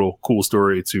 give us a little cool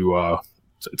story to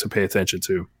pay attention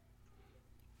to.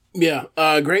 Yeah,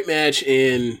 great match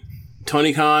in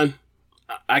Tony Khan.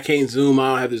 I can't zoom. I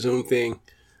don't have the zoom thing,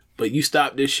 but you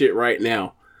stop this shit right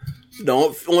now.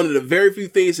 One of the very few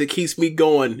things that keeps me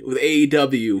going with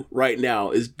AEW right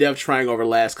now is Death Triangle over the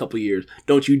last couple of years.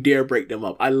 Don't you dare break them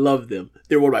up. I love them.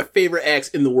 They're one of my favorite acts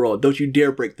in the world. Don't you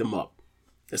dare break them up.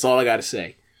 That's all I got to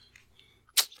say.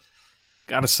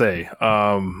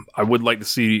 I would like to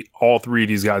see all 3 of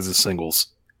these guys as singles.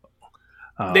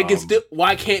 They can still.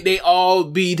 Why can't they all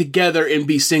be together and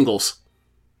be singles?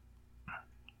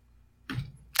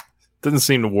 Doesn't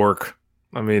seem to work.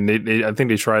 I mean, I think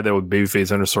they tried that with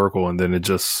Babyface Inner Circle, and then it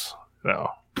just, you know,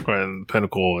 and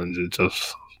Pinnacle, and it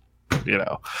just, you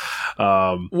know.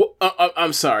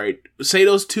 I'm sorry. Say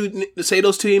those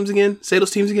teams again.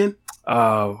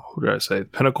 Who did I say?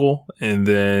 Pinnacle, and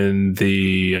then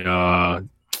the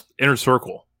Inner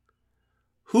Circle.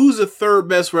 Who's the 3rd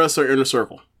best wrestler in Inner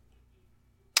Circle?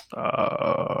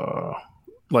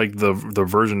 Like the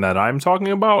version that I'm talking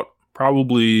about,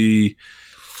 probably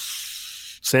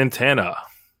Santana.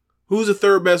 Who's the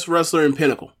 3rd best wrestler in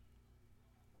Pinnacle?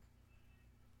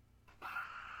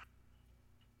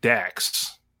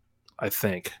 Dax, I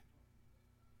think.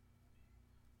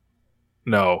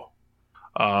 No.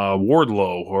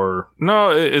 Wardlow, or no,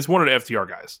 it's one of the FTR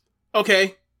guys.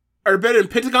 Okay. Are they better than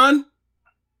Pentagon?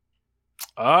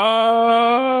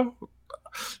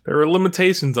 There are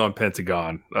limitations on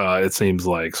Pentagon, it seems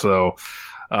like. So,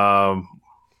 I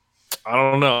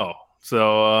don't know.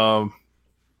 So,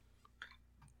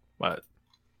 but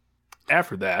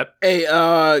after that, hey,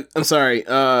 I'm sorry.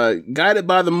 Guided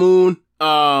by the Moon.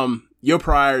 Your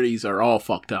priorities are all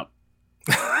fucked up.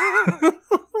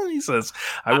 He says,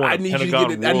 I need you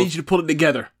to pull it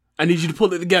together. I get it,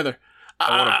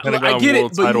 but you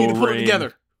need to pull it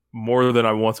together. More than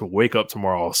I want to wake up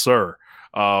tomorrow, sir.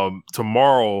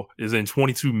 Tomorrow is in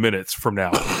 22 minutes from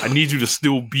now. I need you to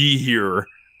still be here.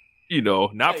 You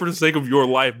know, not for the sake of your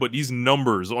life, but these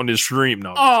numbers on this stream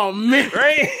now. Oh man,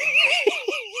 right?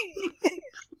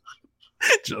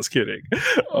 Just kidding.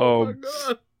 Oh my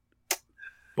god.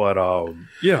 But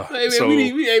yeah. Hey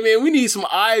man, we need some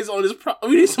eyes on this.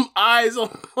 We need some eyes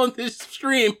on this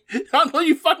stream. I know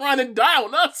you fuck around and die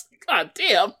on us. God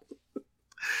damn.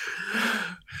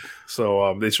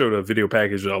 So they showed a video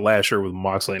package last year with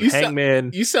Moxley and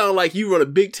Hangman. You sound like you run a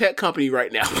big tech company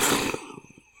right now.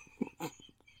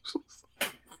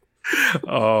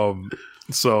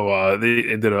 So they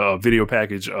did a video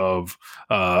package of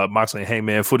Moxley and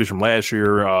Hangman footage from last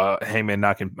year. Hangman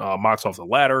knocking Mox off the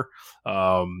ladder.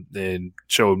 Then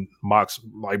showed Mox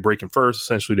like breaking first.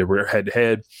 Essentially, they were head to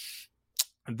head.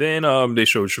 Then they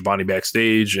showed Shivani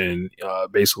backstage, and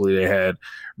basically they had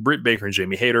Britt Baker and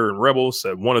Jamie Hayter and Rebels.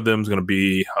 Said one of them is going to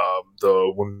be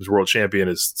the Women's World Champion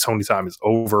as Tony time is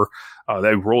over.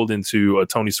 They rolled into a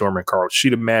Tony Storm and Carl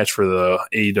Cheetah match for the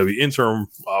AEW Interim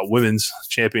Women's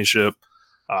Championship.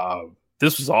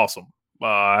 This was awesome.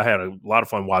 I had a lot of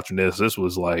fun watching this. This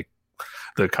was like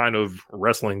the kind of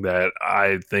wrestling that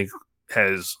I think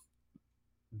has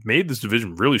made this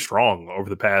division really strong over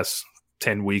the past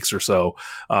 10 weeks or so.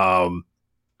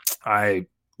 I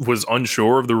was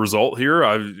unsure of the result here.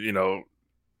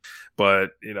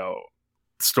 but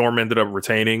Storm ended up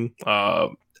retaining. I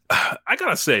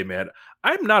gotta say, man,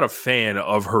 I'm not a fan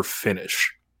of her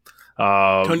finish.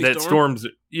 That Storm's,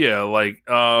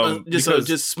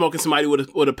 just smoking somebody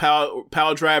with a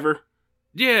power driver.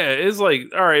 Yeah, it's like,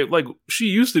 all right, like she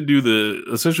used to do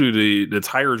essentially the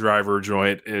tire driver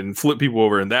joint and flip people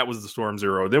over, and that was the Storm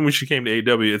Zero. Then when she came to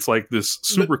AEW, it's like this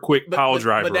super quick power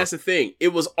driver. But that's the thing.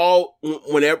 It was all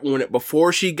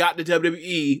before she got to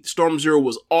WWE, Storm Zero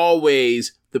was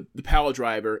always the power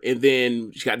driver, and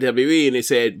then she got to WWE, and they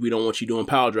said we don't want you doing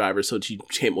power driver, so she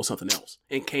came with something else,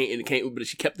 but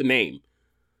she kept the name.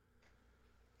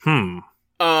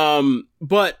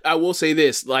 But I will say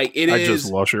this, like I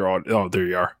just lost your audio. Oh, there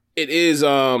you are. It is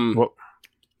What?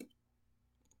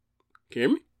 Can you hear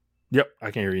me? Yep, I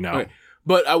can hear you now. Okay.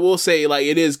 But I will say, like,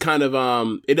 it is kind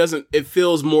of it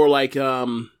feels more like a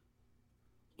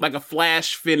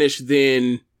flash finish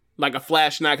than like a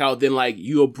flash knockout than like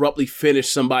you abruptly finish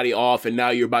somebody off and now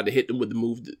you're about to hit them with the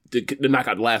move to knock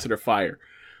out the last of their fire.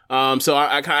 So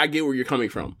I get where you're coming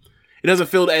from. It doesn't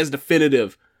feel as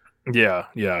definitive. Yeah.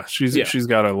 She's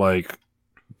got to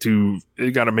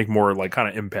make more like kind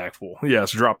of impactful.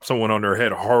 Yes, drop someone on their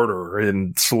head harder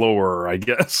and slower, I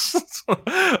guess.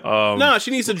 No,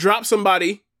 she needs to drop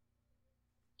somebody.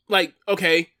 Like,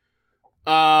 okay,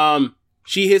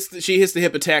 she hits the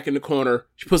hip attack in the corner.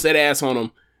 She puts that ass on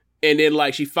him, and then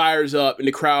like she fires up, and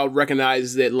the crowd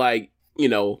recognizes that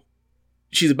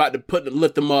she's about to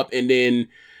lift them up, and then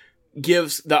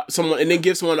gives someone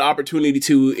the opportunity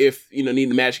to, if need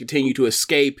the match continue, to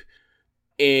escape,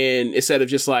 and instead of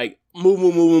just like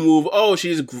move, oh,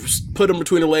 she just put them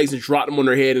between her legs and dropped them on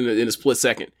her head in a split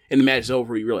second, and the match is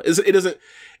over. You realize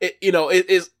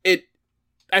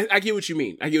I get what you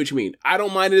mean. I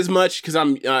don't mind it as much because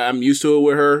I'm used to it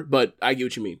with her, but I get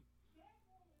what you mean.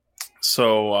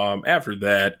 So after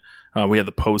that, we had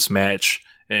the post match.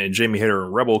 And Jamie Hayter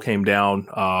and Rebel came down,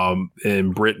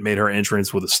 and Britt made her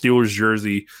entrance with a Steelers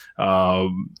jersey,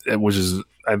 which is,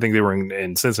 I think they were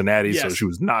in Cincinnati, yes. So she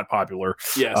was not popular.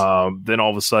 Yes. Then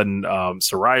all of a sudden,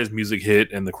 Saraya's music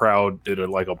hit, and the crowd did a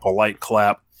polite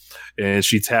clap, and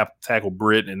she tackled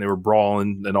Britt, and they were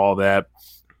brawling and all that.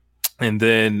 And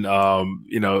then,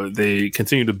 they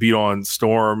continued to beat on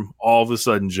Storm. All of a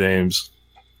sudden, James...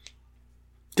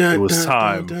 It was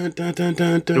time. It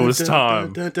was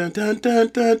time.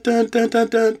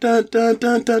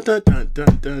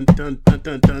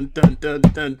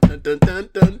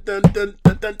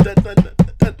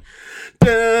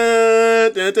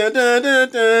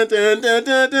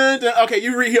 Okay,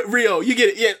 Rio, you get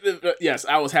it. Yeah, yes,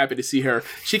 I was happy to see her.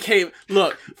 She came.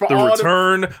 Look, for the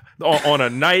return on a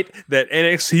night that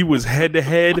NXT was head to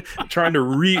head, trying to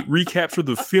recapture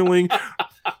the feeling.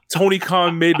 Tony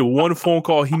Khan made the one phone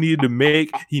call he needed to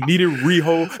make. He needed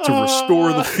Riho to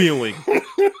restore the feeling.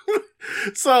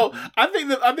 So I think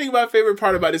my favorite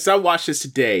part about this, I watched this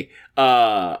today.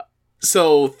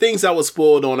 So things I was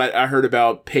spoiled on, I heard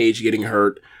about Paige getting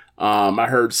hurt. I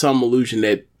heard some allusion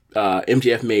that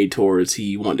MJF made towards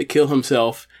he wanted to kill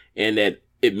himself, and that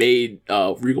it made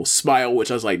Regal smile, which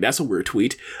I was like, that's a weird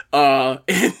tweet. And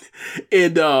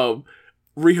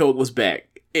Riho was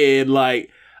back, and like,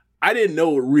 I didn't know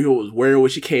what Riho was wearing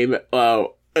when she came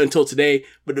until today,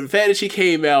 but the fact that she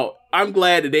came out, I'm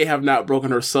glad that they have not broken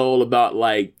her soul about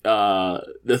like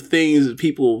the things that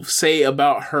people say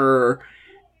about her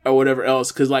or whatever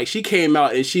else. Because like, she came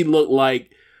out and she looked like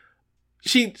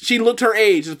she looked her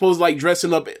age, as opposed to like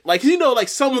dressing up like, like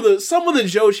some of the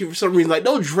Joshi, for some reason, like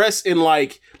they'll dress in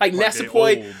like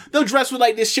Natsupoi, they'll dress with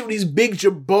like this shit with these big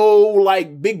jabot,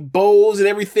 like big bows and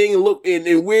everything, and look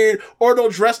and weird, or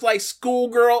they'll dress like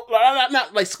schoolgirl,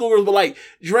 not like schoolgirls, but like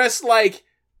dress like,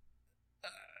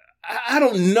 I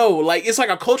don't know, like it's like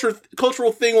a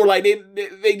cultural thing where like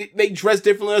they dress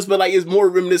differently than us, but like it's more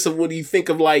reminiscent of what you think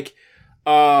of like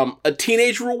a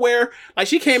teenager will wear. Like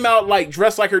she came out like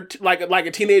dressed like her like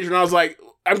a teenager, and I was like,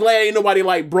 I'm glad ain't nobody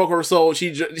like broke her soul.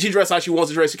 She dressed how she wants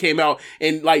to dress. She came out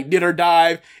and like did her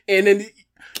dive, and then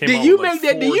did you make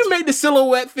the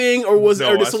silhouette thing, or was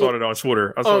no? I saw it on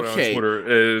Twitter.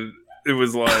 And it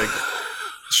was like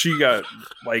she got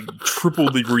like triple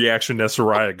the reaction that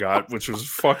Saraya got, which was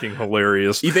fucking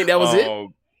hilarious. You think that was it?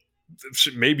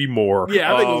 Maybe more.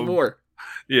 Yeah, I think it was more.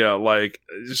 Yeah, like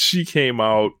she came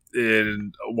out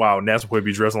and wow, Natsupoi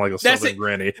be dressing like a Southern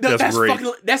granny. That's great.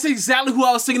 That's exactly who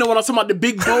I was thinking of when I was talking about the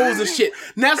big bows and shit.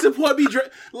 Natsupoi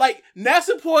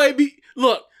be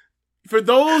look, for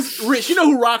those rich, you know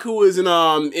who Raku is in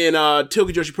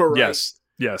Tokyo Joshi Pro, right?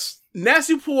 Yes.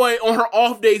 Natsupoi on her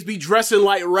off days be dressing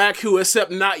like Raku,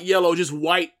 except not yellow, just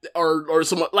white or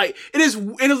something. Like it is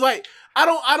like, I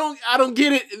don't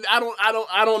get it. I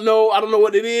don't know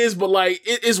what it is, but like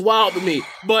it's wild to me.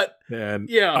 But and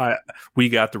yeah, we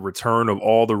got the return of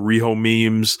all the Riho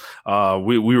memes.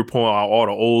 We were pulling out all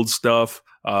the old stuff.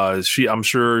 I'm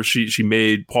sure she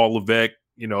made Paul Levesque,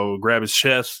 grab his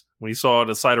chest when he saw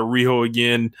the sight of Riho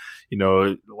again.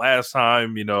 Last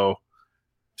time,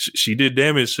 she did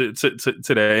damage to the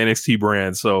NXT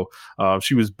brand. So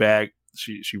she was back.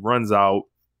 She runs out.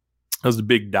 That was a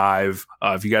big dive.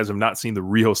 If you guys have not seen the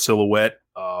Riho silhouette,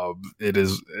 it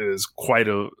is quite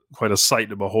a sight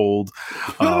to behold.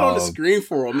 Put it on the screen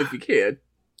for them if you can.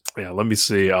 Yeah, let me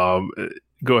see. Go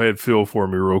ahead, Phil, for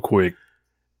me real quick.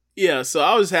 Yeah, so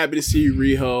I was happy to see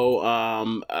Riho.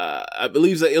 I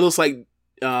believe that it looks like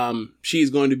she's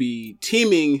going to be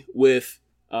teaming with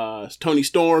Toni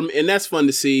Storm, and that's fun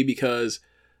to see because,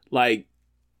 like,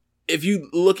 if you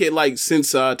look at like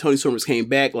since Toni Storm came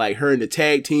back, like her in the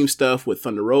tag team stuff with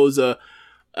Thunder Rosa,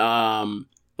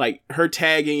 like her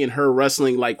tagging and her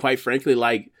wrestling, like quite frankly,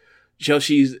 like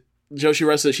Joshi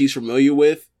wrestler she's familiar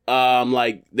with,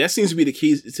 like that seems to be the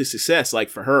key to success, like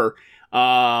for her.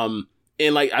 And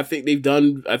like I think they've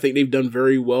done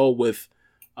very well with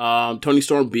Toni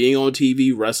Storm being on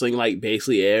TV wrestling like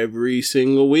basically every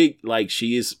single week. Like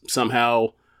she has somehow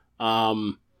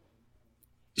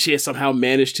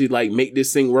managed to like make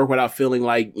this thing work without feeling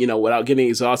like, without getting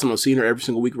exhausted on seeing her every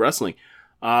single week wrestling.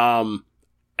 I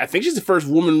think she's the first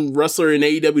woman wrestler in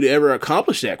AEW to ever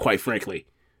accomplish that, quite frankly.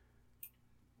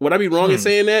 Would I be wrong in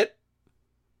saying that?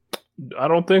 I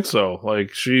don't think so.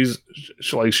 Like she's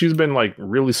been like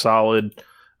really solid.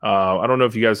 I don't know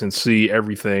if you guys can see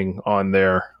everything on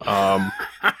there.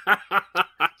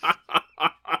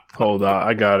 Hold on,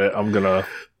 I got it. I'm gonna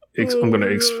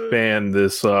expand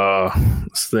this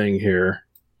thing here.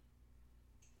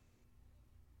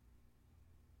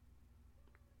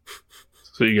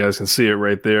 So you guys can see it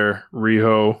right there,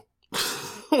 Riho.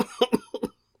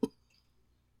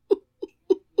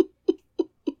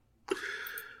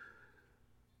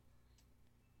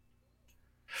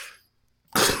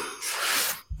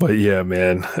 But yeah,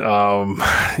 man.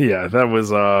 Yeah, that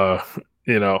was glad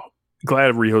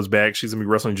Riho's back. She's gonna be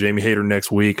wrestling Jamie Hayter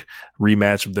next week.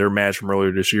 Rematch of their match from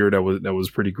earlier this year. That was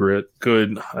pretty good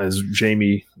as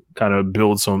Jamie kind of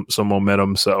builds some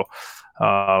momentum. So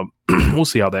we'll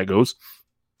see how that goes.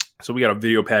 So we got a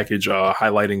video package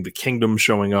highlighting the Kingdom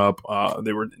showing up.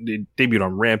 They debuted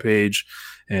on Rampage,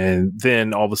 and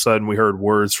then all of a sudden we heard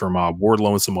words from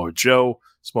Wardlow and Samoa Joe.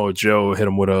 Samoa Joe hit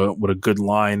him with a good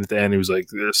line at the end. He was like,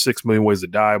 "There's 6 million ways to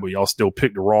die, but y'all still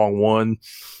picked the wrong one,"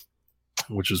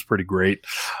 which is pretty great.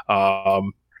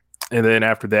 And then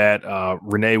after that,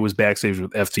 Renee was backstage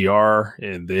with FTR,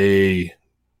 and they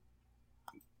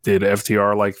did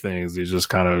FTR-like things. They just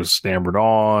kind of stammered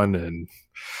on, and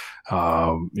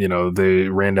they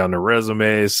ran down their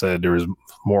resume, said there was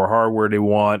more hardware they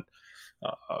want.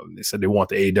 They said they want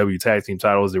the AEW tag team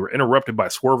titles. They were interrupted by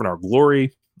Swerve in Our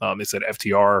Glory. They said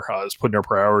FTR is putting their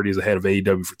priorities ahead of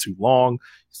AEW for too long.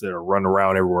 Instead of running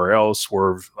around everywhere else.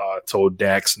 Swerve told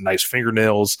Dax nice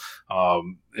fingernails.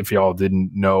 If y'all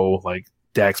didn't know, like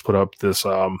Dax put up this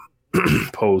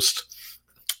post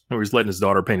where he's letting his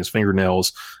daughter paint his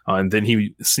fingernails. And then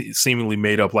he seemingly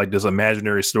made up like this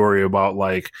imaginary story about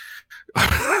like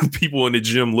people in the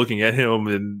gym looking at him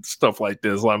and stuff like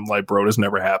this. I'm like, bro, this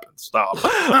never happened. Stop.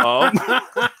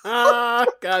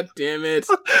 God damn it.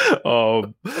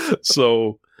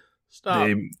 So stop.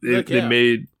 They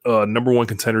made number one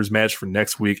contenders match for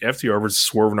next week. FTR versus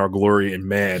Swerve in Our Glory. And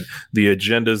man, the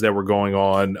agendas that were going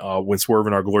on when Swerve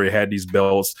in Our Glory had these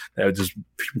belts, that just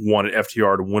people wanted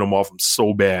FTR to win them off them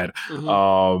so bad.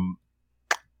 Mm-hmm.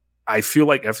 I feel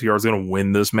like FTR is going to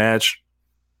win this match.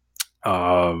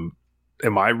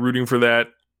 Am I rooting for that?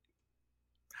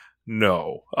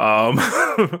 No.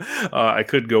 I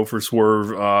could go for Swerve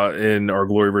in Our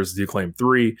Glory versus The Acclaimed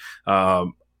 3.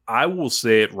 I will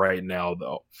say it right now,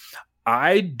 though.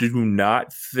 I do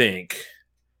not think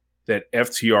that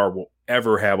FTR will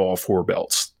ever have all 4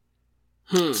 belts.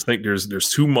 I just think there's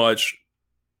too much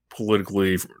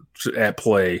politically at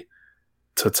play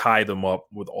to tie them up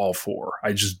with all 4.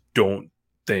 I just don't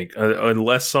think,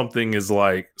 unless something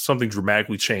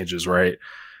dramatically changes, right?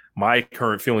 My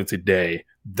current feeling today,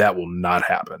 that will not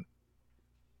happen.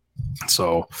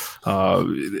 So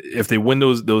if they win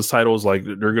those titles, like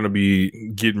they're going to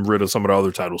be getting rid of some of the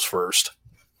other titles first.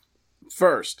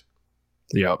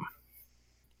 Yep.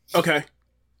 Okay.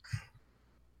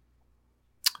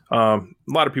 A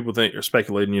lot of people are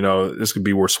speculating, this could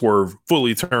be where Swerve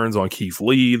fully turns on Keith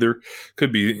Lee. There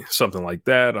could be something like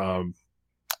that.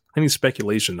 Any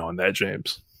speculation on that,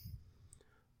 James?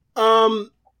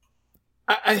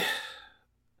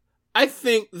 I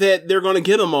think that they're going to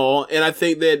get them all, and I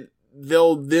think that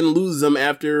they'll then lose them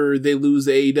after they lose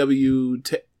the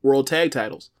AEW World Tag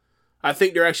Titles. I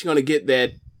think they're actually going to get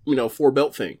that,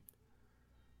 4-belt thing.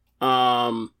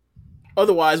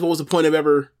 Otherwise, what was the point of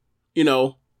ever,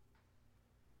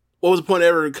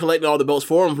 collecting all the belts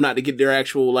for them, not to get their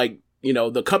actual,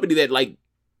 the company that,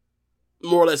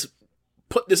 more or less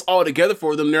put this all together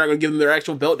for them, they're not going to give them their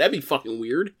actual belt? That'd be fucking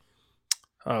weird.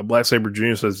 Black Sabre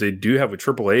Jr. says they do have a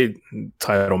AAA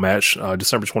title match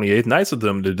December 28th. Nice of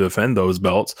them to defend those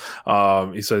belts.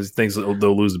 He says he thinks they'll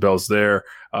lose the belts there.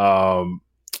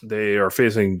 They are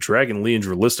facing Dragon Lee and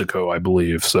Dralistico, I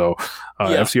believe. So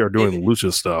FCR doing the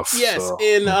Lucha stuff. Yes, so.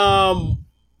 And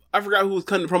I forgot who was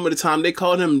cutting the promo at the time. They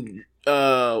called him,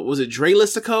 was it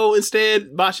Dralistico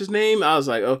instead? Bosch's name? I was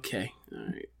like, okay. All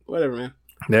right. Whatever, man.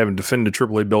 They haven't defended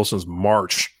AAA belt since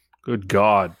March. Good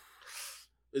God.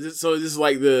 Is it so? Is this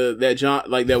like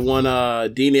that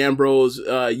one Dean Ambrose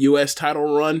U.S.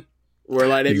 title run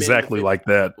where exactly like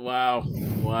that? Wow!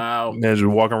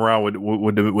 Imagine walking around with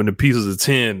the pieces of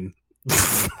tin.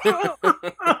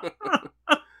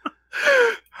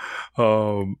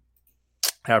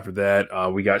 After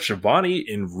that, we got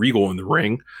Shivani and Regal in the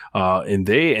ring, and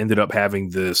they ended up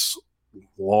having this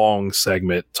long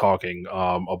segment talking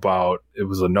about it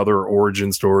was another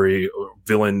origin story,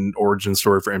 villain origin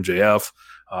story for MJF.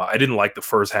 I didn't like the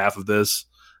first half of this.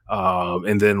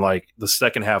 And then the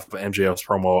second half of MJF's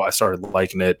promo, I started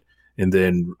liking it. And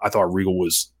then I thought Regal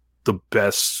was the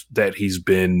best that he's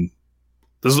been.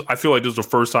 I feel like this is the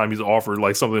first time he's offered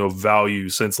something of value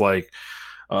since some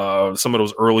of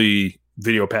those early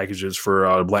video packages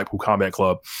for Blackpool Combat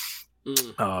Club.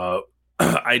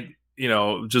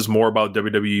 Just more about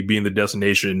WWE being the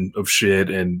destination of shit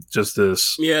and just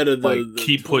this. Yeah, the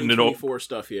keep putting it over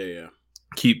stuff. Yeah.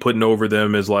 Keep putting over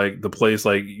them as the place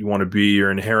you want to be.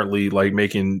 You're inherently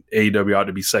making AEW out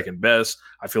to be second best.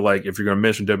 I feel like if you're going to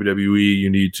mention WWE, you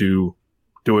need to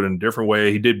do it in a different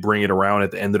way. He did bring it around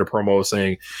at the end of the promo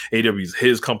saying AEW is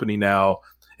his company now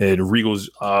and Regal's,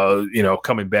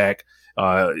 coming back,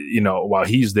 while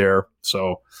he's there.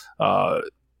 So,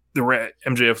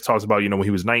 MJF talks about, when he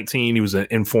was 19, he was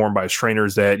informed by his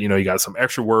trainers that, he got some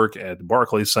extra work at the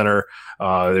Barclays Center.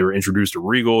 They were introduced to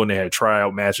Regal and they had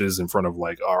tryout matches in front of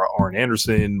Arn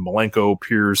Anderson, Malenko,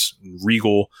 Pierce, and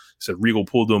Regal. He said Regal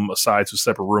pulled them aside to a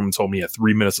separate room and told me he had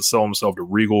 3 minutes to sell himself to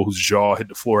Regal, whose jaw hit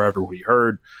the floor after what he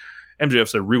heard. MJF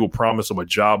said Regal promised him a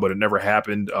job, but it never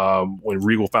happened. When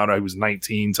Regal found out he was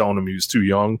 19, telling him he was too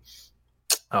young.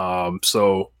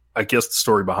 So I guess the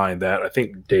story behind that, I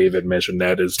think Dave had mentioned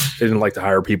that, is they didn't like to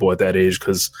hire people at that age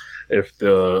because if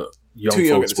the young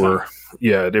folks were,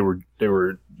 they would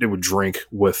drink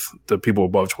with the people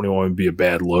above 21 and be a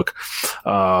bad look.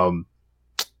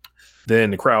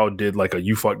 Then the crowd did a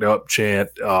 "you fucked up"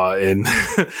 chant and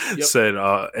said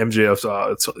MJF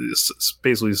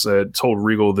basically told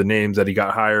Regal the names that he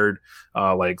got hired,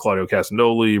 like Claudio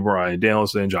Castagnoli, Bryan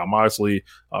Danielson, Jon Moxley.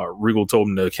 Regal told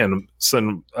him to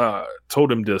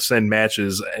send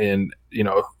matches and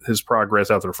his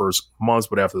progress after the first month,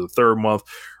 but after the third month,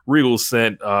 Regal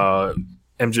sent MJF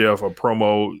a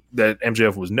promo that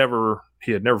MJF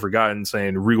had never forgotten,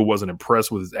 saying Regal wasn't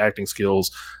impressed with his acting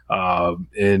skills.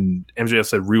 And MJF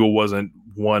said Regal wasn't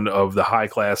one of the high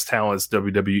class talents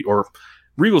Regal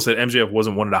said MJF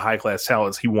wasn't one of the high class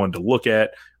talents he wanted to look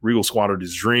at. Regal squandered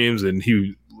his dreams and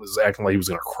he was acting like he was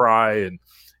going to cry. And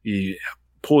he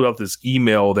pulled up this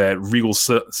email that Regal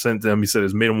sent them. He said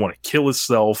it made him want to kill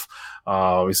himself.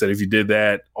 He said if he did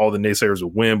that, all the naysayers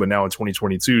would win. But now in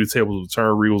 2022, the tables will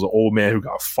turn. Regal's an old man who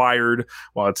got fired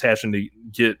while attaching the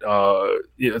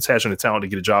talent to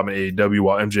get a job in AEW,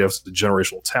 while MJF's the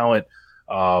generational talent.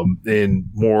 And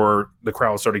the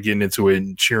crowd started getting into it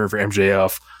and cheering for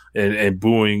MJF and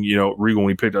booing, Regal when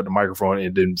he picked up the microphone.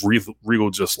 And then Regal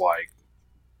just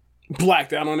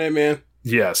blacked out on that, man.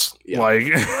 Yes. Yeah.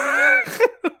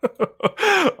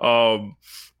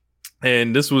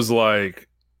 And this was I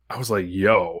was like,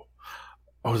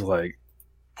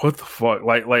 what the fuck?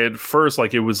 At first,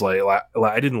 it was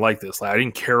I didn't like this. I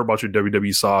didn't care about your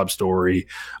WWE sob story.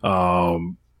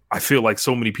 I feel like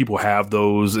so many people have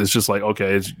those. It's just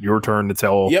okay, it's your turn to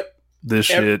tell this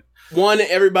shit. One,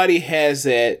 everybody has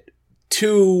that.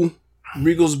 Two,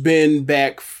 Regal's been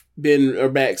back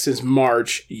since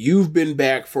March. You've been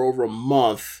back for over a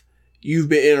month. You've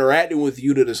been interacting with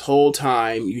Yuta this whole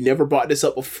time. You never brought this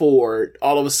up before.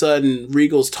 All of a sudden,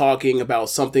 Regal's talking about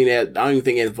something that I don't even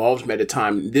think involves him at the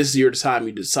time. This is your time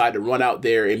you decide to run out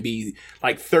there and be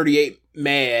 38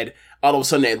 mad. All of a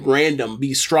sudden, at random,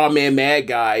 be straw man mad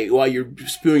guy while you're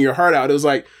spewing your heart out. It was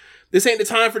this ain't the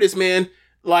time for this, man.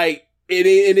 It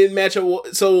didn't match up.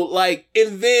 So like,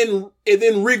 and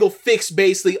then Regal fixed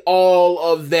basically all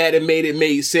of that and made it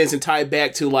make sense and tied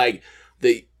back to like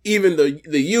the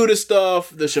Yuta stuff,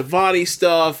 the Shivani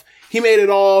stuff. He made it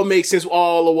all make sense.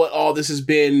 All of what all this has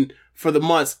been for the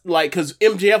months, like, because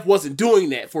MJF wasn't doing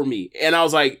that for me, and I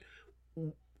was like,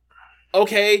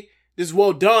 okay, this is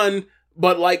well done.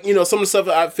 But like, you know, some of the stuff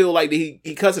I feel like he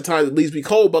cuts at times, it leaves me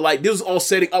cold. But like, this was all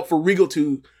setting up for Regal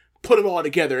to put it all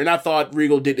together, and I thought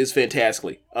Regal did this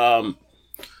fantastically.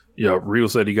 Yeah, Regal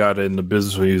said he got in the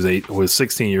business when he was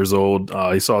 16 years old.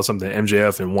 He saw something at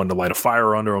MJF and wanted to light a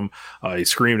fire under him. He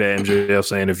screamed at MJF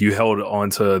saying, if you held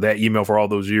onto that email for all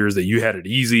those years, that you had it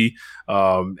easy.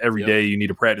 Every day you need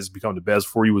to practice to become the best.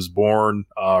 Before he was born,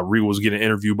 Regal was getting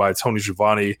interviewed by Tony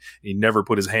Schiavone. He never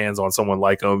put his hands on someone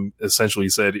like him. Essentially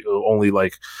said he'll only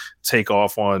like take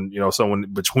off on, you know, someone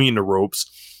between the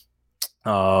ropes.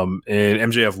 And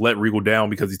MJF let Regal down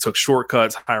because he took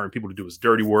shortcuts, hiring people to do his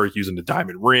dirty work, using the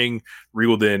diamond ring.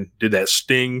 Regal then did that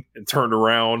sting and turned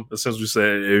around, essentially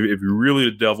said, if you're really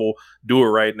the devil, do it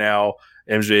right now.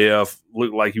 MJF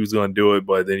looked like he was going to do it,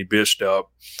 but then he bitched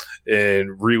up,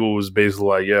 and Regal was basically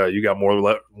like, yeah, you got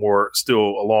more, still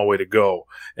a long way to go.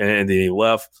 And then he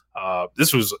left.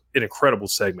 This was an incredible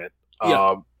segment.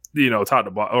 Yeah. You know, top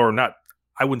to bottom, or not,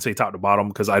 I wouldn't say top to bottom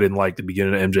because I didn't like the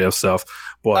beginning of MJF stuff,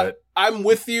 but I'm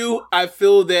with you. I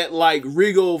feel that like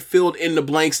Regal filled in the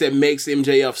blanks that makes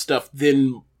MJF stuff.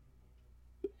 Then,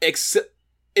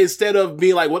 instead of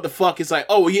being like, "What the fuck?" it's like,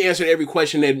 "Oh, well, he answered every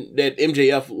question that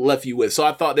MJF left you with." So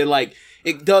I thought that like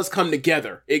it does come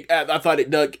together. I thought it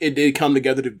did come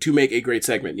together to make a great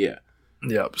segment. Yeah.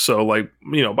 Yeah, so like,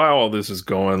 you know, by all this is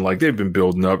going, like they've been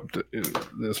building up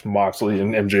this Moxley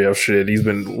and MJF shit. He's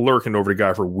been lurking over the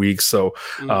guy for weeks. So,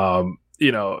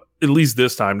 you know, at least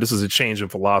this time, this is a change in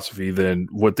philosophy than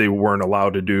what they weren't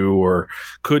allowed to do or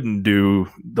couldn't do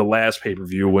the last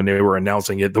pay-per-view when they were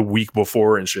announcing it the week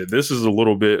before and shit. This is a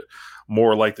little bit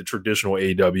more like the traditional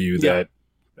AEW that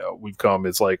we've come.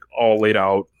 It's like all laid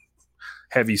out,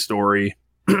 heavy story,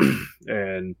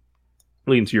 and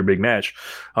leading to your big match.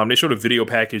 They showed a video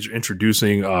package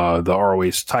introducing the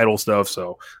ROH title stuff.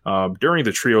 So during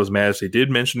the trios match, they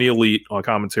did mention the Elite on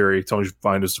commentary. Tony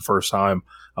find this the first time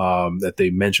that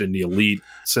they mentioned the Elite.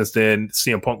 Since then,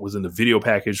 CM Punk was in the video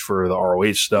package for the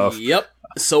ROH stuff. Yep.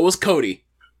 So was Cody.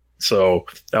 So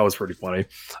that was pretty funny.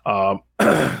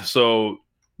 So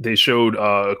they showed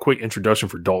a quick introduction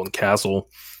for Dalton Castle.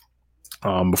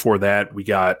 Before that, we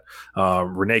got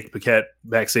Renee Paquette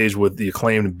backstage with the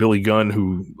Acclaimed Billy Gunn,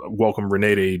 who welcomed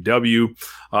Renee to AEW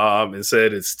and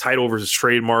said it's title versus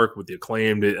trademark with the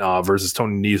Acclaimed versus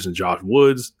Tony Nese and Josh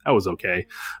Woods. That was okay.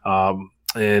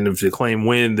 And if the Acclaimed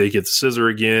win, they get the scissor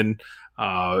again.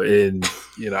 And,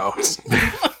 you know.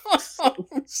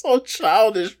 So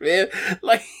childish, man.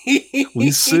 Like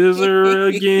we scissor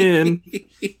again.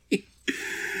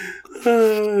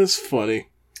 It's funny.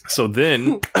 So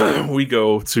then we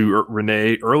go to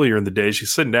Renee earlier in the day.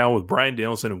 She's sitting down with Bryan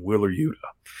Danielson and Wheeler Yuta.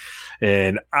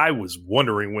 And I was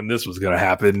wondering when this was going to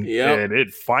happen. And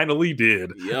it finally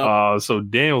did. So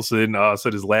Danielson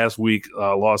said his last week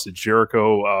loss to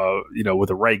Jericho, you know, with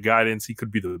the right guidance, he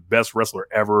could be the best wrestler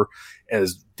ever.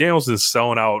 As Danielson's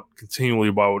selling out continually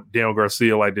about Daniel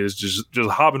Garcia like this, just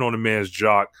hopping on the man's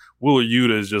jock. Wheeler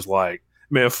Yuta is just like,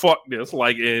 man, fuck this.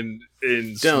 Like in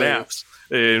snaps.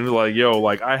 And like, yo,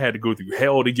 like I had to go through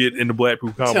hell to get in the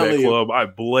Blackpool Combat Club. I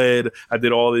bled. I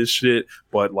did all this shit.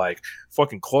 But like,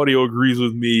 fucking Claudio agrees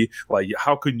with me. Like,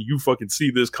 how couldn't you fucking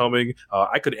see this coming?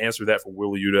 I could answer that for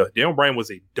Wheeler Yuta. Daniel Bryan was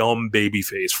a dumb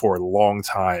babyface for a long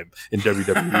time in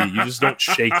WWE. You just don't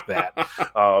shake that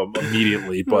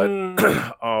immediately. But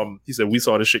he said, we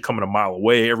saw this shit coming a mile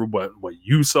away. Everybody, but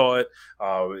you saw it.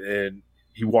 And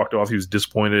he walked off. He was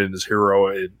disappointed in his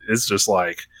hero. It's just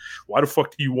like, why the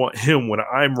fuck do you want him when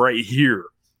I'm right here?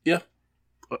 Yeah.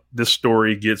 This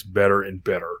story gets better and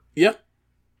better. Yeah.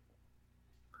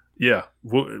 Yeah.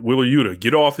 Wheeler Yuta,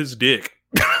 get off his dick.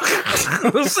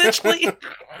 Essentially.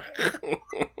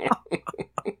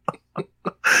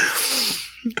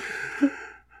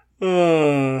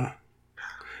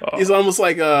 It's almost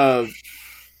like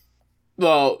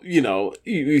well, you know,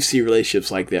 you see relationships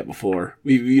like that before.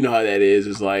 You know how that is.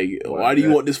 It's like, why do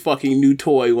you want this fucking new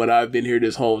toy when I've been here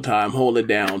this whole time? Hold it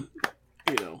down.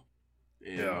 You know.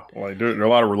 Yeah, like there are a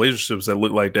lot of relationships that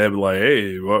look like that. But like,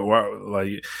 hey, why,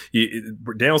 like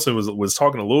Danielson was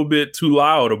talking a little bit too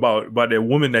loud about that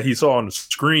woman that he saw on the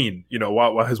screen. You know,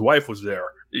 while his wife was there.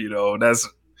 You know, that's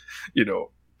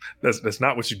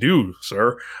not what you do,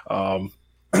 sir.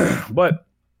 But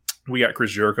we got Chris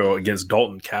Jericho against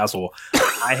Dalton Castle.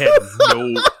 I had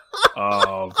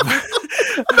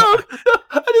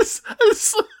I just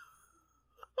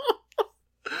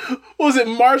was it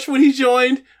March when he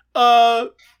joined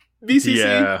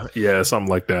BCC? Yeah, something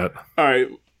like that. All right,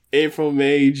 April,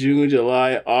 May, June,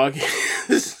 July,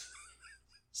 August,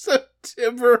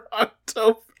 September,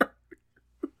 October.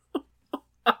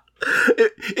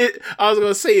 I was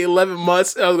gonna say 11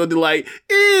 months. I was gonna do like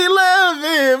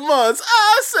 11 months.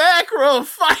 I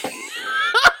sacrifice.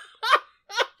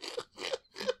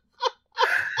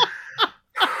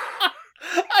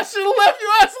 I should have left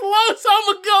your ass a long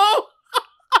time ago.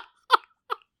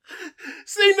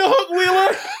 Sing the hook,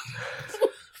 Wheeler.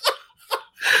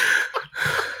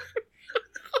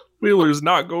 Wheeler's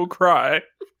not gonna cry.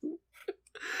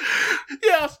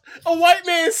 Yeah, a white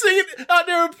man singing out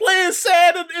there playing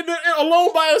sad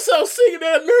alone by himself, singing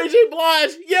that Mary J.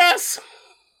 Blige. Yes,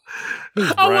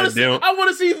 I want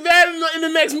to see that in the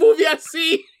next movie I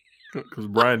see. Because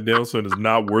Bryan Danielson is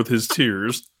not worth his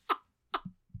tears.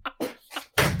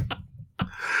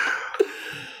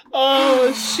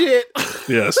 Oh shit!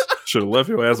 Yes, should have left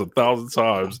your ass 1,000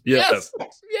 times. Yes,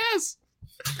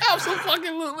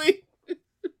 absolutely.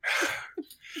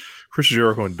 Chris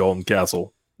Jericho and Dalton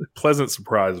Castle. Pleasant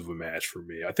surprise of a match for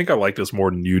me. I think I liked this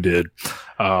more than you did.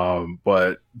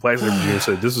 But Black Sabbath Jr.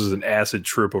 said this was an acid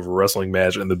trip of a wrestling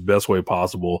match in the best way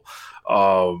possible.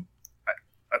 I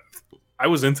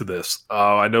was into this.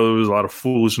 I know there was a lot of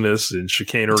foolishness and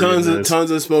chicanery. Tons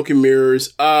of smoke and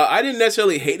mirrors. I didn't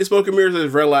necessarily hate the smoke and mirrors. I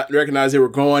just recognized they were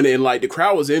going, and like the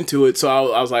crowd was into it. So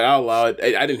I was like, I'll allow it.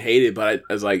 I didn't hate it, but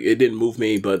I was like, it didn't move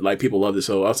me. But like people loved it,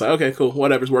 so I was like, okay, cool,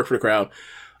 whatever's worked for the crowd.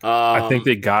 I think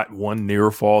they got one near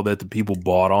fall that the people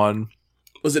bought on.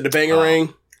 Was it the Banger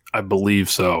Ring? I believe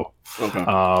so. Okay.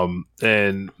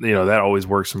 And you know that always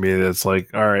works for me. That's like,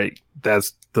 all right,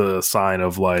 that's the sign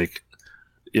of like,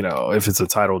 you know, if it's a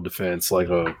title defense, like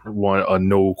a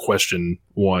no question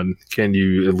one, can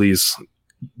you at least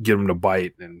get them to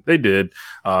bite? And they did.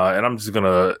 And I'm just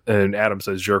and Adam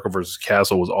says Jericho versus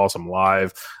Castle was awesome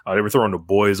live. They were throwing the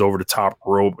boys over the top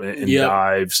rope and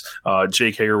dives.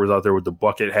 Jake Hager was out there with the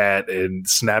bucket hat and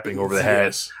snapping over the hat.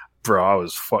 Yes. Bro, I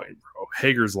was fucking, bro.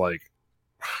 Hager's like,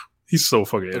 he's so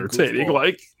fucking entertaining.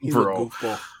 Like, bro,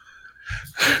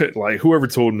 like whoever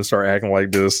told him to start acting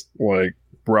like this, like,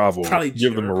 bravo. Probably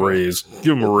give them a raise.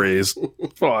 Give them a raise.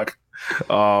 Fuck.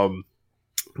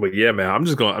 But yeah, man, I'm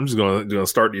just gonna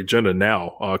start the agenda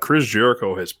now. Chris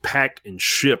Jericho has packed and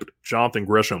shipped Jonathan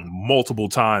Gresham multiple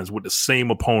times with the same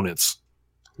opponents.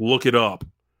 Look it up.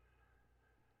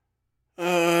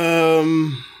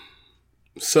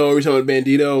 So are we talking about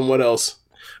Bandito and what else?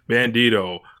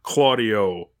 Bandito,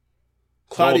 Claudio,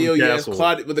 yes,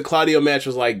 Claudio. But the Claudio match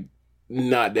was like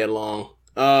not that long.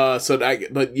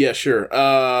 But yeah, sure.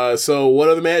 So what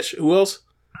other match? Who else?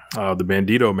 The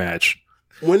Bandito match.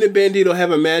 When did Bandito have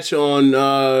a match on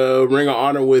Ring of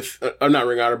Honor with not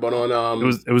Ring of Honor, but on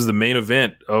it was the main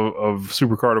event of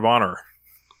Supercard of Honor.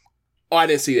 Oh, I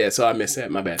didn't see that, so I missed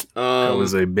that. My bad. It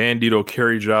was a Bandito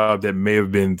carry job that may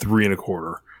have been 3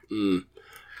 1/4.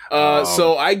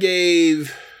 So I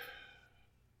gave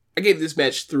this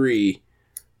match 3.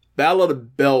 Battle of the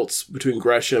Belts between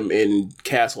Gresham and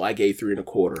Castle, I gave 3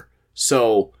 1/4.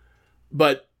 So,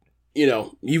 but you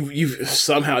know, you've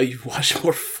somehow watched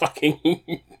more fucking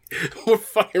Ring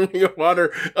of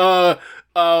Honor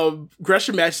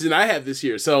Gresham matches than I have this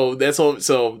year. So that's all.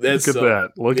 So that's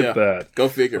look at that. Go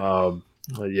figure.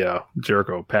 Yeah,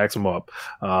 Jericho packs him up.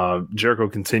 Jericho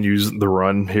continues the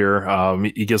run here.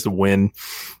 He gets the win.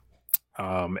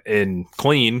 And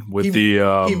clean with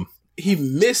he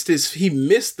missed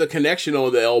the connection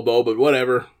on the elbow, but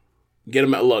whatever. Get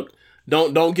him out. Look,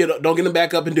 don't get him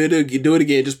back up and do it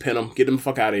again. Just pin him. Get him the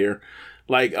fuck out of here.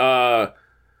 Like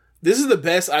this is the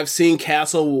best I've seen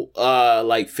Castle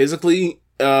like physically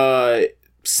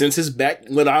since his back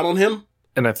went out on him.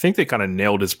 And I think they kind of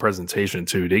nailed his presentation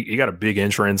too. He got a big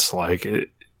entrance, like it,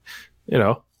 you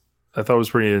know. I thought it was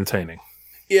pretty entertaining.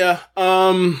 Yeah.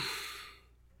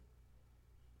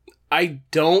 I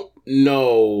don't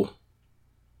know.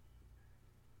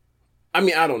 I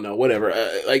mean, I don't know. Whatever.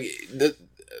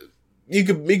 You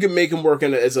could make him work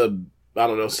as a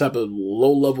type of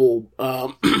low level,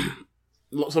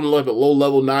 something like a low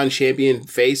level non-champion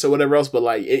face or whatever else. But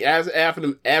like asking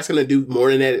him to do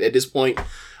more than that at this point,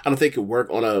 I don't think it could work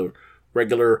on a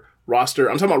regular roster.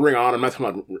 I'm talking about Ring of Honor. I'm not talking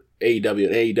about AEW.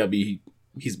 And AEW,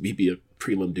 he'd be a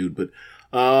prelim dude, but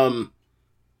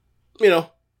you know,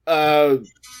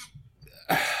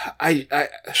 I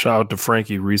shout out to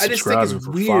Frankie resubscribing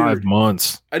for 5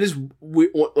 months. I just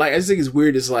think it's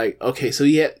weird. It's like, okay, so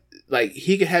he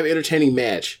could have an entertaining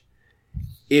match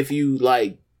if you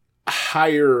like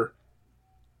hire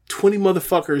 20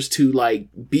 motherfuckers to like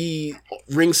be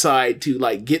ringside to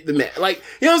like get the match. Like,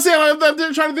 you know what I'm saying? Like,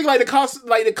 they're trying to think like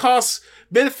the cost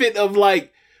benefit of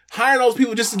like hiring those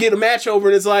people just to get a match over.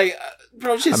 And it's like,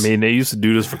 bro, just. I mean, they used to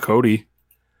do this for Cody.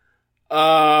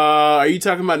 Are you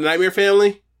talking about the Nightmare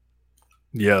Family?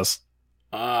 Yes.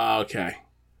 Okay.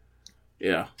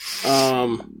 Yeah.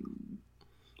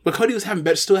 But Cody was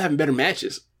still having better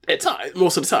matches at time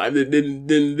most of the time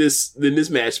than this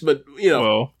match. But you know,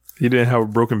 well, he didn't have a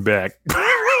broken back.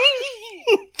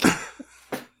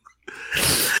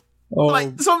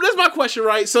 Like, so that's my question,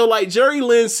 right? So like Jerry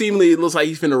Lynn seemingly looks like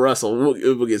he's finna wrestle.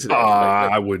 We'll get to that.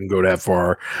 I wouldn't go that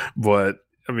far, but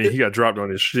I mean, he got dropped on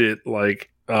his shit by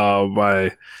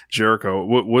Jericho.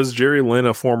 Was Jerry Lynn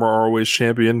a former ROH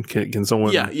champion? Can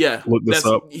someone look this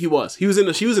up? He was in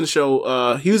the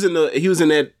show. He was in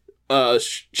that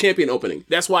champion opening.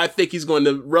 That's why I think he's going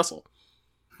to wrestle.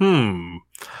 I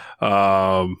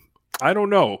don't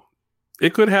know.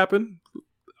 It could happen.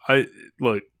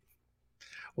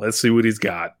 Let's see what he's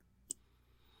got.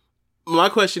 My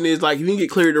question is, like, if you can get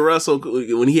cleared to wrestle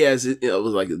when he has it, he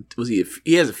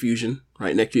has a fusion,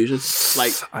 right? Neck fusion.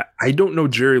 Like, I don't know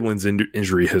Jerry Lynn's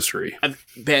injury history.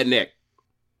 Bad neck.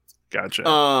 Gotcha.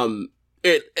 Or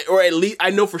at least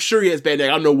I know for sure he has bad neck.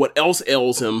 I don't know what else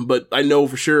ails him, but I know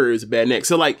for sure it's a bad neck.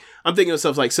 So like, I'm thinking of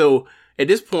stuff like, so at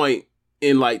this point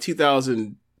in like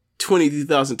 2020,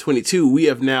 2022, we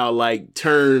have now like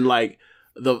turned like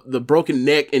the broken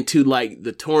neck into like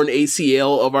the torn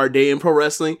ACL of our day in pro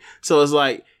wrestling. So it's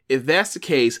like, if that's the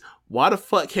case, why the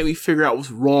fuck can't we figure out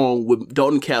what's wrong with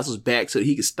Dalton Castle's back so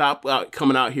he can stop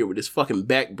coming out here with this fucking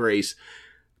back brace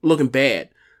looking bad?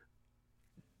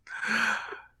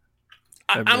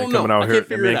 I don't know.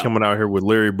 Coming out here with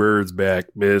Larry Bird's back,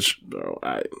 bitch. Bro,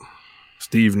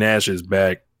 Steve Nash's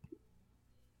back.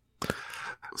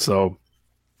 So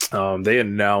they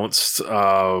announced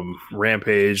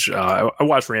Rampage. I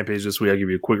watched Rampage this week. I'll give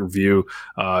you a quick review.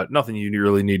 Nothing you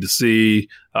really need to see.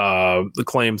 The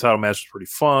Claim title match was pretty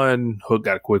fun. Hook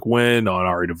got a quick win on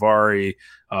Ari Daivari.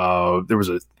 There was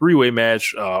a 3-way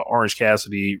match. Orange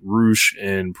Cassidy, Roosh,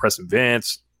 and Preston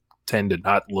Vance. 10 did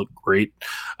not look great.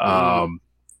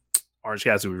 Orange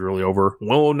Cassidy was really over.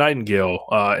 Willow Nightingale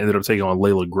ended up taking on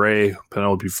Layla Gray.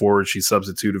 Penelope Ford, she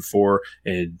substituted for.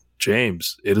 And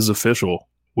James, it is official.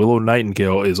 Willow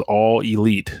Nightingale is all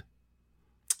elite.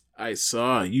 I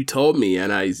saw. You told me,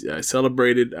 and I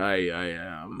celebrated. I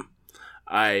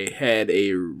had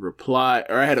a reply,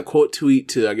 or I had a quote tweet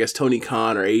to, I guess, Tony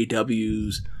Khan or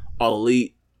AEW's All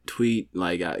Elite tweet,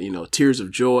 like, tears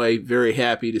of joy. Very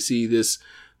happy to see this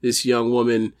young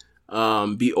woman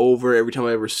be over. Every time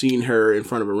I ever seen her in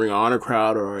front of a Ring of Honor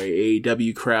crowd or a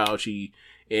AEW crowd,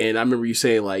 and I remember you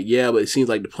saying like, yeah, but it seems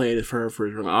like the plan is for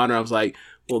Ring of Honor. I was like,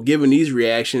 well, given these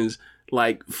reactions,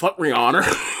 like, fuck Ring of Honor.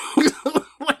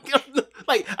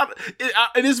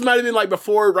 And this might have been like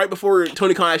right before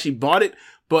Tony Khan actually bought it,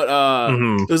 but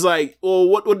it was like, well,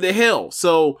 what the hell?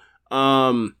 So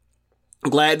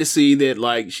glad to see that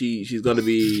like she's going to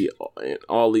be in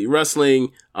All Elite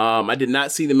Wrestling. I did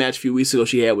not see the match a few weeks ago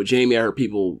she had with Jamie. I heard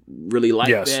people really like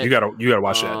that. Yes, you gotta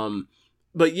watch that.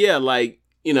 But yeah, like,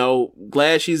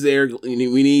 glad she's there. We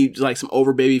need like some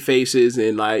over baby faces,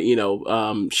 and like,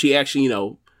 she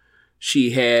actually,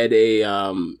 she had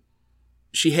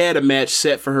a match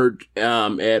set for her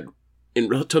in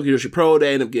Tokyo Joshi Pro.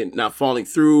 They ended up not falling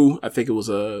through. I think it was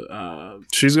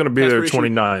she's going to be there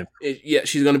 29th. Yeah,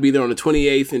 she's going to be there on the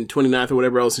 28th and 29th or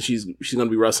whatever else, and she's going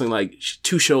to be wrestling like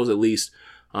 2 shows at least.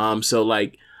 So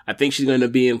like, I think she's going to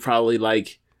be in probably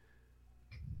like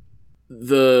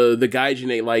the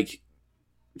Gaijin, like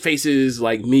faces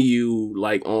like Miyu,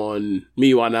 like on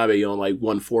Miyu Anabe on like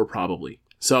 1-4 probably.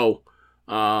 So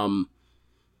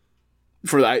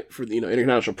for the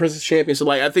International Princess Champion. So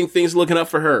like, I think things are looking up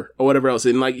for her or whatever else.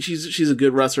 And like, she's a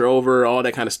good wrestler over, all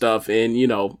that kind of stuff. And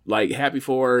like, happy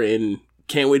for her and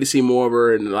can't wait to see more of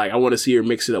her. And like, I want to see her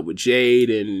mix it up with Jade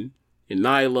and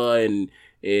Nyla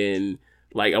and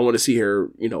like, I want to see her,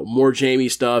 more Jamie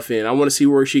stuff. And I want to see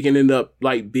where she can end up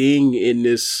like being in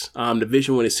this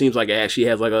division when it seems like it actually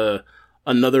has like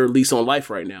another lease on life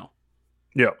right now.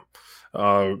 Yeah.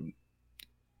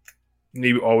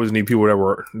 Always need people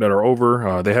that are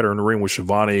over. They had her in the ring with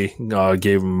Shivani,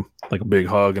 gave him like a big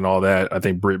hug and all that. I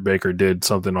think Britt Baker did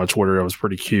something on Twitter that was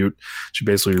pretty cute. She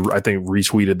basically, I think,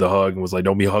 retweeted the hug and was like,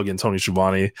 "Don't be hugging Tony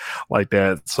Schiavone like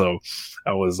that." So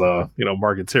that was,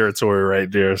 market territory right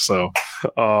there. So,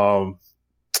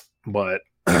 but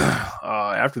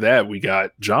after that, we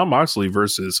got Jon Moxley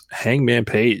versus Hangman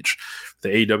Page, the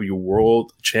AEW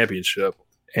World Championship.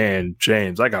 And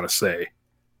James, I gotta say,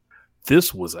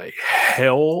 this was a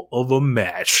hell of a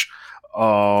match.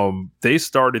 they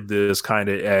started this kind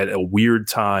of at a weird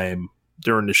time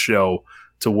during the show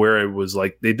to where it was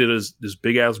like they did this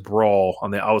big ass brawl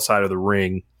on the outside of the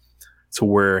ring to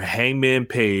where Hangman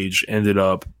Page ended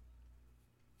up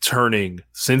turning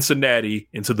Cincinnati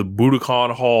into the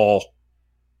Budokan Hall.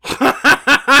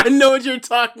 I know what you're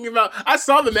talking about. I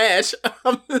saw the match.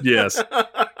 Yes.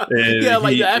 And yeah,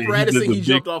 like the apparatus thing he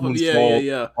jumped off of.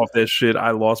 Yeah. Off that shit.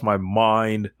 I lost my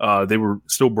mind. They were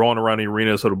still brawling around the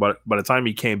arena. So by the time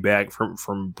he came back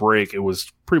from break, it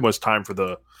was pretty much time for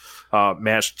the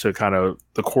match to kind of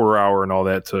the quarter hour and all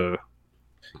that to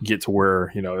get to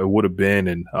where, it would have been.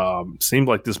 And seemed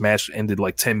like this match ended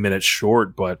like 10 minutes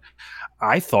short, but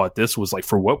I thought this was like,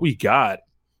 for what we got,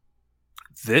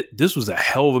 this was a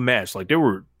hell of a match. Like they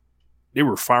were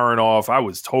firing off. I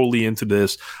was totally into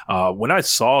this. When I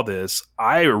saw this,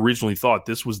 I originally thought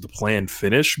this was the planned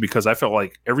finish because I felt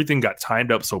like everything got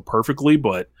timed up so perfectly,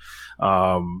 but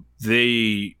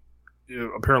they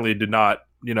apparently did not,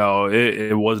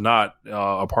 it was not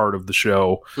a part of the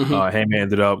show. Mm-hmm. Heyman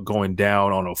ended up going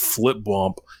down on a flip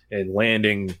bump and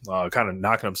landing, kind of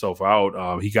knocking himself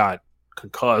out. He got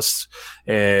concussed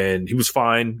and he was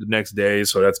fine the next day,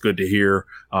 so that's good to hear.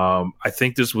 I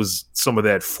think this was some of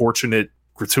that fortunate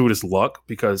gratuitous luck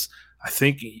because I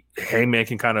think Hangman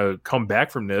can kind of come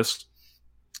back from this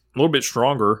a little bit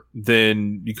stronger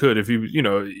than you could if he,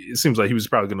 it seems like he was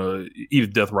probably going to eat a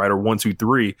Death Rider 1, 2,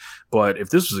 3. But if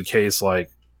this was a case like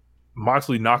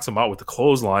Moxley knocks him out with the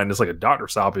clothesline, it's like a doctor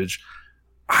stoppage.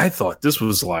 I thought this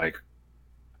was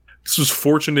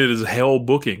fortunate as hell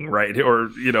booking, right? Or,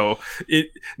 it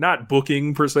not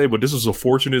booking per se, but this was a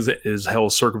fortunate as hell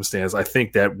circumstance. I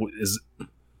think that is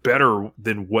better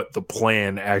than what the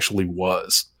plan actually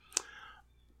was.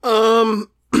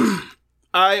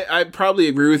 I probably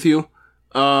agree with you.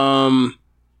 The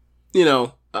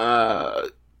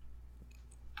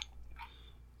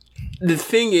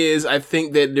thing is, I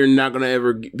think that they're not going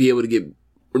to be able to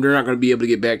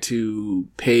get back to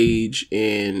Page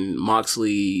and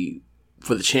Moxley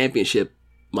for the championship.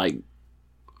 Like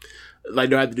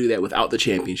they'll have to do that without the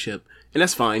championship, and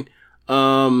that's fine.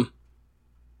 But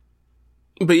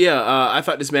yeah, I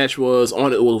thought this match was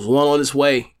well on its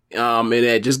way. And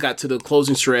it just got to the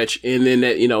closing stretch, and then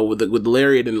that, with the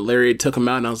Lariat, and the Lariat took him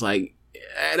out, and I was like,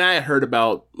 and I had heard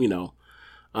about,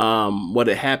 what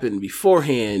had happened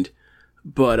beforehand,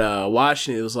 but,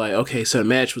 watching it was like, okay, so the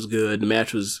match was good. The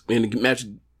match was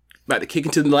about to kick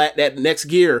into that next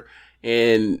gear,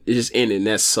 and it just ended, and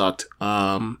that sucked.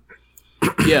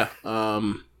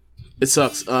 It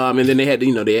sucks. And then they had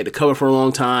to cover for a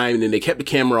long time, and then they kept the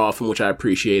camera off, which I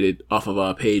appreciated, off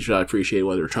of Page. I appreciated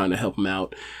why they were trying to help him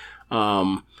out.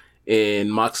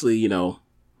 And Moxley, ever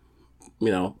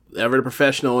the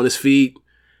professional on his feet,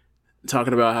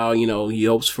 talking about how, he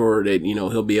hopes for that,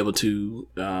 he'll be able to,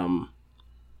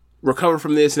 recover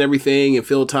from this and everything and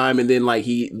fill time. And then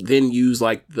he then used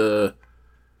the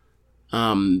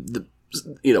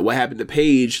what happened to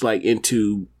Page,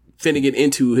 into fitting it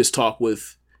into his talk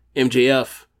with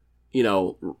MJF,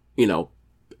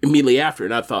 immediately after.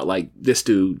 And I thought, this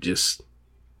dude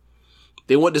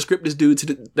they want to script this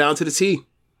dude down to the T.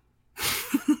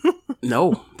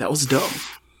 No, that was dumb.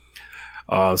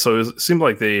 So it seemed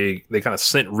like they kind of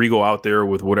sent Regal out there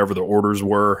with whatever the orders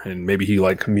were, and maybe he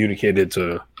communicated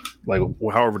to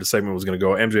however the segment was going to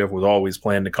go. MJF was always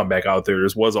planning to come back out there.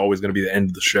 This was always going to be the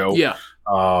end of the show. Yeah,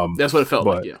 that's what it felt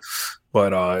like. Yeah,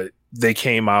 but they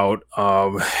came out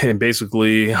and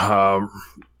basically,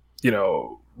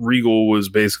 Regal was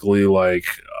basically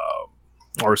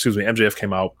MJF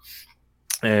came out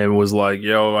and was like,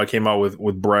 yo, I came out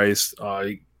with Bryce.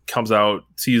 He comes out,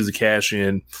 sees the cash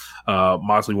in.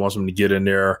 Moxley wants him to get in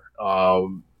there.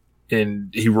 And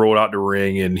he rolled out the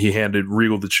ring and he handed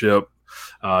Regal the chip.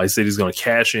 He said he's going to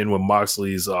cash in with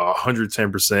Moxley's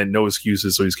 110%, no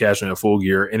excuses. So he's cashing in full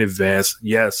gear in advance.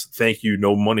 Yes, thank you.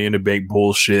 No Money in the Bank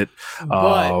bullshit.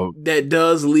 But that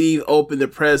does leave open the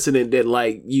precedent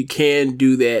that you can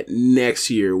do that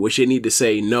next year, which they need to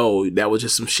say, no, that was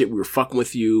just some shit we were fucking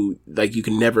with you. You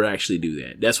can never actually do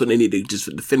that. That's what they need to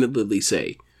just definitively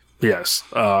say. Yes,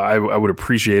 I would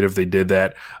appreciate if they did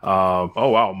that. Oh,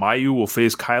 wow. Mayu will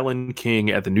face Kylan King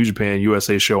at the New Japan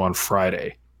USA show on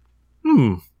Friday.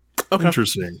 Okay.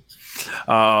 Interesting.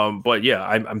 But yeah,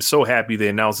 I'm so happy they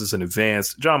announced this in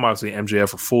advance. Jon Moxley and MJF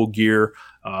for full gear.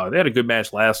 They had a good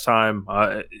match last time.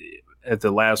 At the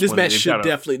last this one, match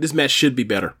should be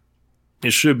better.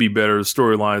 It should be better. The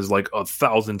storyline is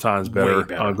 1,000 times better,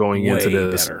 going into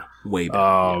this. Way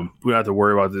better. We don't have to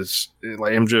worry about this.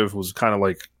 MJF was kind of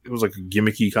it was a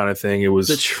gimmicky kind of thing. It was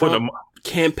the Trump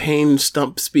campaign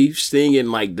stump speech thing, and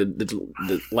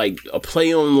the a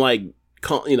play on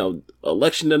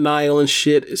election denial and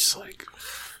shit. It's like,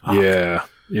 yeah,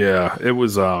 it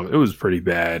was pretty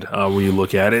bad when you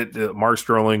look at it. Mark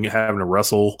Sterling having to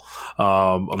wrestle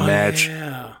a match.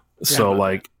 Yeah. So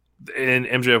like, and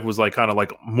MJF was like kind of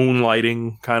like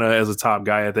moonlighting kind of as a top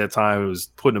guy at that time. It was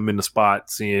putting him in the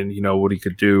spot, seeing, what he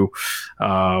could do.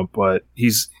 But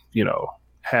he's,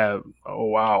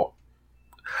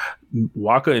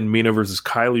 Waka and Mina versus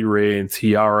Kylie Ray and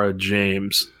Tiara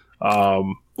James.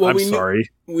 Sorry.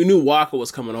 We knew Waka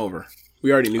was coming over.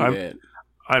 We already knew that.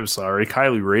 I'm sorry.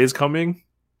 Kylie Ray is coming.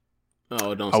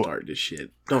 Oh, don't start this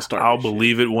shit. Don't start. I'll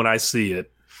believe it when I see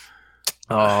it.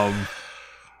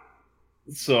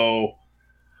 So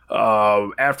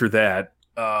after that,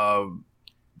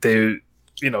 they,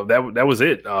 that was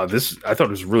it. I thought it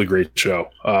was a really great show.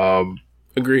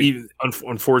 Agreed.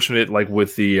 Unfortunate, like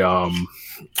with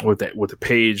the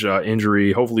Page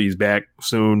injury. Hopefully he's back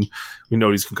soon. We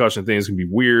know these concussion things can be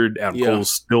weird. Adam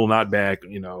Cole's still not back.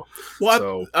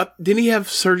 Well, didn't he have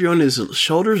surgery on his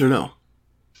shoulders or no?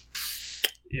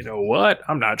 You know what?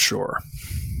 I'm not sure.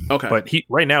 Okay, but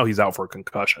right now he's out for a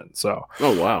concussion. So,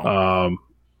 oh wow.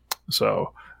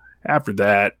 So after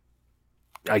that,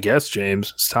 I guess,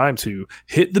 James, it's time to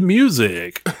hit the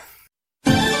music.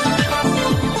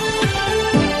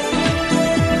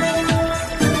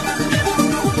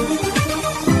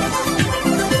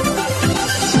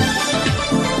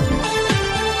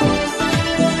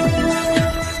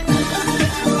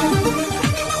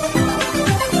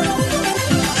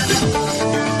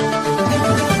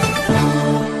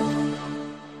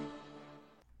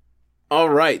 All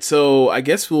right, so I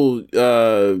guess we'll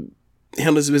handle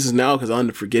this business now because I'm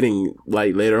forgetting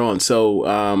like later on.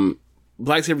 So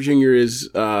Black Sabre Jr. is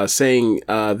saying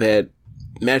that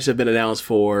matches have been announced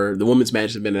for the women's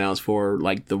matches have been announced for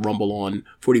like the Rumble on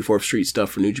 44th Street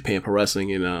stuff for New Japan Pro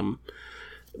Wrestling and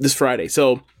this Friday.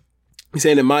 So he's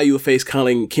saying that Mayu will face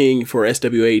Colin King for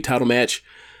SWA title match,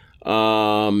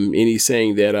 and he's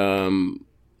saying that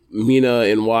Mina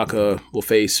and Waka will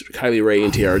face Kylie Ray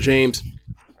and Tiara James.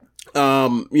 Me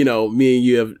and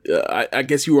you have, I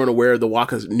guess you weren't aware of the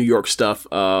Waka's New York stuff.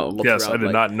 Yes, I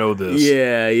did not know this.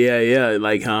 Yeah.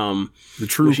 Like, the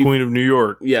true queen of New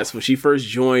York. Yes. When she first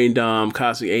joined,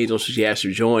 Cosmic Angel, she asked her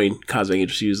to join Cosmic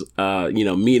Angel. She was,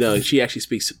 Mina, she actually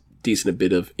speaks a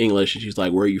bit of English and she's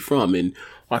like, where are you from? And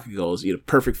Waka goes,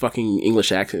 perfect fucking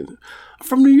English accent. I'm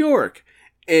from New York.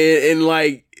 And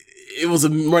like, it was a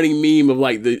running meme of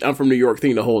like the I'm from New York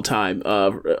thing the whole time.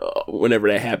 Whenever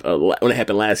that happened, when it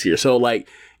happened last year. So like,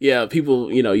 yeah, people,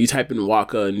 you type in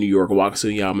Waka New York, Waka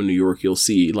Tsukiyama New York, you'll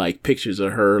see like pictures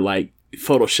of her like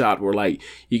photoshopped where like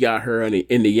you got her in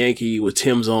the Yankee with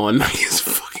Tim's on. Like it's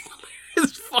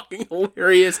fucking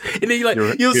hilarious. And then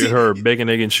you'll see her bacon,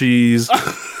 egg, and cheese.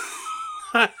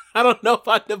 I don't know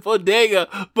about the bodega,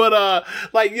 but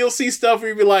like you'll see stuff where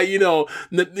you be like,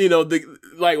 the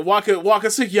like Waka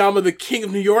Tsukiyama, the king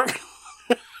of New York.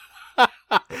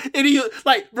 And he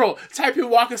like, bro, type in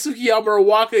Waka Tsukiyama or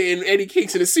Waka and Eddie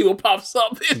Kingston and see what pops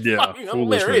up. It's fucking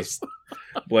hilarious.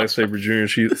 Black Sabre Jr.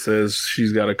 She says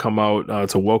she's got to come out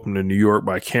to Welcome to New York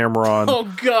by Cameron.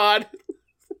 Oh God.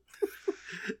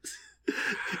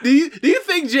 Do you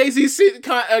think Jay-Z sent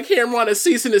Cameron a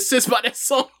cease and desist by that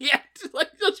song yet? Like,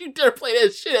 don't you dare play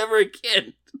that shit ever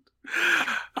again.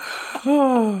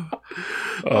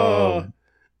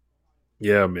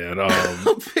 Yeah, man.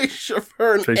 Picture of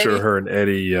her and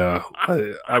Eddie.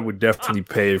 I would definitely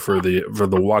pay for the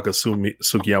Waka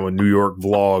Tsukiyama New York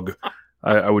vlog.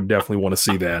 I would definitely want to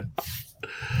see that.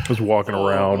 Just walking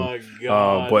around. Oh my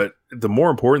God. But the more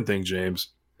important thing, James,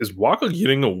 is Waka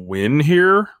getting a win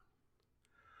here?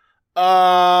 No.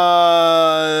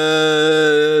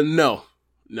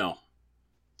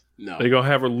 They gonna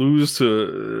have her lose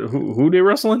to who they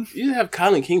wrestling? You have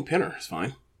Colin King pin her. It's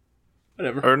fine.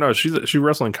 Whatever. Or no, she's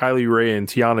wrestling Kylie Ray and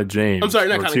Tiana James. I'm sorry,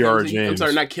 not Kylie Tiara James. James. I'm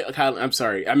sorry, not Kylie. I'm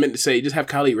sorry. I meant to say just have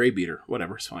Kylie Ray beat her.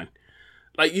 Whatever. It's fine.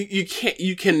 Like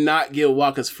you cannot give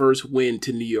Waka's first win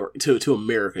to New York to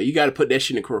America. You got to put that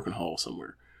shit in Corcoran Hall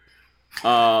somewhere.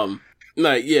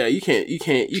 Like, yeah, you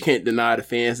can't deny the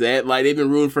fans that. Like, they've been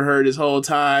rooting for her this whole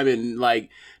time, and like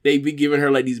they be giving her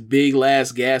like these big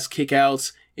last gas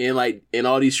kickouts and like in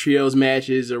all these trios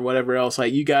matches or whatever else.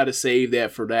 Like, you got to save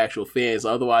that for the actual fans,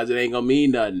 otherwise it ain't gonna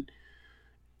mean nothing.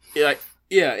 Like,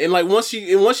 yeah, and like once she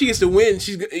gets to win,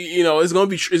 she's it's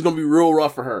gonna be real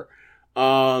rough for her.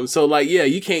 So like, yeah,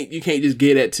 you can't just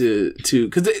get that to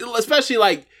because especially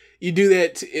like. You do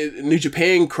that in New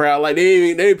Japan crowd, like I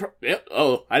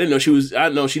didn't know she was. I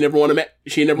know she never won a match.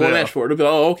 She never won a match for it. They'll be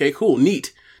like, oh, okay, cool,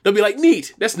 neat. They'll be like,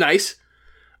 neat, that's nice.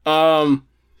 So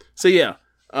yeah,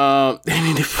 they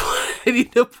need to put They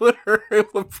need to put her in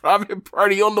a private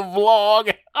party on the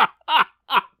vlog.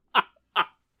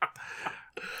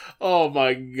 Oh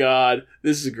my God.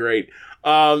 This is great.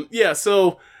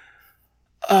 So,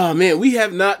 oh man, we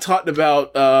have not talked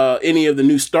about any of the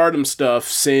new Stardom stuff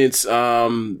since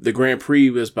the Grand Prix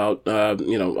was about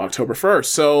October 1st.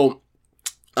 So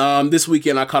this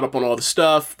weekend I caught up on all the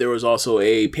stuff. There was also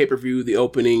a pay-per-view, the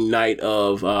opening night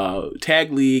of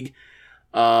Tag League,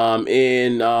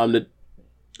 and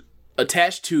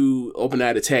attached to open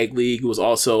night of Tag League was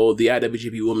also the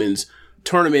IWGP Women's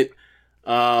Tournament,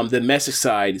 the domestic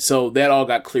side. So that all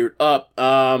got cleared up.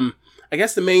 I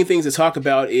guess the main things to talk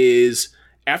about is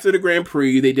after the Grand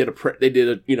Prix, they did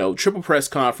a triple press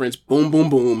conference. Boom, boom,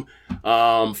 boom.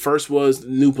 First was the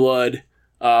New Blood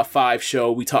 5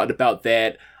 show. We talked about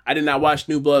that. I did not watch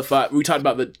New Blood 5. We talked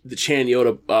about the Chan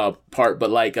Yoda part, but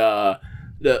like the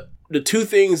two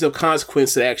things of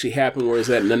consequence that actually happened was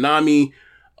that Nanami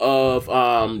of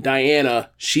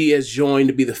Diana, she has joined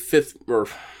to be the 5th or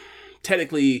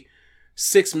technically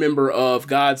 6th member of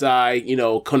God's Eye.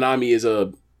 Konami is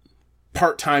a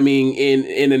part-timing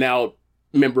in and out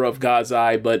member of God's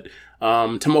Eye, but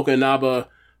Tomoka Inaba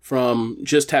from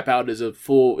Just Tap Out is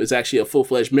actually a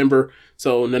full-fledged member.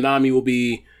 So Nanami will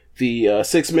be the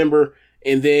 6th member.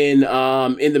 And then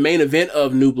in the main event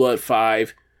of New Blood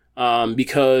 5,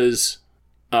 because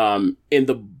in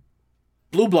the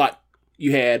blue block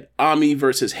you had Ami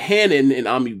versus Hanan, and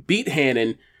Ami beat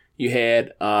Hanan. You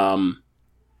had a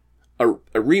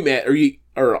rematch,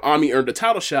 or Ami earned a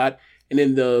title shot. And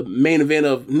in the main event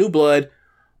of New Blood,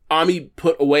 Ami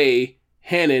put away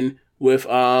Hanan with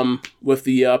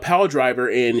the power driver,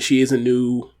 and she is a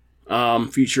new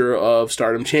future of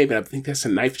Stardom champion. I think that's the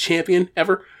 9th champion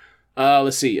ever.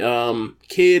 Let's see.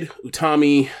 Kid,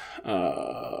 Utami,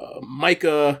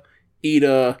 Maika,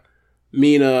 Ida,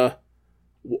 Mina,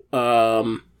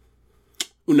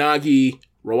 Unagi,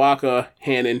 Rawaka,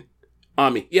 Hanan,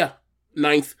 Ami. Yeah,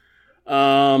 9th.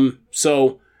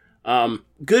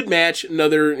 Good match.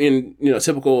 Another in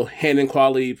typical Hanan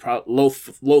quality, low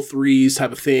threes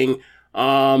type of thing.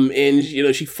 And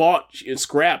she fought and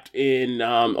scrapped, and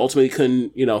ultimately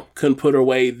couldn't put her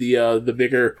away. The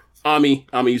bigger Ami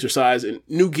used her size and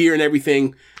new gear and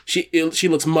everything. She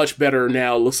looks much better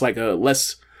now. Looks like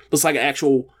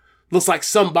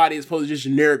somebody as opposed to just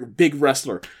generic big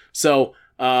wrestler. So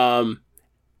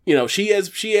she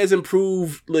has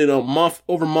improved month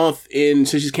over month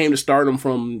since she came to Stardom,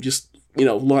 from just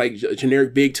like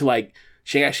generic big to like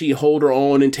she actually hold her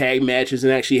own in tag matches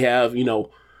and actually have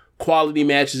quality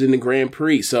matches in the Grand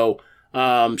Prix. So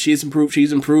she's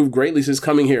improved greatly since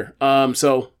coming here.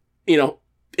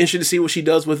 Interested to see what she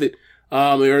does with it.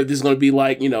 Or this is going to be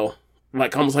like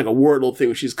almost like a Wardlow thing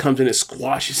where she just comes in and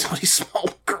squashes all these small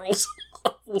girls.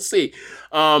 We'll see.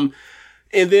 And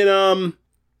then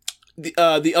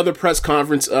the other press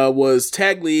conference was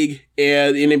Tag League,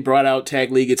 and they brought out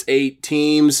Tag League. It's 8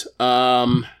 teams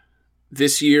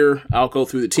this year. I'll go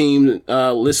through the team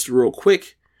list real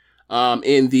quick.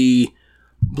 In the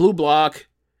blue block,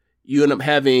 you end up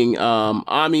having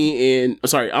Amasaki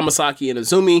and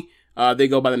Azumi. They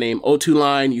go by the name O2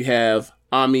 Line. You have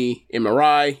Ami and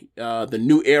Mirai, the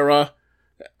New Era,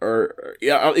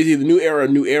 it's either New Era or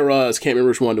New Eras. Can't remember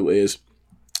which one it is.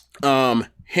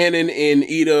 Hanan and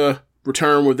Ida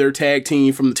return with their tag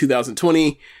team from the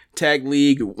 2020 Tag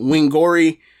League.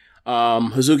 Wingori,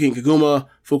 Hazuki and Kaguma,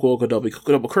 Fukuoka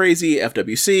Double Crazy,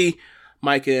 FWC,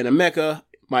 Maika and Emeka,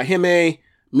 Maihime,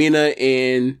 Mina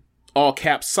and all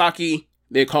caps Saki.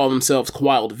 They call themselves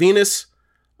Wild Venus.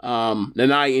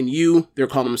 Nanai and Yu, they're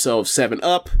calling themselves 7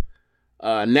 Up.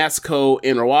 Natsuko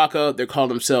and Rawaka, they're calling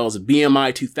themselves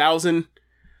BMI 2000.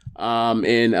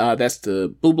 And that's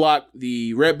the blue block.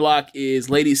 The red block is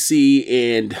Lady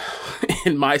C and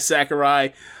Mai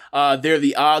Sakurai. They're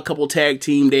the odd couple tag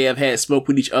team. They have had smoke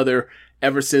with each other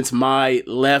ever since Mai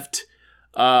left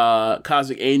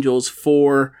Cosmic Angels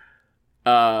for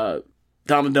Donna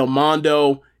Del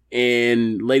Mondo,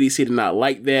 and Lady C did not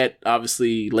like that.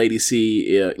 Obviously, Lady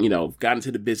C, got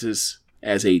into the business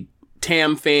as a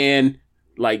Tam fan.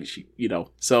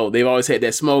 So they've always had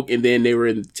that smoke, and then they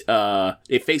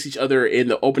faced each other in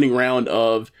the opening round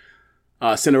of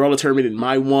Cinderella tournament, and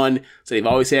Mai won, so they've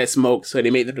always had smoke, so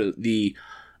they made the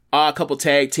odd couple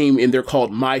tag team, and they're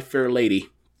called My Fair Lady.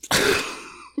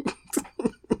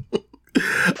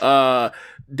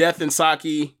 Death and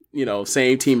Saki,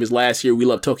 same team as last year. We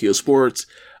Love Tokyo Sports.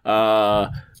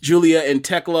 Julia and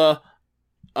Tekla,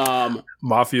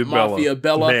 Mafia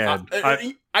Bella. Man,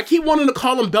 I keep wanting to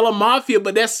call them Bella Mafia,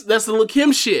 but that's the Lil'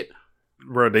 Kim shit.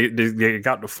 Bro, they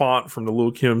got the font from the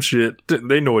Lil' Kim shit.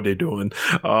 They know what they're doing.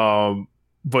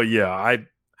 But yeah,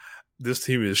 this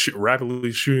team is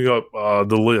rapidly shooting up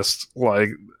the list, like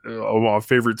of my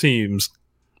favorite teams.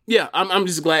 Yeah, I'm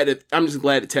just glad that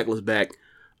Tekla's back.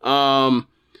 The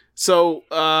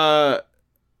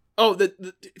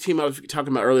team I was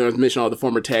talking about earlier, I was mentioning all the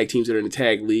former tag teams that are in the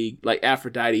tag league, like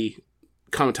Aphrodite,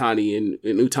 Kamatani, and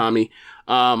Utami.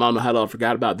 I don't know how I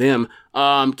forgot about them.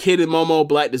 Kid and Momo,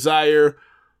 Black Desire,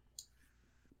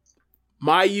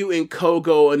 Mayu and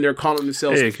Kogo, and they're calling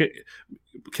themselves. Hey,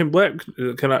 can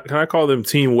I call them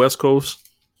Team West Coast?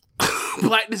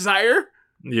 Black Desire?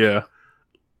 Yeah.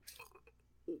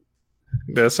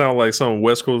 That sounds like some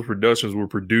West Coast Productions were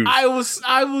produced. I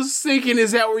was thinking,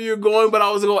 is that where you're going? But I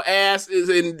was gonna ask,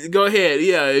 go ahead.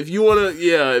 Yeah, if you wanna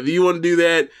do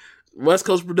that, West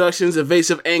Coast Productions,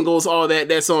 Evasive Angles, all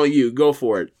that's on you. Go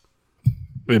for it.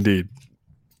 Indeed.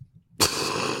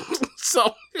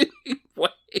 So anyway.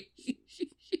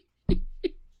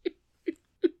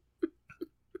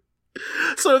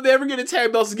 So if they ever get a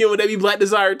tag belts again, would that be Black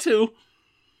Desire too?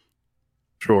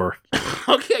 Sure.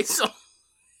 Okay, so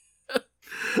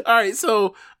all right,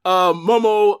 so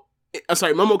Momo,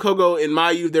 Kogo, and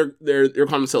Mayu, they're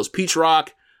calling themselves Peach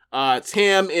Rock.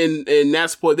 Tam and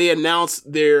Natsupoi, they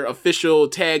announced their official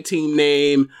tag team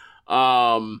name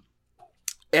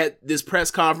at this press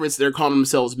conference. They're calling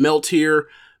themselves Meltier.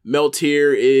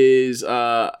 Meltier is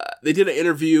they did an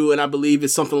interview, and I believe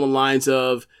it's something along the lines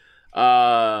of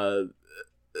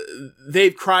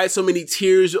they've cried so many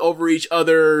tears over each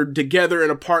other, together and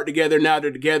apart together. Now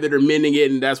they're together, they're mending it,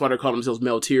 and that's why they're calling themselves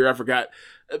Meltier. I forgot.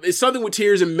 It's something with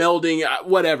tears and melding,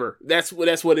 whatever. That's what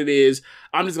it is.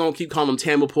 I'm just gonna keep calling them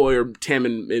Tamapoi or Tam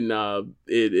and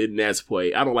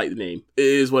Natsupoi. I don't like the name. It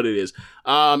is what it is.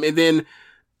 And then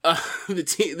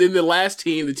the last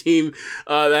team, the team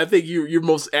that I think you're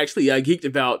most actually geeked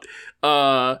about,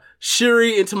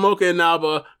 Shuri and Tomoka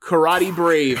Inaba, Karate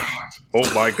Brave. Oh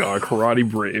my god, Karate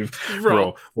Brave.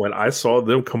 Bro, when I saw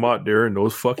them come out there in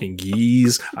those fucking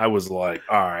gis, I was like,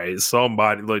 all right,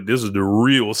 somebody, like, this is the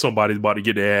real somebody's about to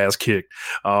get their ass kicked.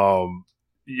 I'm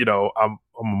a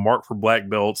mark for black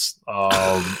belts.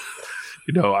 I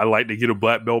like to get a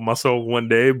black belt myself one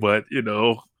day, but I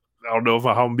don't know if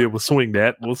I'm gonna be able to swing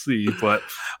that. We'll see. But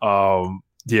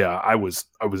yeah, I was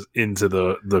into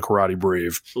the Karate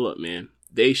Brave. Look, man,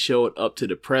 they showed up to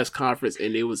the press conference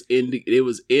and it was in the gi,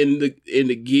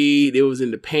 it was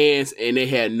in the pants, and they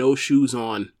had no shoes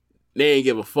on. They ain't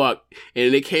give a fuck.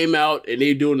 And they came out and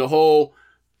they doing the whole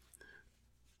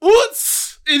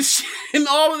whoops and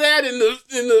all of that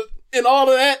and all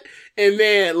of that. And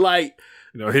man, like,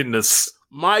 hitting us.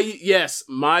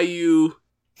 Mayu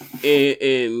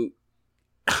and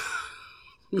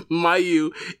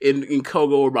Mayu and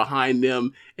Kogo were behind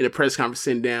them in the press conference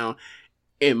sitting down,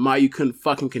 and Mayu couldn't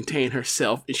fucking contain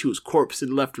herself, and she was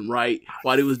corpsing left and right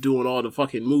while they was doing all the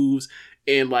fucking moves,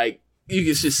 and like you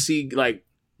could just see like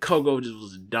Kogo just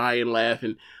was dying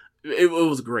laughing. It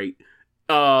was great.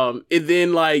 And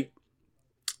then like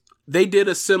they did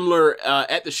a similar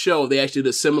at the show. They actually did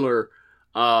a similar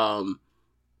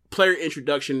player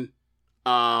introduction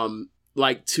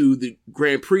like to the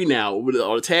Grand Prix now with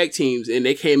all the tag teams, and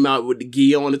they came out with the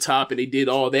gi on the top and they did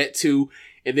all that too,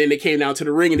 and then they came down to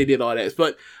the ring and they did all that.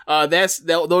 But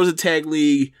those are tag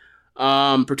league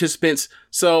participants.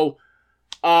 So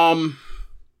and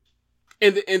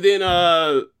then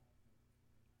I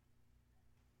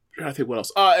think what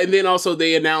else? And then also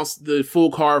they announced the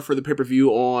full card for the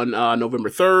pay-per-view on November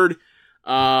 3rd.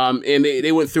 And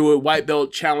they went through it. White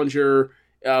belt challenger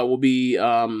will be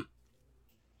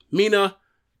Mina,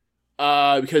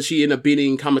 because she ended up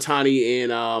beating Kamatani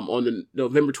on the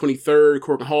November 23rd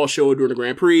Korakuen Hall show during the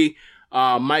Grand Prix.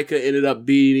 Micah ended up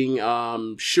beating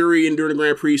Shuri during the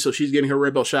Grand Prix, so she's getting her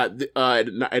red belt shot at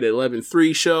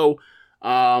 11-3 show.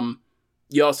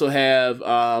 You also have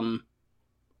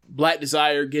Black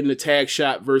Desire getting a tag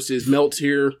shot versus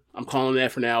Meltier. I'm calling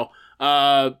that for now.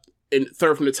 And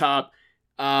third from the top.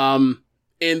 And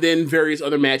then various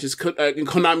other matches.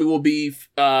 Konami will be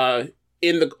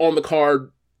on the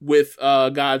card with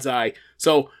God's Eye.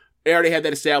 So they already had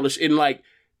that established. And like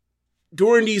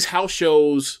during these house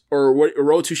shows or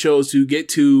road to shows to get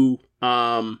to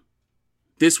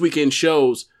this weekend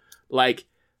shows, like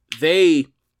they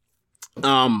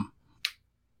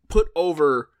put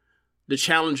over the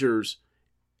challengers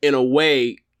in a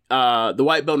way, the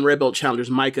white belt and red belt challengers,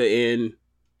 Micah and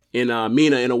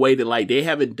Mina, in a way that like they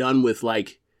haven't done with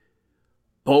like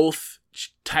both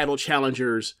title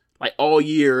challengers like all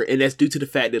year, and that's due to the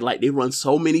fact that like they run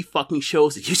so many fucking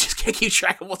shows that you just can't keep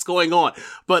track of what's going on.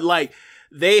 But like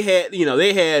they had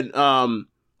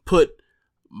put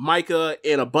Micah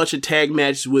in a bunch of tag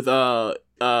matches with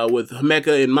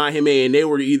Himeka and Mahime, and they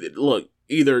were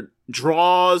either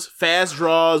draws, fast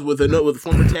draws with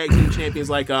former tag team champions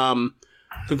like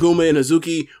Kaguma and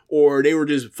Hazuki, or they were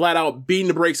just flat out beating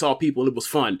the brakes off people, and it was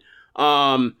fun.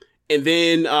 And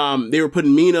then they were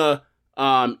putting Mina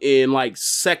in like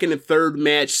second and third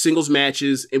match singles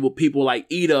matches, and with people like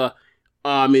Ida,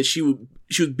 and she was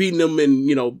beating them and,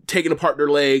 you know, taking apart their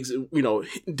legs, you know,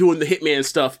 doing the Hitman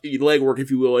stuff, leg work, if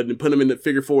you will, and then putting them in the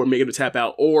figure four and making them tap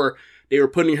out. Or they were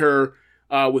putting her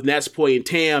with Natsupoi and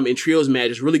Tam in trios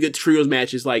matches, really good trios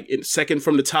matches, like in second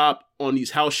from the top on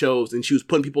these house shows, and she was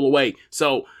putting people away.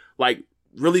 So, like,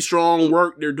 really strong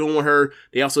work they're doing with her.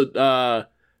 They also,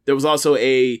 there was also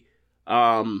I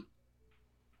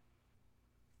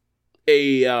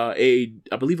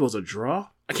believe it was a draw.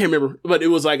 I can't remember, but it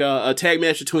was like a tag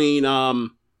match between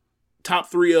top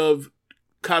three of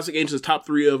Cosmic Angels, top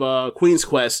three of Queen's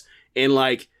Quest, and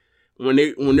like when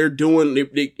they're doing,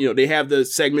 they you know, they have the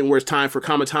segment where it's time for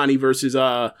Kamitani versus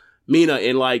Mina,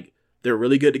 and like they're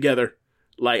really good together.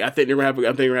 Like I think they're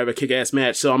gonna have a kick-ass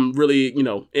match. So I'm really, you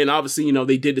know, and obviously, you know,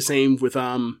 they did the same with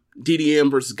DDM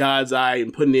versus God's Eye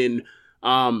and putting in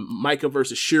Micah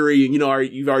versus Shuri, and you know,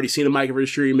 you've already seen a Micah versus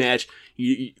Shuri match.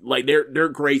 Like they're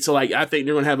great. So like I think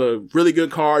they're gonna have a really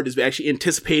good card that's actually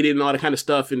anticipated and all that kind of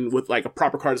stuff, and with like a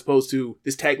proper card as opposed to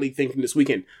this tag league thing from this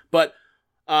weekend. But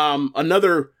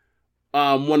another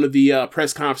one of the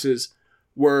press conferences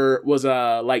was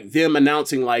like them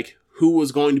announcing like who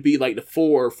was going to be like the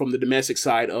four from the domestic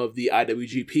side of the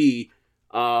IWGP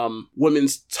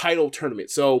women's title tournament.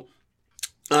 So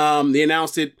they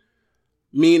announced it.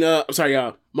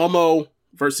 Momo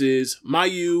versus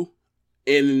Mayu,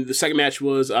 and the second match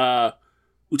was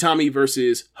Utami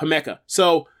versus Himeka.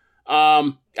 So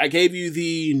I gave you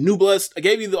the New Blood. I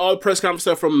gave you all the press conference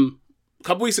stuff from a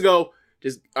couple weeks ago.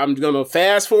 I'm gonna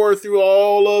fast forward through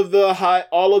all of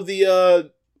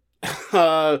the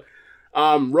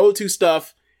Road to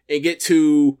stuff and get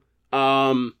to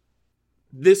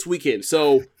this weekend.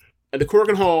 So at the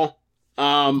Korakuen Hall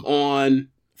on, I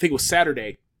think it was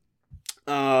Saturday.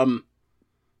 Semi-main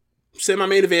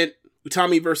event,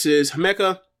 Utami versus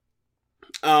Himeka.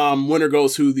 Winner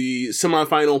goes to the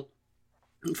semifinal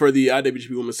for the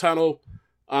IWGP Women's Title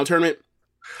tournament.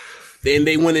 Then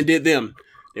they went and did them.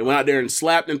 They went out there and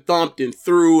slapped and thumped and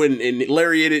threw and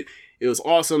lariated. It was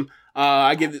awesome.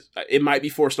 I give it might be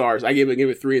 4 stars. I give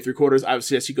it 3 3/4. I would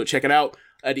suggest you go check it out.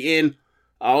 At the end,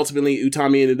 ultimately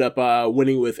Utami ended up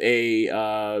winning with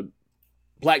a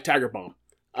Black Tiger Bomb.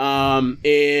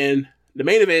 And the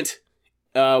main event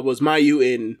was Mayu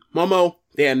and Momo.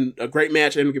 They had a great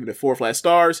match. I'm giving it 4 flat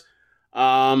stars.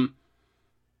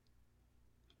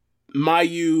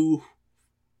 Mayu,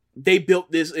 they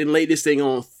built this and laid this thing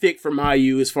on thick for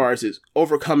Mayu as far as his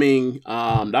overcoming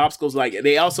the obstacles. Like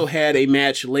they also had a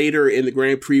match later in the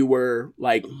Grand Prix where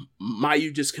like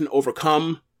Mayu just couldn't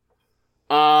overcome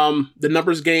the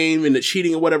numbers game and the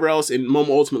cheating and whatever else, and Momo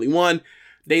ultimately won.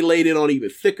 They laid it on even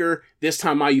thicker. This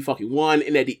time Mayu fucking won.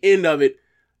 And at the end of it,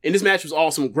 and this match was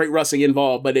awesome, great wrestling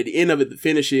involved, but at the end of it, the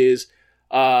finish is,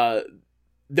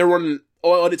 they're running,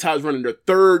 all the times running their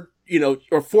third, you know,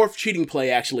 or fourth cheating play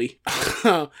actually.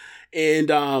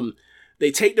 And,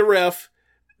 they take the ref,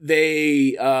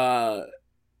 they,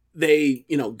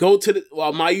 you know, go to the,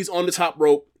 while Mayu's on the top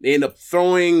rope, they end up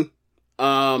throwing,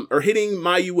 or hitting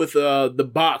Mayu with,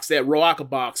 the box, that Roaka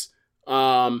box,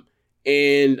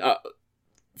 and,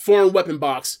 foreign weapon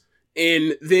box,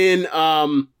 and then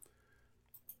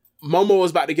Momo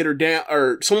was about to get her down,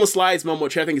 or someone slides Momo a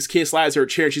chair. I think his kid slides her a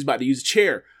chair, and she's about to use a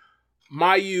chair.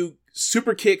 Mayu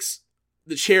super kicks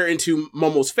the chair into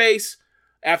Momo's face.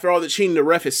 After all the cheating the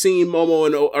ref has seen Momo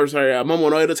and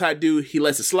Oedo do, he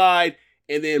lets it slide,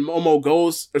 and then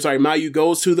Mayu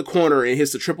goes to the corner and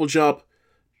hits the triple jump,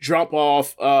 drop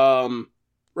off,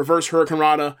 reverse Hurricane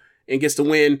Rana, and gets the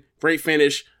win. Great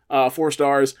finish, 4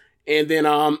 stars. And then,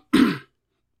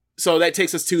 so that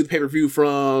takes us to the pay-per-view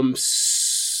from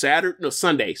Saturday or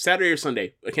Sunday.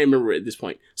 I can't remember at this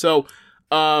point. So,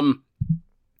 now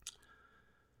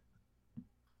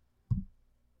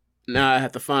I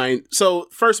have to find, so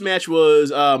first match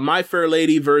was, My Fair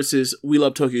Lady versus We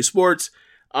Love Tokyo Sports.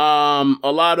 A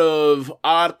lot of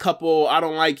odd couple, I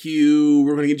don't like you,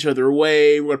 we're going to get each other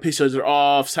away, we're going to piss each other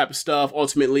off type of stuff.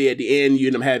 Ultimately, at the end, you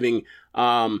end up having,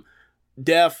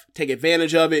 Def take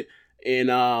advantage of it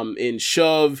and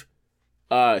shove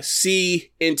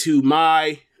C into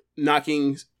Mai,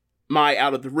 knocking Mai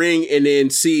out of the ring, and then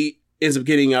C ends up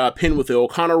getting pinned with the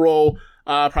O'Connor roll.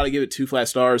 Probably give it 2 flat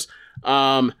stars.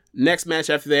 Next match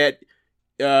after that,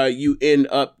 you end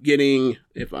up getting,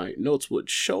 if my notes would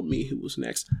show me who was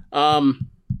next, you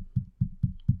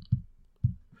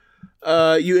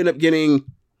end up getting,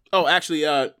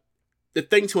 the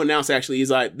thing to announce actually is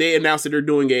like they announced that they're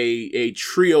doing a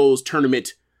trios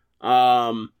tournament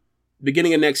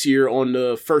beginning of next year. On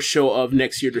the first show of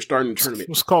next year, they're starting the tournament.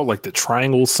 It's called like the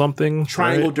Triangle something.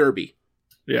 Triangle right? Derby.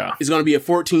 Yeah. It's going to be a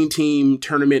 14-team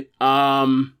tournament.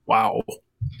 Wow.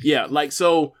 Yeah, like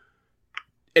so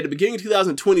at the beginning of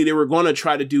 2020, they were going to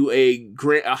try to do a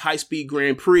high-speed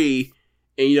Grand Prix,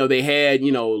 and, you know, they had,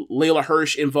 you know, Layla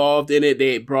Hirsch involved in it.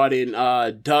 They brought in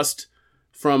Dust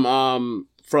from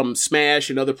Smash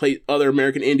and other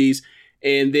American indies,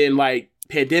 and then, like,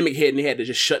 pandemic hit, and they had to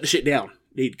just shut the shit down.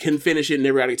 They couldn't finish it, and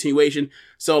never got a continuation.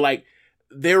 So, like,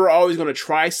 they were always going to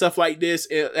try stuff like this,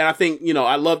 and I think, you know,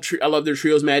 I love their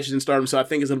trios matches in Stardom, so I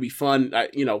think it's going to be fun.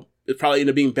 You know, it probably end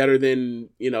up being better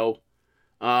than, you know,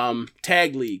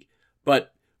 Tag League,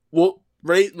 but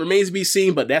remains to be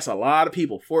seen. But that's a lot of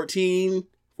people. 14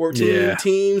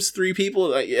 teams, 3 people.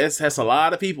 Like, that's a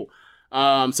lot of people.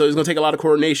 So it's gonna take a lot of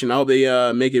coordination. I hope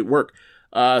they make it work.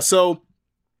 Next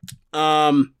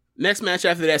match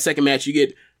after that second match, you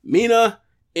get Mina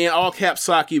and All Cap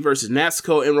Saki versus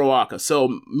Natsuko and Ruaka.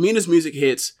 So Mina's music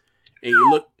hits, and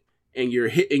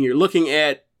you're looking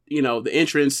at, you know, the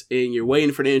entrance, and you're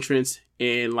waiting for the entrance,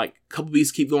 and like a couple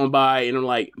beats keep going by, and I'm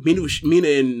like, Mina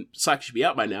and Saki should be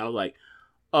out by now. I was like,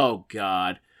 oh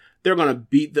god, they're gonna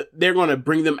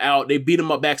bring them out. They beat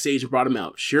them up backstage and brought them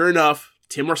out. Sure enough,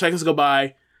 10 more seconds go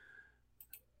by.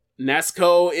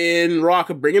 Natsuko and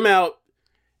Ruaka bring him out,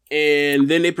 and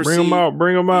then they proceed.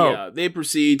 Bring them out. Yeah, they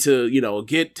proceed to, you know,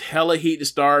 get hella heat to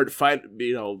start fight.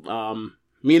 You know,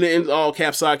 Mina and All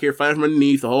Cap Saki are fighting from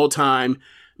underneath the whole time.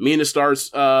 Mina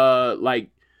starts like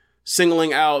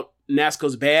singling out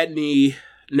Natsuko's bad knee.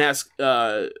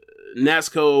 Natsuko,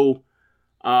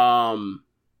 I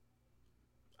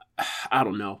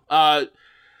don't know.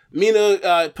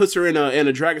 Mina puts her in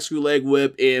a dragon screw leg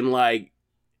whip, and like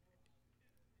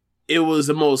it was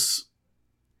the most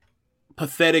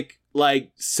pathetic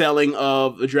like selling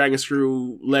of a dragon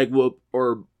screw leg whip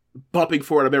or bumping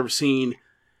for it I've ever seen.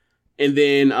 And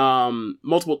then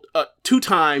two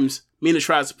times Mina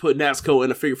tries to put Natsuko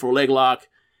in a figure 4 leg lock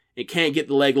and can't get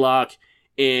the leg lock,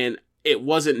 and it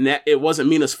wasn't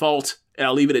Mina's fault, and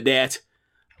I'll leave it at that.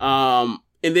 And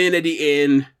then at the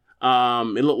end,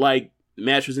 it looked like the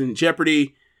match was in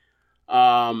jeopardy.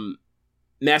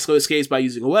 Natsuko escapes by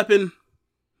using a weapon.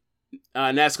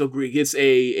 Natsuko gets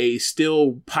a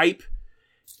steel pipe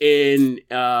and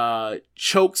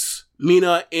chokes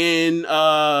Mina in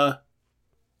All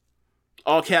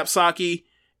Cap Saki,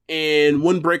 and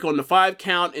one break on the 5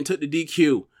 count and took the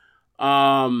DQ.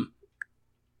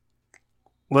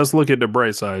 Let's look at the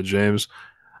bright side, James.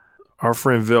 Our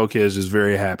friend Velquez is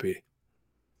very happy.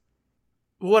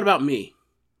 What about me?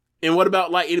 And what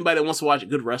about like anybody that wants to watch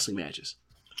good wrestling matches?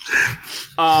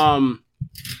 I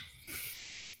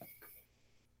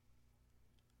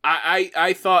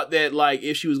thought that like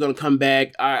if she was going to come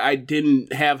back, I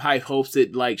didn't have high hopes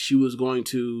that like she was going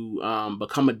to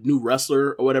become a new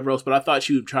wrestler or whatever else, but I thought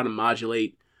she was trying to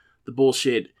modulate the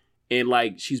bullshit, and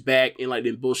like she's back, and like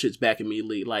then bullshit's back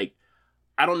immediately. Like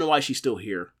I don't know why she's still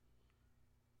here.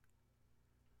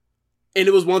 And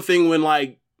it was one thing when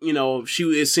like, you know,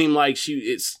 it seemed like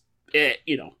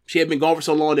you know, she had been gone for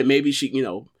so long that maybe she, you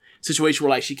know, situation where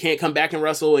like she can't come back and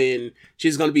wrestle and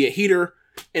she's going to be a heater.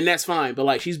 And that's fine, but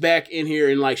like she's back in here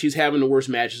and like she's having the worst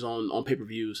matches on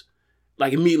pay-per-views.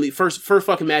 Like immediately, first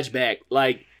fucking match back.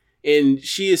 Like, and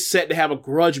she is set to have a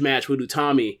grudge match with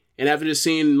Utami. And after just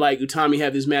seeing like Utami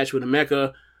have this match with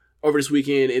Himeka over this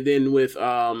weekend, and then with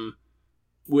Mayu,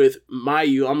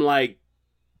 I'm like,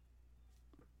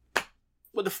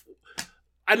 what the?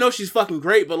 I know she's fucking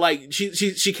great, but like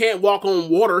she can't walk on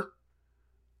water.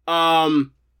 I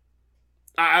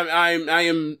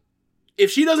am. If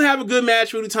she doesn't have a good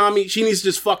match with Utami, she needs to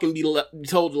just fucking be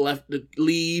told to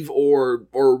leave or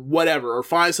whatever, or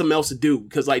find something else to do.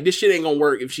 Because like this shit ain't gonna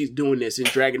work if she's doing this and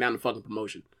dragging down the fucking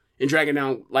promotion and dragging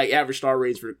down like average star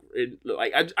ratings for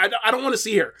like I don't want to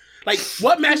see her. Like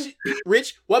what match,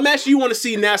 Rich? What match do you want to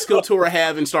see Natsuko Tora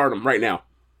have in Stardom right now?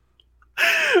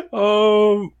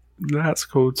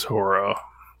 Natsuko Tora.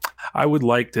 I would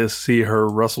like to see her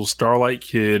wrestle Starlight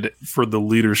Kid for the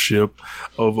leadership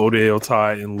of Oedo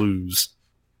Tai and lose.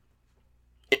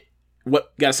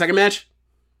 What? Got a second match?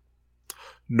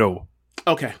 No.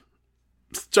 Okay.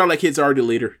 Starlight Kid's already the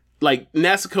leader. Like,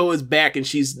 Natsuko is back and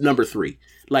she's number 3.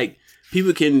 Like,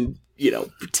 people can, you know,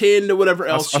 pretend or whatever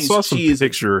else. She is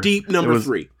deep number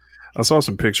 3. I saw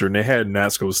some picture and they had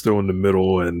Natsuko still in the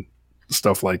middle and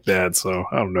stuff like that. So,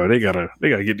 I don't know. They gotta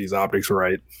get these optics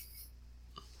right.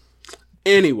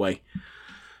 Anyway,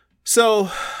 so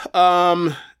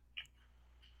the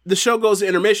show goes to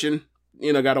intermission.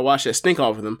 You know, got to wash that stink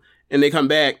off of them. and they come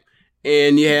back.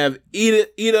 And you have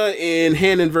Ida and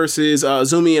Hanan versus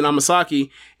Azumi and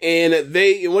Amasaki, and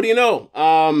what do you know?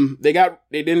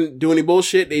 They didn't do any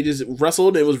bullshit. They just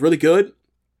wrestled. It was really good,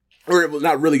 or it was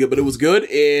not really good, but it was good.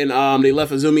 And they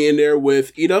left Azumi in there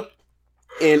with Ida,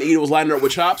 and Ida was lining her up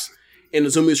with chops, and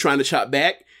Azumi was trying to chop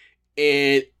back,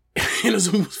 and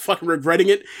Azumi was fucking regretting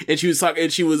it, and she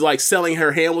was like selling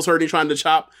her hand was hurting trying to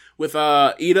chop with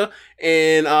Ida,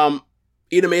 and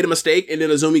Ida made a mistake, and then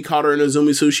Azumi caught her in Azumi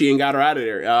Sushi and got her out of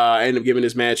there. I ended up giving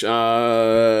this match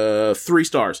 3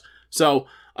 stars. So,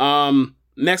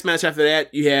 next match after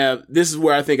that, you have, this is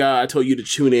where I think I told you to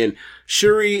tune in,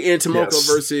 Shuri and Tomoka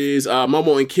versus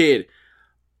Momo and Kid.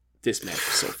 This match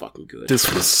was so fucking good.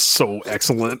 This was so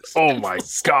excellent. Oh my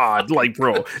God. Like,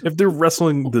 bro, if they're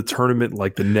wrestling the tournament,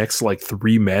 like the next like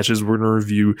 3 matches we're going to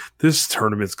review, this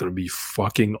tournament's going to be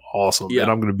fucking awesome. Yeah.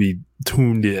 And I'm going to be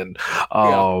tuned in.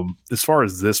 As far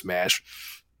as this match,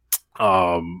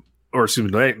 or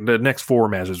excuse me, the next 4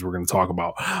 matches we're going to talk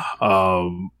about.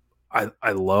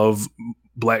 I love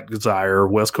Black Desire,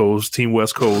 West Coast, Team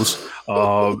West Coast.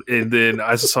 And then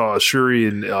I saw Shuri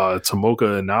and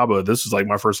Tomoka and Naba. This was like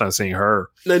my first time seeing her.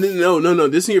 No.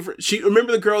 This is she.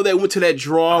 Remember the girl that went to that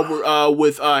draw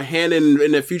with Hanan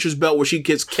in the Futures Belt where she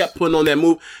kept putting on that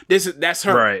move? That's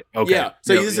her. Right. Okay. Yeah.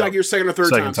 So this is like your second or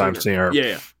third time seeing her.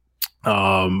 Yeah.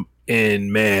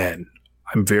 And man,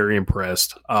 I'm very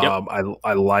impressed. I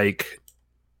like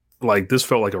this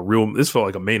felt like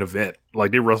a main event.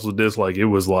 Like they wrestled this like it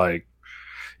was like,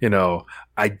 you know,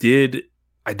 I did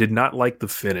not like the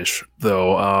finish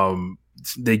though.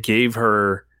 They gave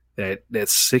her that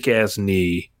sick ass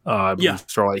knee,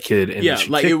 Starlight Kid, and then she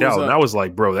kicked out. And I was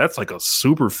like, bro, that's like a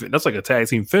that's like a tag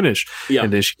team finish. Yeah.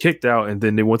 And then she kicked out, and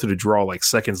then they went to the draw like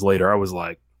seconds later. I was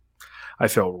like, I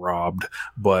felt robbed.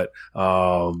 But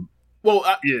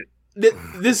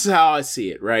this is how I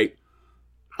see it, right?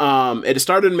 At the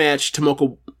start of the match,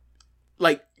 Tomoka,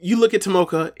 like, you look at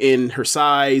Tomoka in her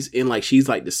size, and like she's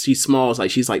small, it's like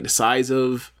she's like the size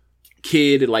of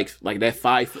Kid, and like that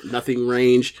 5'0"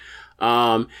 range.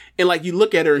 And like you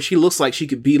look at her, and she looks like she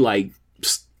could be like,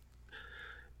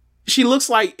 she looks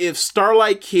like if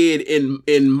Starlight Kid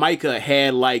and Micah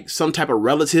had like some type of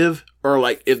relative, or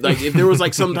like if there was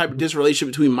like some type of disrelation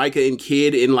between Micah and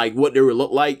Kid, and like what they would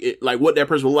look like, like what that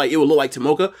person would look like, it would look like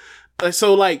Tomoka.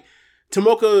 So like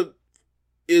Tomoka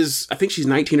is, I think she's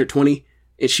 19 or 20,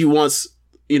 and she wants,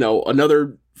 you know,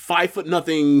 another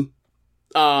 5'0",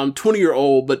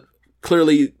 20-year-old, but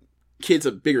clearly Kid's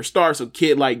a bigger star, so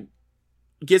Kid like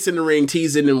gets in the ring,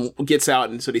 teases and gets out,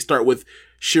 and so they start with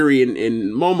Shuri and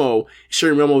Momo.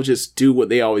 Shuri and Momo just do what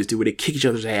they always do, where they kick each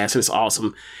other's ass, and it's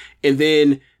awesome. And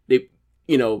then they,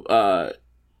 you know,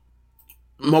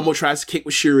 Momo tries to kick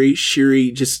with Shuri.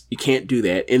 Shuri just, you can't do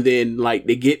that. And then like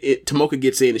they get it, Tomoka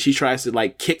gets in and she tries to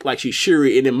like kick like she's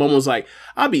Shuri. And then Momo's like,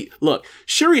 look,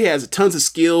 Shuri has tons of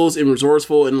skills and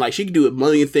resourceful, and like she can do a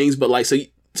million things, but like, so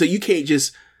you can't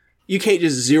just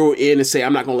zero in and say,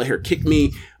 I'm not going to let her kick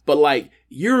me. But like,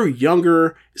 you're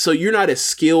younger, so you're not as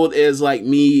skilled as like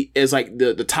me, as like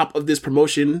the top of this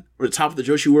promotion or the top of the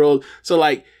Joshi world. So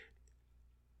like,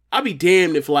 I'll be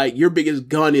damned if like your biggest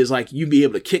gun is like you be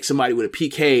able to kick somebody with a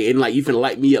PK and like you can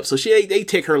light me up. So they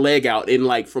take her leg out, and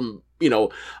like from, you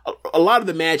know, a lot of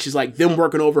the match is like them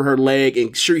working over her leg,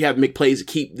 and sure you have to make plays to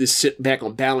keep this shit back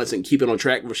on balance and keep it on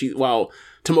track while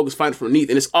Tomoka's fighting from underneath,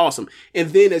 and it's awesome.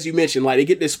 And then as you mentioned, like they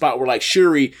get this spot where like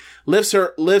Shuri lifts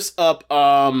up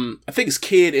I think it's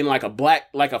Kid in like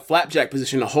a flapjack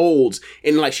position, holds,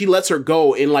 and like she lets her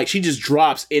go, and like she just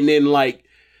drops, and then like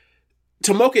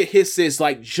Tomoka hits this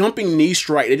like jumping knee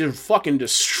strike that just fucking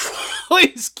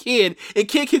destroys Kid, and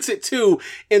Kid kicks it too,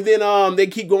 and then they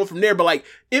keep going from there. But like,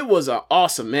 it was an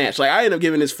awesome match. Like, I ended up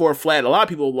giving this 4 flat. A lot of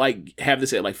people like have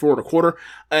this at like 4 1/4,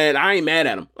 and I ain't mad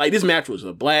at them. Like, this match was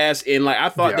a blast, and like I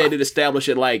thought that it established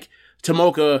that like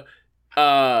Tomoka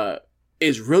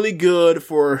is really good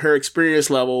for her experience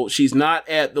level. She's not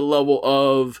at the level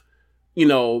of, you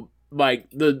know, like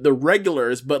the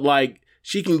regulars, but like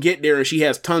she can get there, and she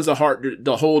has tons of heart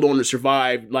to hold on to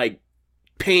survive like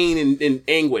pain and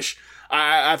anguish.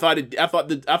 I thought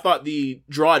the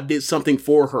draw did something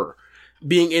for her,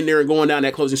 being in there and going down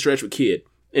that closing stretch with Kid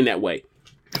in that way.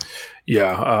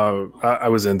 Yeah, I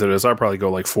was into this. I'd probably go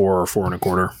like 4 or 4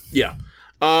 1/4. Yeah.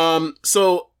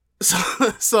 So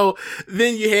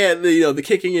then you had the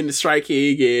kicking and the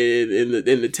striking and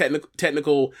the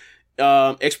technical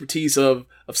expertise of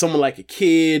someone like a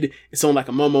Kid, and someone like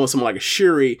a Momo, and someone like a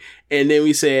Shuri, and then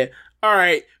we said, all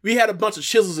right, we had a bunch of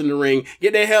chisels in the ring.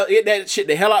 Get that shit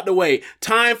the hell out the way.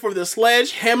 Time for the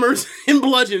sledgehammers and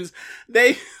bludgeons.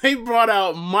 They brought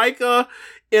out Micah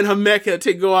and Himeka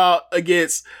to go out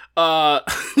against Ami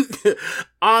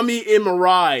and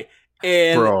Mirai.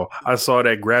 And bro, I saw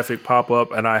that graphic pop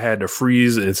up and I had to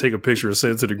freeze and take a picture and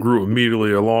send it to the group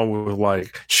immediately, along with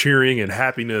like cheering and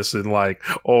happiness and like,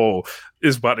 oh,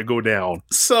 it's about to go down.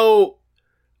 So,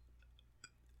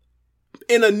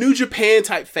 in a New Japan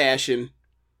type fashion,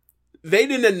 they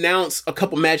didn't announce a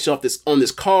couple matches on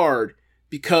this card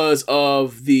because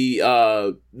of the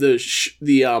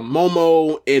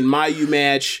Momo and Mayu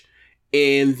match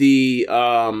and the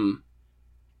Himeka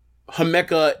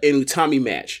and Utami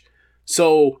match.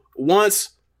 So once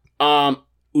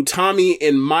Utami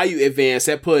and Mayu advanced,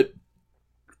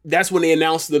 that's when they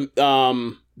announced the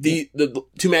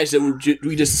two matches that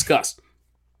we just discussed,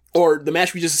 or the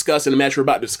match we just discussed and the match we're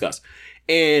about to discuss.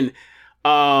 And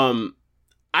I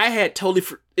had totally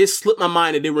it slipped my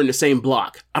mind that they were in the same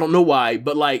block. I don't know why,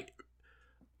 but like,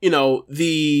 you know,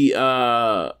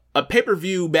 a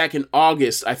pay-per-view back in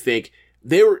August, I think.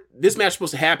 This match was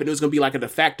supposed to happen. It was going to be like a de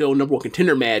facto number one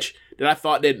contender match that I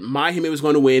thought that Mai Hime was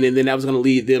going to win, and then that was going to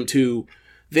lead them to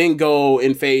then go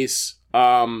and face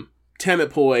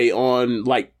Tamipoi on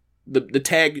like the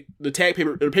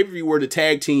pay-per-view where the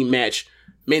tag team match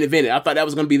main evented. I thought that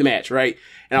was going to be the match, right?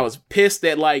 And I was pissed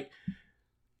that, like,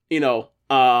 you know,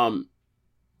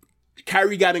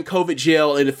 Kyrie got in COVID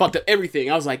jail and it fucked up everything.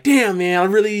 I was like, damn, man, I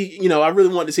really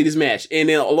wanted to see this match. And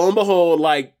then lo and behold,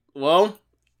 like, well,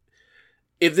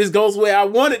 if this goes the way I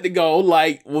want it to go,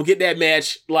 like, we'll get that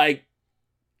match, like,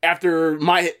 after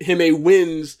Mai Hime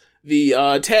wins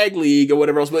the tag league or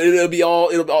whatever else, but it'll be all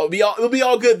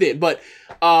good then. But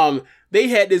they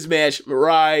had this match,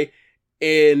 Mirai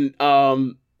and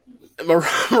Ami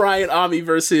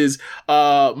versus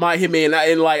Mai Hime,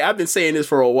 and like, I've been saying this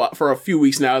for a few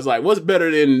weeks now. It's like, what's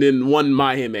better than one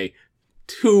Mai Hime?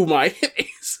 Two Mai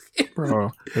Himes.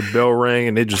 Bro, the bell rang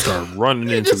and they just started running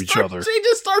into each other. They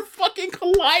just start fucking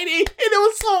colliding, and it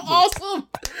was so awesome.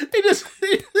 They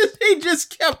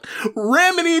just kept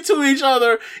ramming into each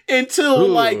other until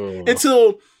like you like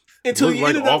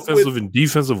ended up offensive with, and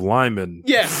defensive linemen.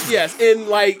 Yes, and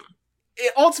like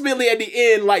ultimately at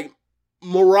the end, like,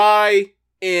 Mirai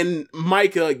and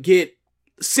Micah get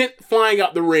sent flying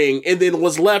out the ring, and then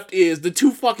what's left is the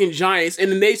two fucking giants,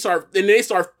 and then they start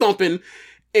thumping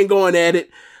and going at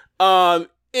it. And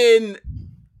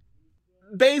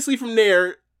basically from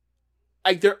there,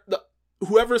 like,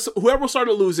 whoever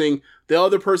started losing, the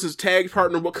other person's tag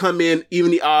partner would come in,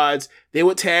 even the odds, they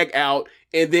would tag out,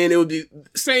 and then it would be the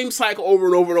same cycle over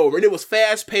and over and over. And it was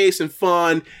fast paced and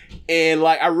fun. And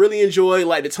like, I really enjoyed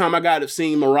like the time I got of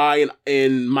seeing Mirai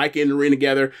and Micah in the ring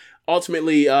together.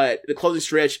 Ultimately, the closing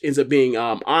stretch ends up being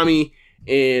Ami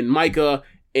and Micah,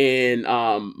 and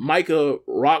Micah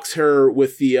rocks her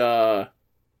with the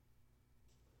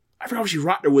I forgot what she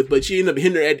rocked her with, but she ended up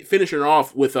finishing her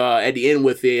off with at the end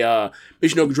with a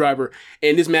Michinoku driver.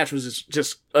 And this match was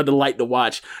just a delight to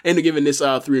watch. And to giving this 3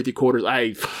 3/4,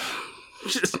 I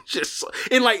just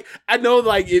and like, I know,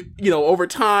 like, it, you know, over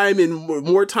time and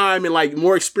more time and like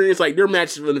more experience, like, their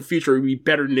matches in the future will be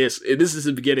better than this. And this is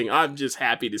the beginning. I'm just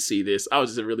happy to see this.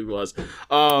 It really was.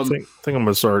 I think I'm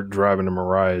gonna start driving the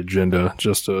Mirai agenda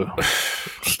just to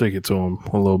stick it to him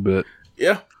a little bit.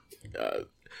 Yeah.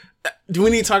 Do we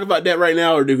need to talk about that right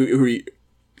now, or do we?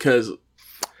 Because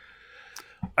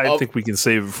I think we can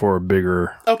save it for a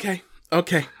bigger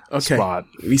spot.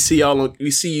 We see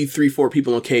you 3-4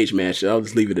 people on Cage Match. I'll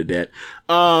just leave it at that.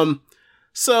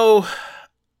 So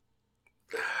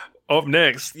up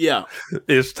next,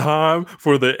 it's time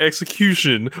for the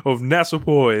execution of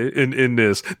Natsupoi in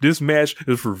this. This match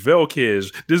is for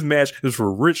Velkej. This match is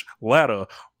for Rich Latta.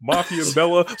 Mafia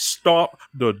Bella stomp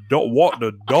walk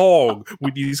the dog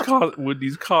with these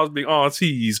cosmic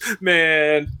aunties.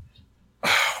 Man,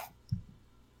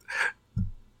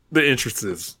 the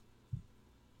entrances.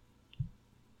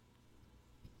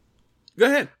 Go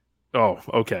ahead. Oh,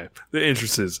 okay. The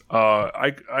entrances.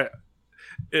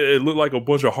 It looked like a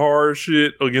bunch of hard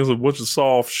shit against a bunch of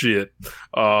soft shit.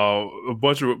 A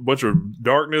bunch of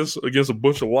darkness against a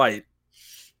bunch of light.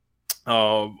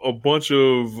 A bunch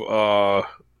of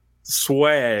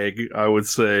swag, I would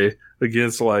say,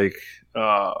 against like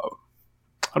I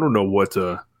don't know what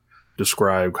to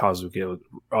describe cosmic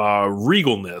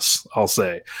regalness, I'll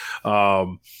say.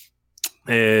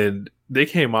 And they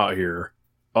came out here.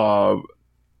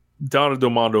 Donna Del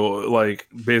Mondo, like,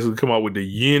 basically come out with the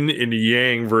yin and the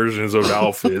yang versions of the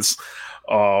outfits.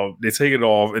 They take it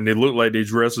off and they look like they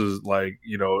dress as, like,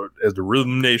 you know, as the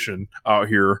Rhythm Nation out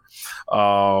here.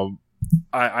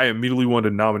 I immediately wanted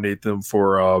to nominate them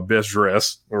for best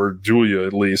dress, or Julia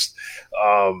at least.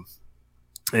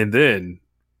 And then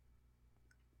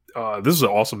this is an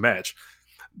awesome match.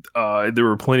 there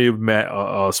were plenty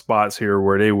of spots here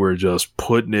where they were just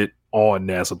putting it on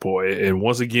Natsupoi, and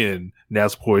once again,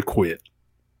 Natsupoi quit.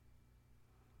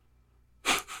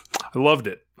 I loved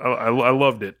it. I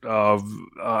loved it.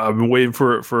 I've been waiting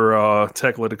for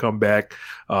Tekla to come back.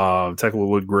 Tekla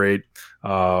looked great.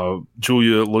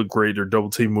 Julia looked great. Their double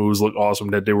team moves looked awesome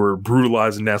that they were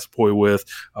brutalizing Natsupoi with.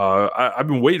 I've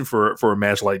been waiting for a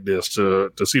match like this to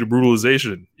see the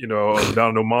brutalization, of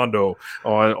Donna Mondo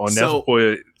on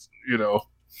Natsupoi,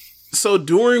 So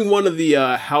during one of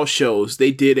the house shows,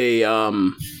 they did a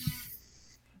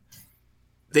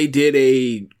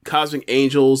Cosmic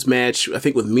Angels match, I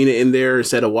think with Mina in there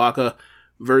instead of Waka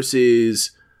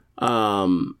versus, it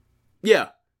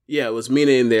was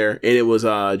Mina in there, and it was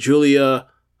Julia,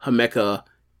 Himeka,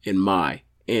 and Mai.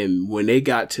 And when they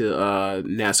got to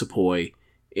Natsupoi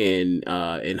and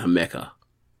Himeka,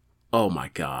 oh my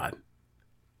god,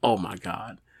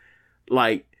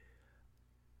 like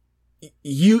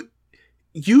you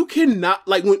cannot,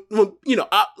 like when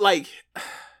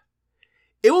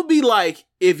it would be like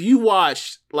if you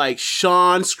watched like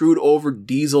Shawn screwed over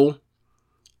Diesel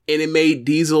and it made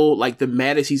Diesel like the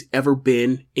maddest he's ever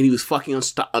been and he was fucking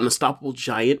unstoppable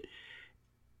giant,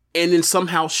 and then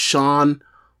somehow Shawn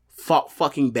fought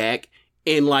fucking back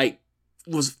and like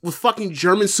was fucking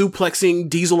German suplexing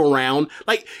Diesel around.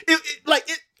 Like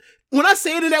when I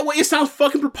say it in that way, it sounds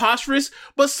fucking preposterous,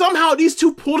 but somehow these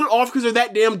two pulled it off because they're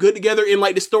that damn good together in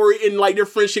like the story and like their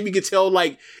friendship. You could tell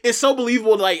like it's so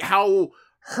believable like how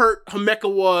hurt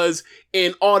Himeka was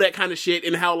and all that kind of shit,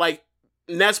 and how like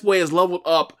Natsupoi has leveled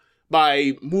up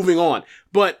by moving on.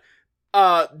 But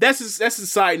that's a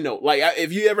side note. Like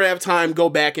if you ever have time, go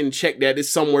back and check that. It's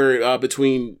somewhere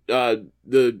between like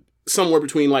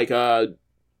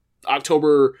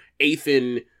October 8th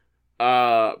and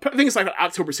I think it's like an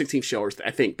October 16th show,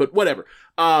 I think, but whatever.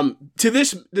 To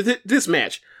this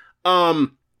match,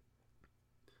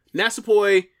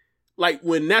 Natsupoi, like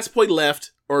when Natsupoi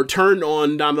left or turned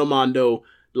on Donna Mondo,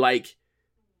 like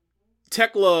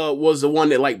Tekla was the one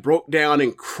that like broke down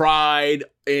and cried,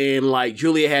 and like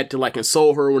Julia had to like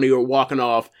console her when they were walking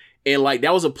off, and like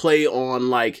that was a play on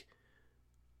like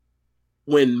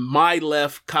when Mai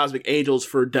left Cosmic Angels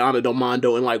for Donna Del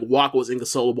Mondo, and like Waka was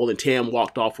inconsolable and Tam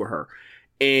walked off with her.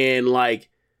 And like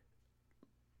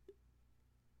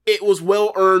it was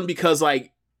well earned because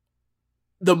like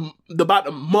about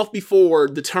a month before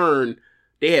the turn,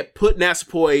 they had put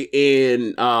Natsupoi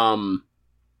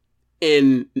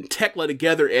and Tekla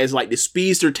together as like the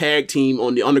speedster tag team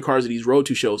on the undercards of these Road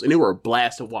 2 shows, and they were a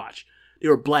blast to watch. They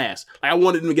were a blast. Like I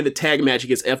wanted them to get a tag match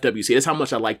against FWC. That's how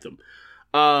much I liked them.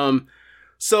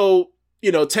 So,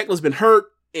 Tekla's been hurt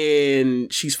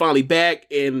and she's finally back,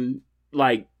 and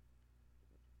like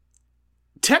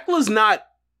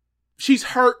she's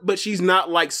hurt, but she's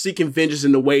not like seeking vengeance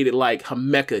in the way that like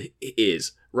Himeka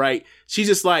is, right? She's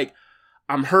just like,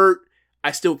 I'm hurt.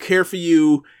 I still care for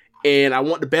you and I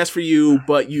want the best for you,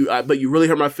 but you really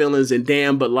hurt my feelings, and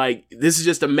damn, but like, this is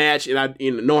just a match and I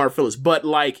know her feelings. But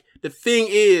like, the thing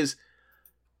is,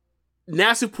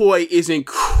 Natsupoi is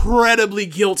incredibly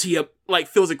guilty of, like,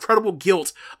 feels incredible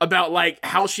guilt about like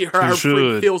how her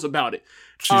freak feels about it.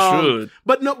 She should.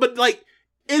 But no, but like,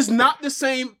 it's not the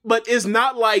same, but it's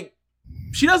not like,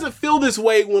 she doesn't feel this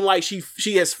way when like she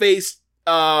has faced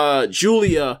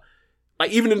Julia,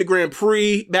 like even in the Grand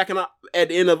Prix back at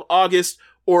the end of August,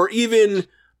 or even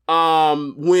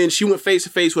when she went face to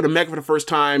face with Himeka for the first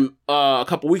time a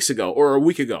couple weeks ago or a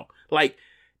week ago. Like,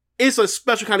 it's a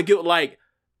special kind of guilt. Like,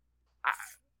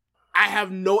 I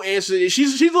have no answer.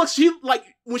 She looks like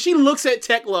when she looks at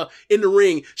Tekla in the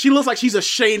ring, she looks like she's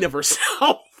ashamed of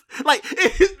herself. Like,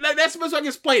 that's the best way I can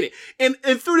explain it. And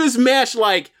through this match,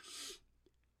 like,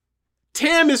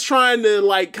 Tam is trying to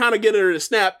like kind of get her to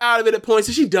snap out of it at points,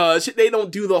 and she does. They don't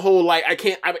do the whole like I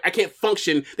can't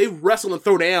function. They wrestle and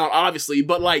throw down, obviously,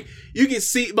 but like you can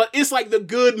see, but it's like the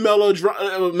good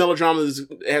melodrama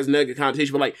has negative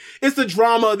connotation, but like it's the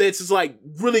drama that's just like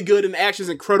really good and the action's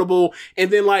incredible,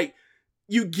 and then like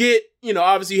you get,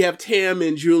 obviously you have Tam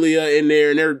and Julia in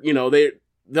there, and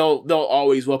they'll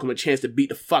always welcome a chance to beat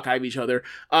the fuck out of each other,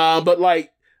 but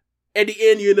like. At the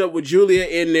end, you end up with Julia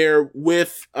in there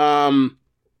with Natsupoi.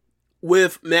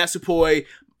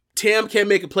 Tam can't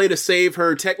make a play to save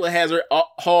her. Tekla has her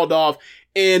hauled off,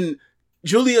 and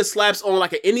Julia slaps on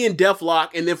like an Indian deathlock,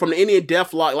 and then from the Indian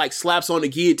deathlock, like slaps on the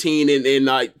guillotine, and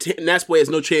Natsupoi has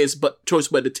no choice but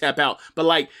to tap out. But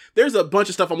like, there's a bunch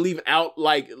of stuff I'm leaving out,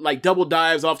 like double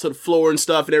dives off to the floor and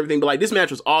stuff and everything. But like, this match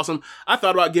was awesome. I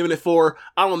thought about giving it 4.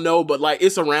 I don't know, but like,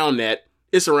 it's around that.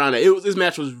 It's around it. This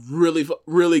match was really,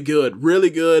 really good. Really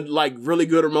good. Like, really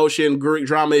good emotion, great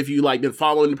drama. If you, like, been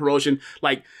following the promotion.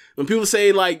 Like, when people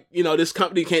say, like, you know, this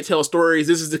company can't tell stories,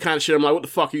 this is the kind of shit I'm like, what the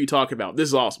fuck are you talking about? This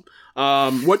is awesome.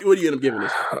 What do you end up giving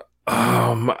this?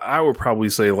 I would probably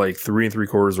say, like, 3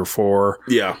 3/4 or 4.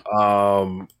 Yeah.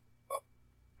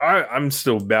 I'm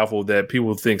still baffled that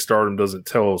people think Stardom doesn't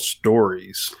tell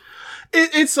stories.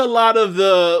 It's a lot of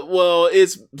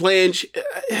it's Blanche.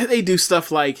 They do stuff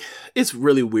like, it's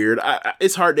really weird.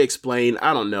 It's hard to explain.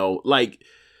 I don't know. Like,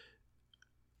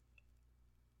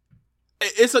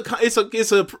 it's a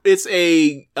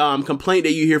complaint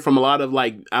that you hear from a lot of,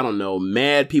 like, I don't know,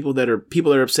 mad people that are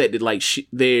upset that, like,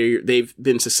 they've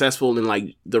been successful and,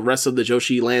 like, the rest of the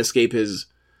Joshi landscape has,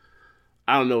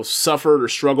 I don't know, suffered or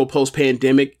struggled post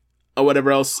pandemic or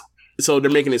whatever else. So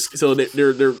they're making it so that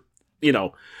they're you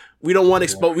know. We don't want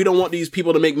these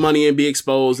people to make money and be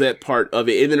exposed. That part of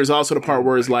it, and then there's also the part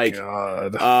where it's like,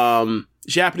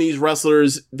 Japanese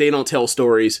wrestlers, they don't tell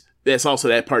stories. That's also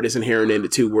that part that's inherent in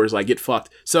it too, where it's like, get fucked.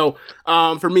 So,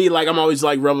 for me, like, I'm always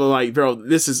like, like, bro,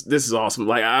 this is awesome.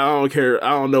 Like, I don't care. I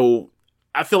don't know.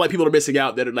 I feel like people are missing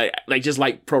out that are like just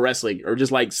like pro wrestling or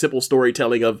just like simple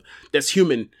storytelling of that's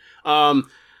human. Or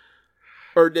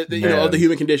the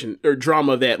human condition or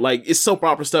drama that, like, it's soap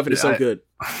opera stuff and it's so good.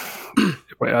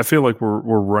 I feel like we're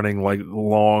running like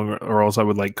long, or else I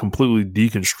would like completely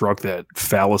deconstruct that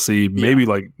fallacy maybe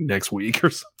like next week or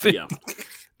something.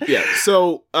 Yeah.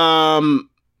 So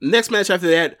next match after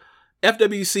that,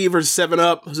 FWC versus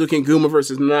 7-Up, Hazuki and Guma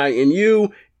versus Nanae and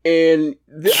Yu, and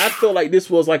I feel like this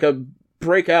was like a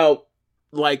breakout.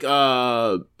 Like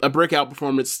a breakout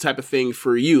performance type of thing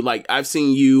for Yu. Like, I've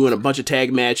seen Yu in a bunch of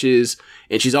tag matches,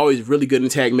 and she's always really good in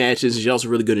tag matches. And she's also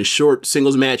really good in short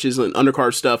singles matches and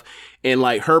undercard stuff. And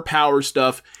like her power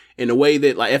stuff and the way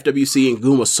that like FWC and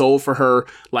Guma sold for her,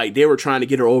 like they were trying to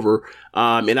get her over.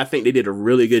 And I think they did a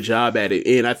really good job at it.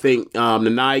 And I think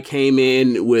Nanae came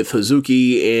in with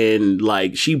Hazuki and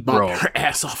like she bumped her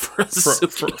ass off for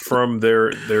Hazuki. From their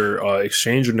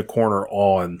exchange in the corner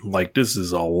on, like, this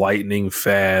is a lightning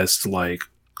fast, like,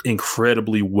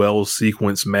 incredibly well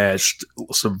sequenced match,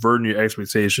 subverting your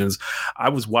expectations. I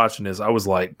was watching this, I was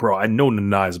like, bro, I know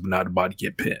Nanae's not about to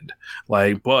get pinned,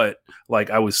 like, but like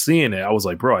I was seeing it, I was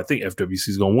like, bro, I think FWC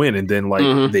is gonna win, and then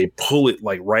like they pull it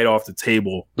like right off the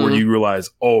table where you realize,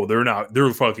 oh,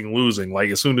 they're fucking losing. Like,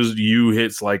 as soon as you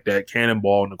hits like that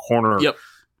cannonball in the corner,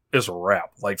 it's a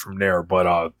wrap, like, from there.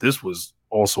 But this was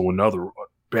also another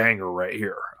banger right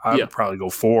here. I'd probably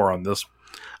go 4 on this one.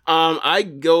 I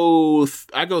go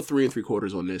 3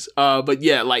 3/4 on this. But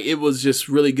yeah, like, it was just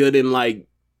really good, and like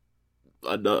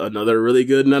another really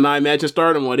good Nanae match in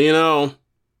Stardom. What do you know?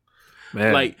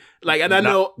 Man, like, and I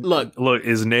know. Look,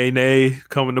 is Nene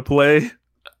coming to play?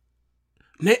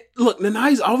 Look,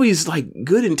 Nanae's always like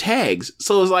good in tags,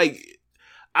 so it's like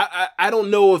I don't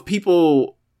know if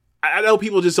people. I know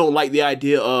people just don't like the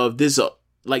idea of this.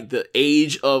 Like the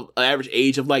average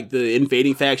age of like the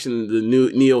invading faction, the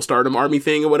new Neo Stardom Army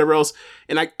thing or whatever else.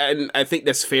 And I think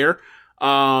that's fair.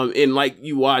 And like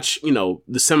you watch, you know,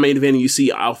 the semi-main event and you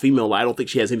see Al Female, I don't think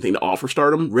she has anything to offer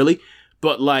Stardom, really.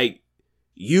 But like,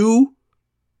 Yu's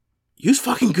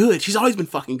fucking good. She's always been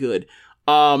fucking good.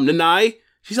 Nanae,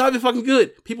 she's always been fucking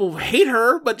good. People hate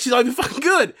her, but she's always been fucking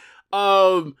good.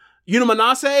 Yuna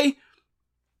Manase,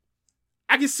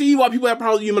 I can see why people have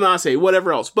problems with Yuna Manase,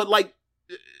 whatever else. But like,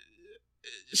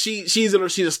 she's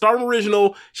a Stardom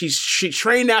original. She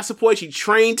trained Natsupoi. She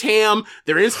trained Tam.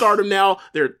 They're in Stardom now.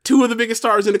 They're 2 of the biggest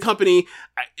stars in the company.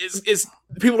 It's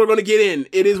people are going to get in.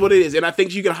 It is what it is. And I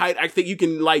think you can hide. I think you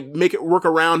can like make it work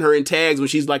around her in tags when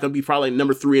she's like going to be probably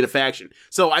number 3 in a faction.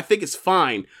 So I think it's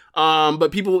fine.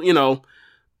 But people, you know,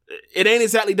 it ain't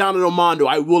exactly Domingo Mondo.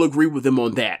 I will agree with them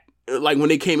on that. Like when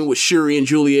they came in with Shuri and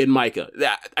Julia and Micah,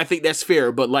 I think that's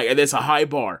fair. But like, that's a high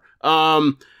bar.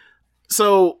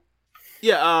 So.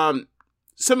 Yeah,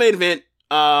 semi-main event,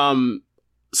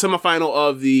 semifinal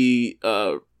of the,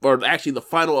 or actually the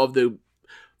final of the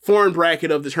foreign bracket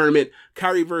of the tournament,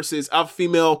 Kairi versus Alpha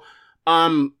Female.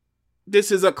 This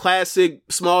is a classic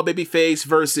small baby face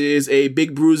versus a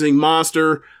big bruising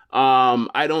monster.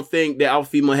 I don't think that Alpha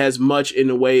Female has much in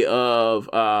the way of,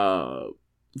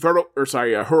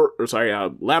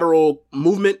 lateral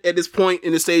movement at this point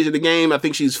in the stage of the game. I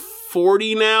think she's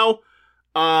 40 now.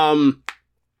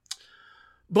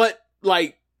 But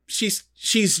like she's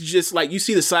just like, you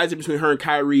see the size between her and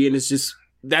Kairi, and it's just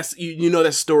that's you know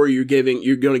that story you're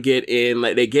gonna get, and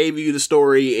like they gave you the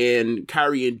story, and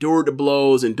Kairi endured the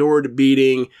blows, endured the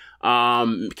beating,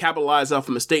 capitalized off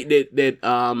the mistake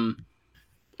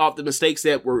off the mistakes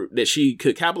that she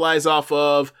could capitalize off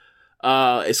of.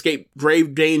 escaped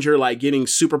grave danger, like getting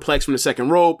superplexed from the second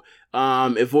rope,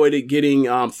 avoided getting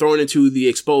thrown into the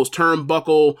exposed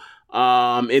turnbuckle,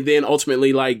 and then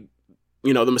ultimately, like,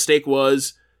 you know, the mistake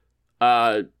was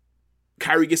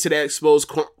Kairi gets to that exposed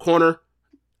corner,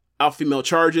 alpha female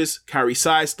charges, Kairi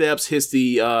sidesteps, hits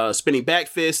the spinning back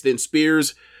fist, then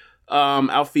spears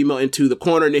alpha female into the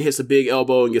corner, and then hits a big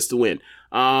elbow and gets the win.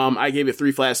 I gave it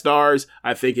 3 flat stars.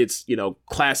 I think it's, you know,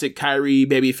 classic Kairi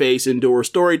babyface endure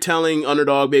storytelling,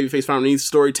 underdog babyface found underneath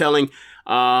storytelling.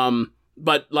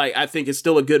 But like, I think it's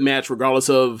still a good match regardless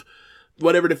of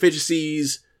whatever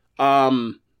deficiencies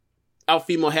alpha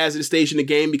female has at this stage in the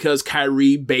game, because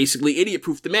Kairi basically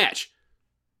idiot-proofed the match.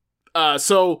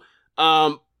 So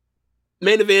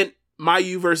main event,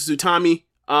 Mayu versus Utami.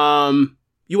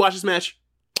 You watch this match?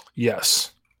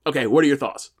 Yes. Okay, what are your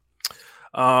thoughts?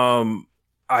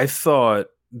 I thought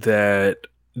that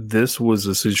this was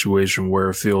a situation where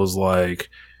it feels like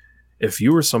if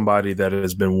you were somebody that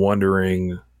has been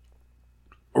wondering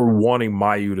or wanting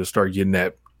Mayu to start getting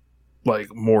that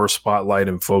like more spotlight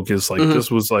and focus, like this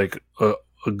was like a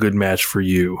good match for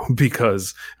you,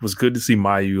 because it was good to see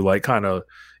Mayu like kind of,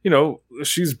 you know,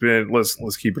 she's been, let's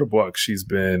keep it a buck, she's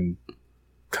been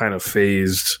kind of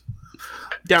phased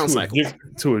down cycle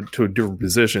to a different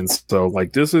position. So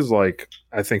like, this is like,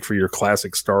 I think for your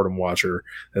classic Stardom watcher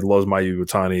that loves Mayu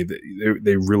Iwatani,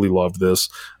 they really loved this.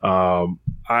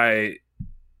 I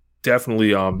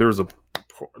definitely there was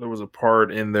a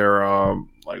part in there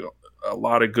like a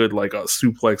lot of good like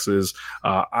suplexes.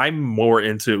 I'm more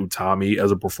into Utami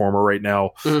as a performer right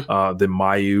now than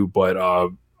Mayu, but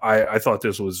I thought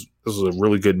this was a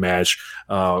really good match.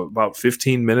 About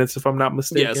 15 minutes, if I'm not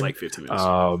mistaken. Yeah, it's like 15 minutes.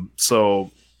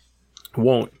 So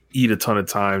won't eat a ton of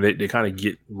time. They kind of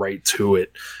get right to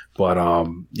it. But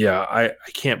yeah, I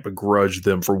can't begrudge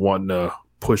them for wanting to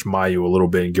push Mayu a little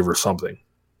bit and give her something.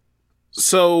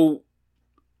 So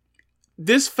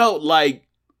this felt like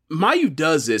Mayu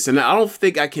does this, and I don't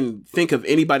think I can think of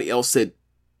anybody else that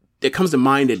comes to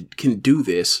mind that can do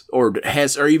this or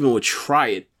has, or even would try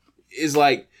it. Is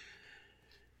like,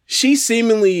 she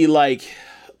seemingly like,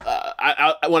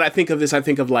 when I think of this, I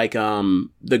think of like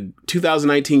the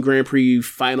 2019 Grand Prix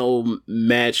final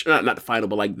match, not the final,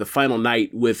 but like the final night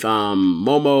with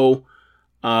Momo,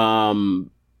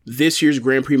 this year's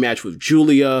Grand Prix match with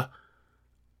Julia,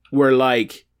 where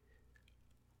like,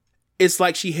 it's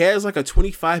like she has like a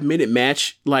 25-minute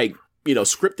match, like, you know,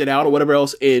 scripted out or whatever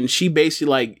else, and she basically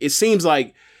like, it seems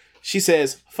like she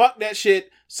says, fuck that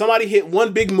shit, somebody hit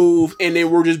one big move, and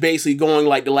then we're just basically going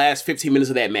like the last 15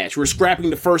 minutes of that match. We're scrapping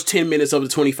the first 10 minutes of the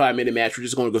 25-minute match. We're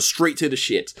just going to go straight to the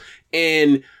shit.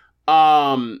 And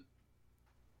I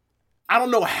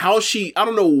don't know how she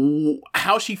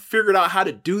figured out how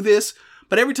to do this,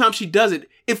 but every time she does it,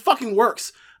 it fucking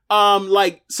works.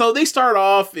 Like, so they start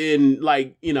off in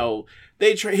like, you know,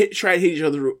 they try to hit each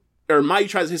other, or Mayu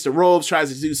tries to hit the ropes,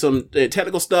 tries to do some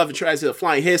technical stuff, and tries to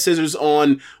flying head scissors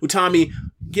on Utami,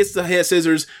 gets the head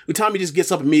scissors. Utami just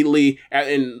gets up immediately,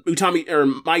 and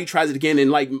Mayu tries it again,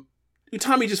 and like,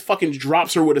 Utami just fucking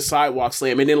drops her with a sidewalk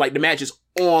slam, and then like the match is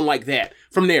on like that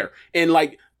from there. And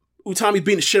like, Utami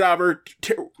beating the shit out of her,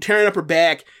 tearing up her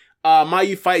back.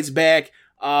 Mayu fights back,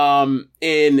 and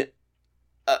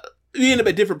we end up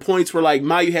at different points where like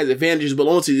Mayu has advantages, but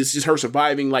honestly it's just her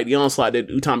surviving like the onslaught that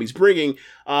Utami's bringing.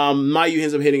 Mayu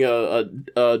ends up hitting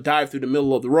a dive through the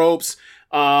middle of the ropes,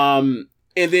 and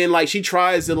then like she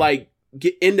tries to like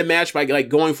get in the match by like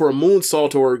going for a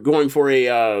moonsault or going for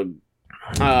a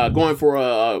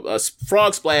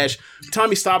frog splash.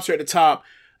 Utami stops her at the top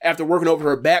after working over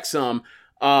her back some,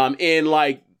 and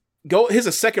like hits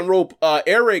a second rope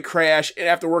air raid crash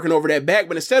after working over that back,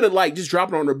 but instead of like just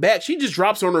dropping on her back, she just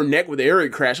drops on her neck with the air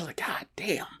raid crash. I was like, God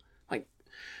damn! Like,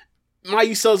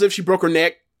 Mayu sells as if she broke her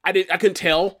neck. I couldn't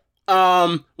tell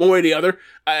one way or the other,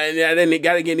 and then they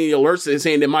got to get any alerts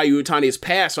saying that Mayu Iwatani is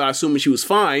passed, so I assumed she was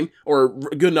fine or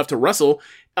good enough to wrestle.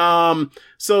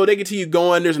 So they continue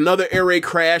going. There's another air raid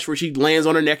crash where she lands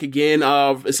on her neck again.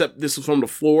 Except this was from the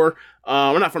floor.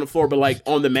 Well, not from the floor, but like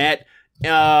on the mat.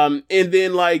 And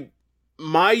then like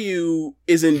Mayu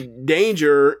is in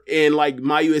danger, and like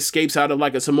Mayu escapes out of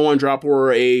like a Samoan drop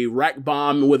or a rack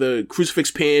bomb with a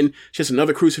crucifix pin. She has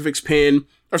another crucifix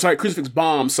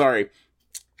bomb.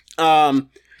 And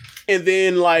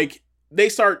then like they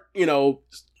start, you know,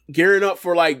 gearing up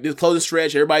for like this closing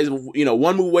stretch. Everybody's, you know,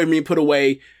 one move away from being put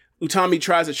away. Utami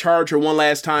tries to charge her one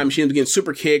last time. She ends up getting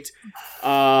super kicked.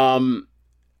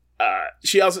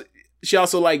 She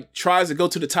also like tries to go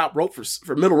to the top rope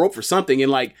for middle rope for something,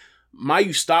 and like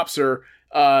Mayu stops her,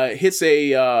 hits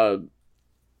a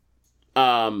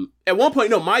at one point,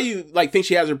 no, Mayu like thinks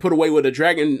she has her put away with a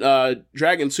dragon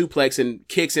suplex and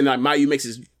kicks, and like Mayu makes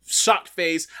his shocked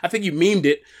face. I think you memed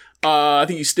it. I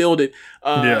think you stilled it.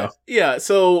 Yeah.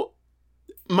 So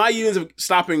Mayu ends up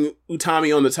stopping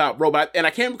Utami on the top rope, and I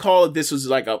can't recall if this was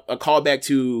like a callback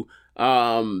to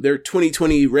their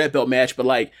 2020 red belt match, but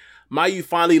like Mayu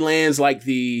finally lands like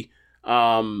the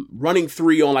running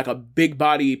 3 on like a big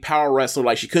body power wrestler.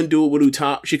 Like she couldn't do it with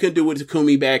Utami. She couldn't do it with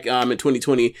Takumi back in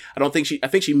 2020. I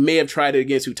think she may have tried it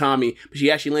against Utami, but she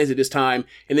actually lands it this time.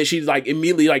 And then she like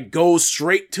immediately like goes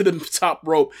straight to the top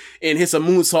rope and hits a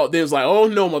moonsault. Then it's like, oh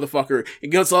no, motherfucker! It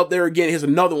gets up there again, hits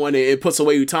another one, and it puts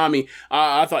away Utami.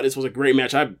 I thought this was a great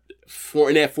match. In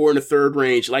that 4 1/3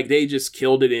 range, like they just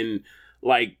killed it. And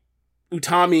like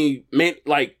Utami, man,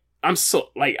 like. I've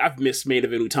missed main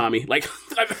event Utami. Like,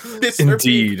 I've missed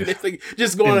Indeed. her. Like,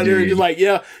 just going on there and just like,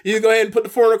 yeah, you go ahead and put the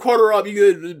 4 1/4 up. You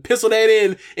could pistol that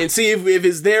in and see if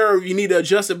it's there or you need to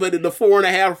adjust it. But the 4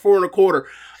 1/2, 4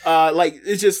 1/4, like,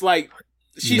 it's just like,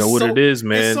 you know what it is,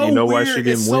 man. You know why she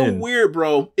didn't win. It's so weird,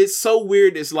 bro. It's so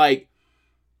weird. It's like,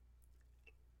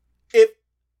 if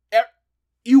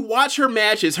you watch her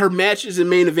matches and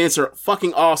main events are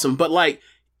fucking awesome. But like,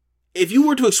 if you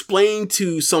were to explain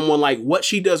to someone like what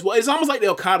she does well, it's almost like the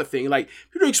Okada thing. Like, if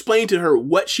you were to explain to her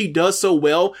what she does so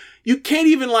well, you can't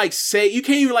even really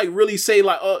say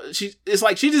like, oh, it's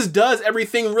like she just does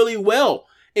everything really well.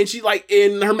 And she like,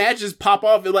 and her matches pop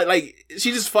off and like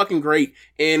she's just fucking great.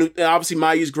 And obviously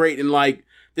Mayu's great. And like,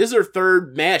 this is her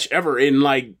 3rd match ever. And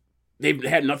like, they've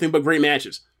had nothing but great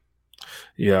matches.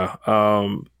 Yeah.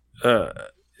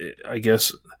 I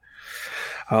guess,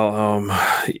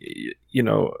 you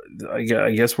know, I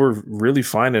guess we're really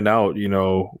finding out, you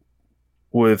know,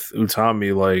 with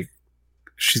Utami, like,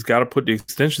 she's got to put the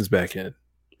extensions back in.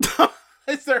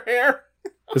 It's her hair.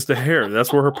 It's the hair.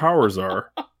 That's where her powers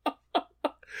are.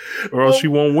 Or else she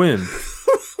won't win.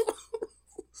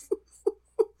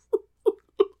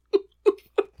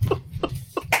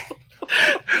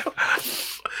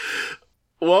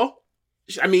 Well,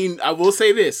 I mean, I will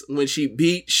say this. When she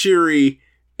beat Shuri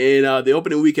in the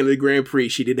opening weekend of the Grand Prix,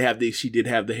 she did have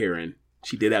the hair in.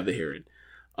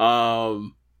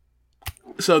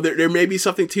 So there may be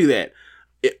something to that.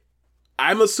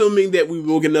 I'm assuming that we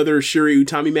will get another Shuri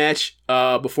Utami match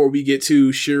before we get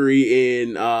to Shuri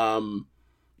and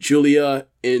Julia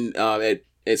in at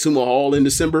Sumo Hall in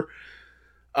December.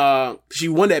 She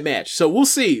won that match, so we'll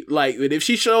see. Like, if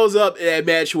she shows up in that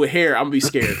match with hair, I'm gonna be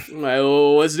scared. I'm like,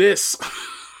 oh, what's this?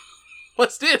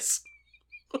 What's this?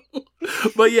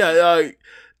 But yeah,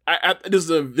 this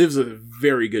was a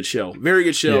very good show. Very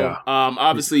good show. Yeah.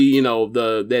 Obviously, you know,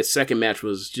 that second match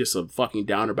was just a fucking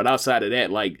downer. But outside of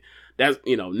that, like, that's,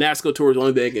 you know, NASCO Tour is the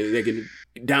only thing they can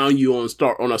down you on a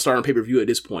starting pay-per-view at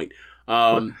this point.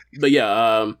 But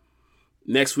yeah,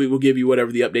 next week we'll give you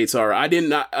whatever the updates are. I did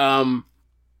not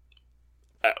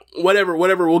whatever,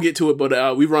 we'll get to it.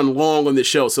 But we've run long on this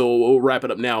show, so we'll wrap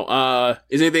it up now.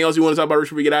 Is there anything else you want to talk about, Rich,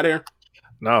 before we get out of here?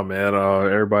 No, man.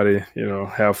 Everybody, you know,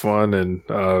 have fun, and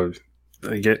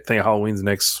think Halloween's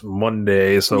next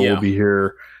Monday, so Yeah. we'll be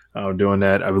here doing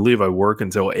that. I believe I work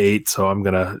until 8, so I'm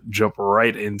gonna jump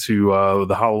right into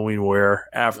the Halloween wear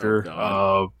after.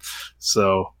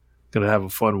 So gonna have a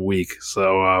fun week.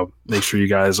 So make sure you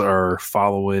guys are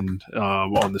following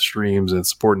on the streams and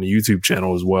supporting the YouTube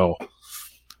channel as well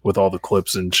with all the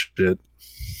clips and shit.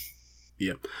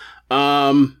 Yeah.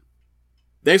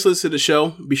 Thanks for listening to the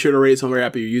show. Be sure to rate us on whatever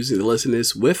app you're using to listen to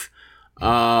this with.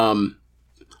 On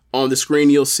the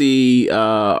screen, you'll see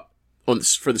for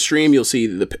the stream, you'll see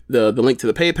the link to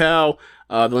the PayPal,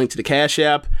 the link to the Cash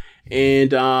App,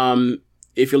 and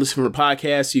if you're listening from a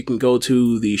podcast, you can go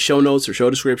to the show notes or show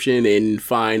description and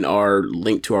find our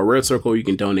link to our Red Circle. You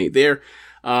can donate there.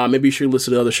 Maybe you should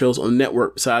listen to other shows on the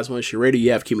network besides One Nation Radio.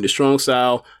 You have Keeping It Strong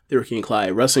Style, The Ricky and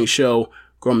Clyde Wrestling Show,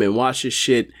 Grown Men Watch This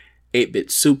Shit, 8-Bit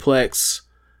Suplex,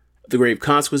 The Grave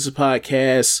Consequences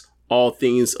Podcast, All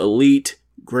Things Elite,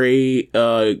 Great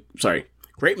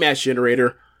Match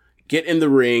Generator, Get in the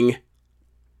Ring,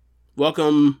 Meet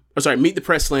the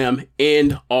Press Slam,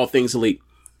 and All Things Elite.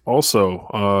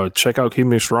 Also, check out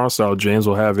Keeping It Strong Style. James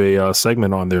will have a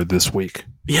segment on there this week.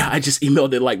 Yeah, I just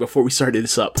emailed it like before we started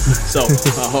this up, so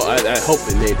I hope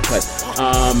it made the cut.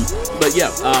 But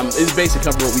yeah, it's basically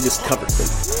covering what we just covered.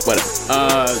 Whatever.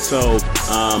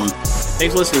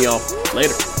 Thanks for listening, y'all.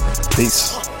 Later.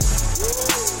 Peace.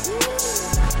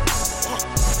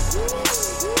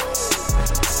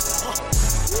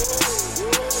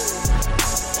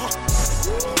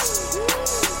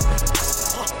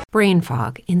 Brain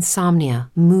fog,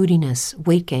 insomnia, moodiness,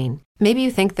 weight gain. Maybe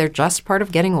you think they're just part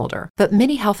of getting older, but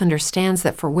MIDI Health understands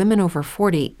that for women over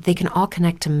 40, they can all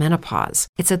connect to menopause.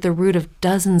 It's at the root of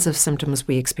dozens of symptoms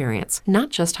we experience, not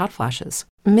just hot flashes.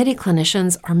 MIDI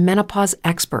clinicians are menopause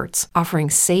experts, offering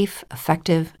safe,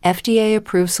 effective,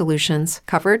 FDA-approved solutions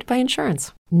covered by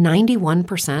insurance.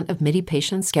 91% of MIDI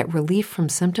patients get relief from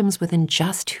symptoms within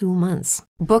just 2 months.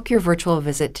 Book your virtual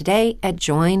visit today at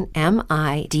joinmidi.com.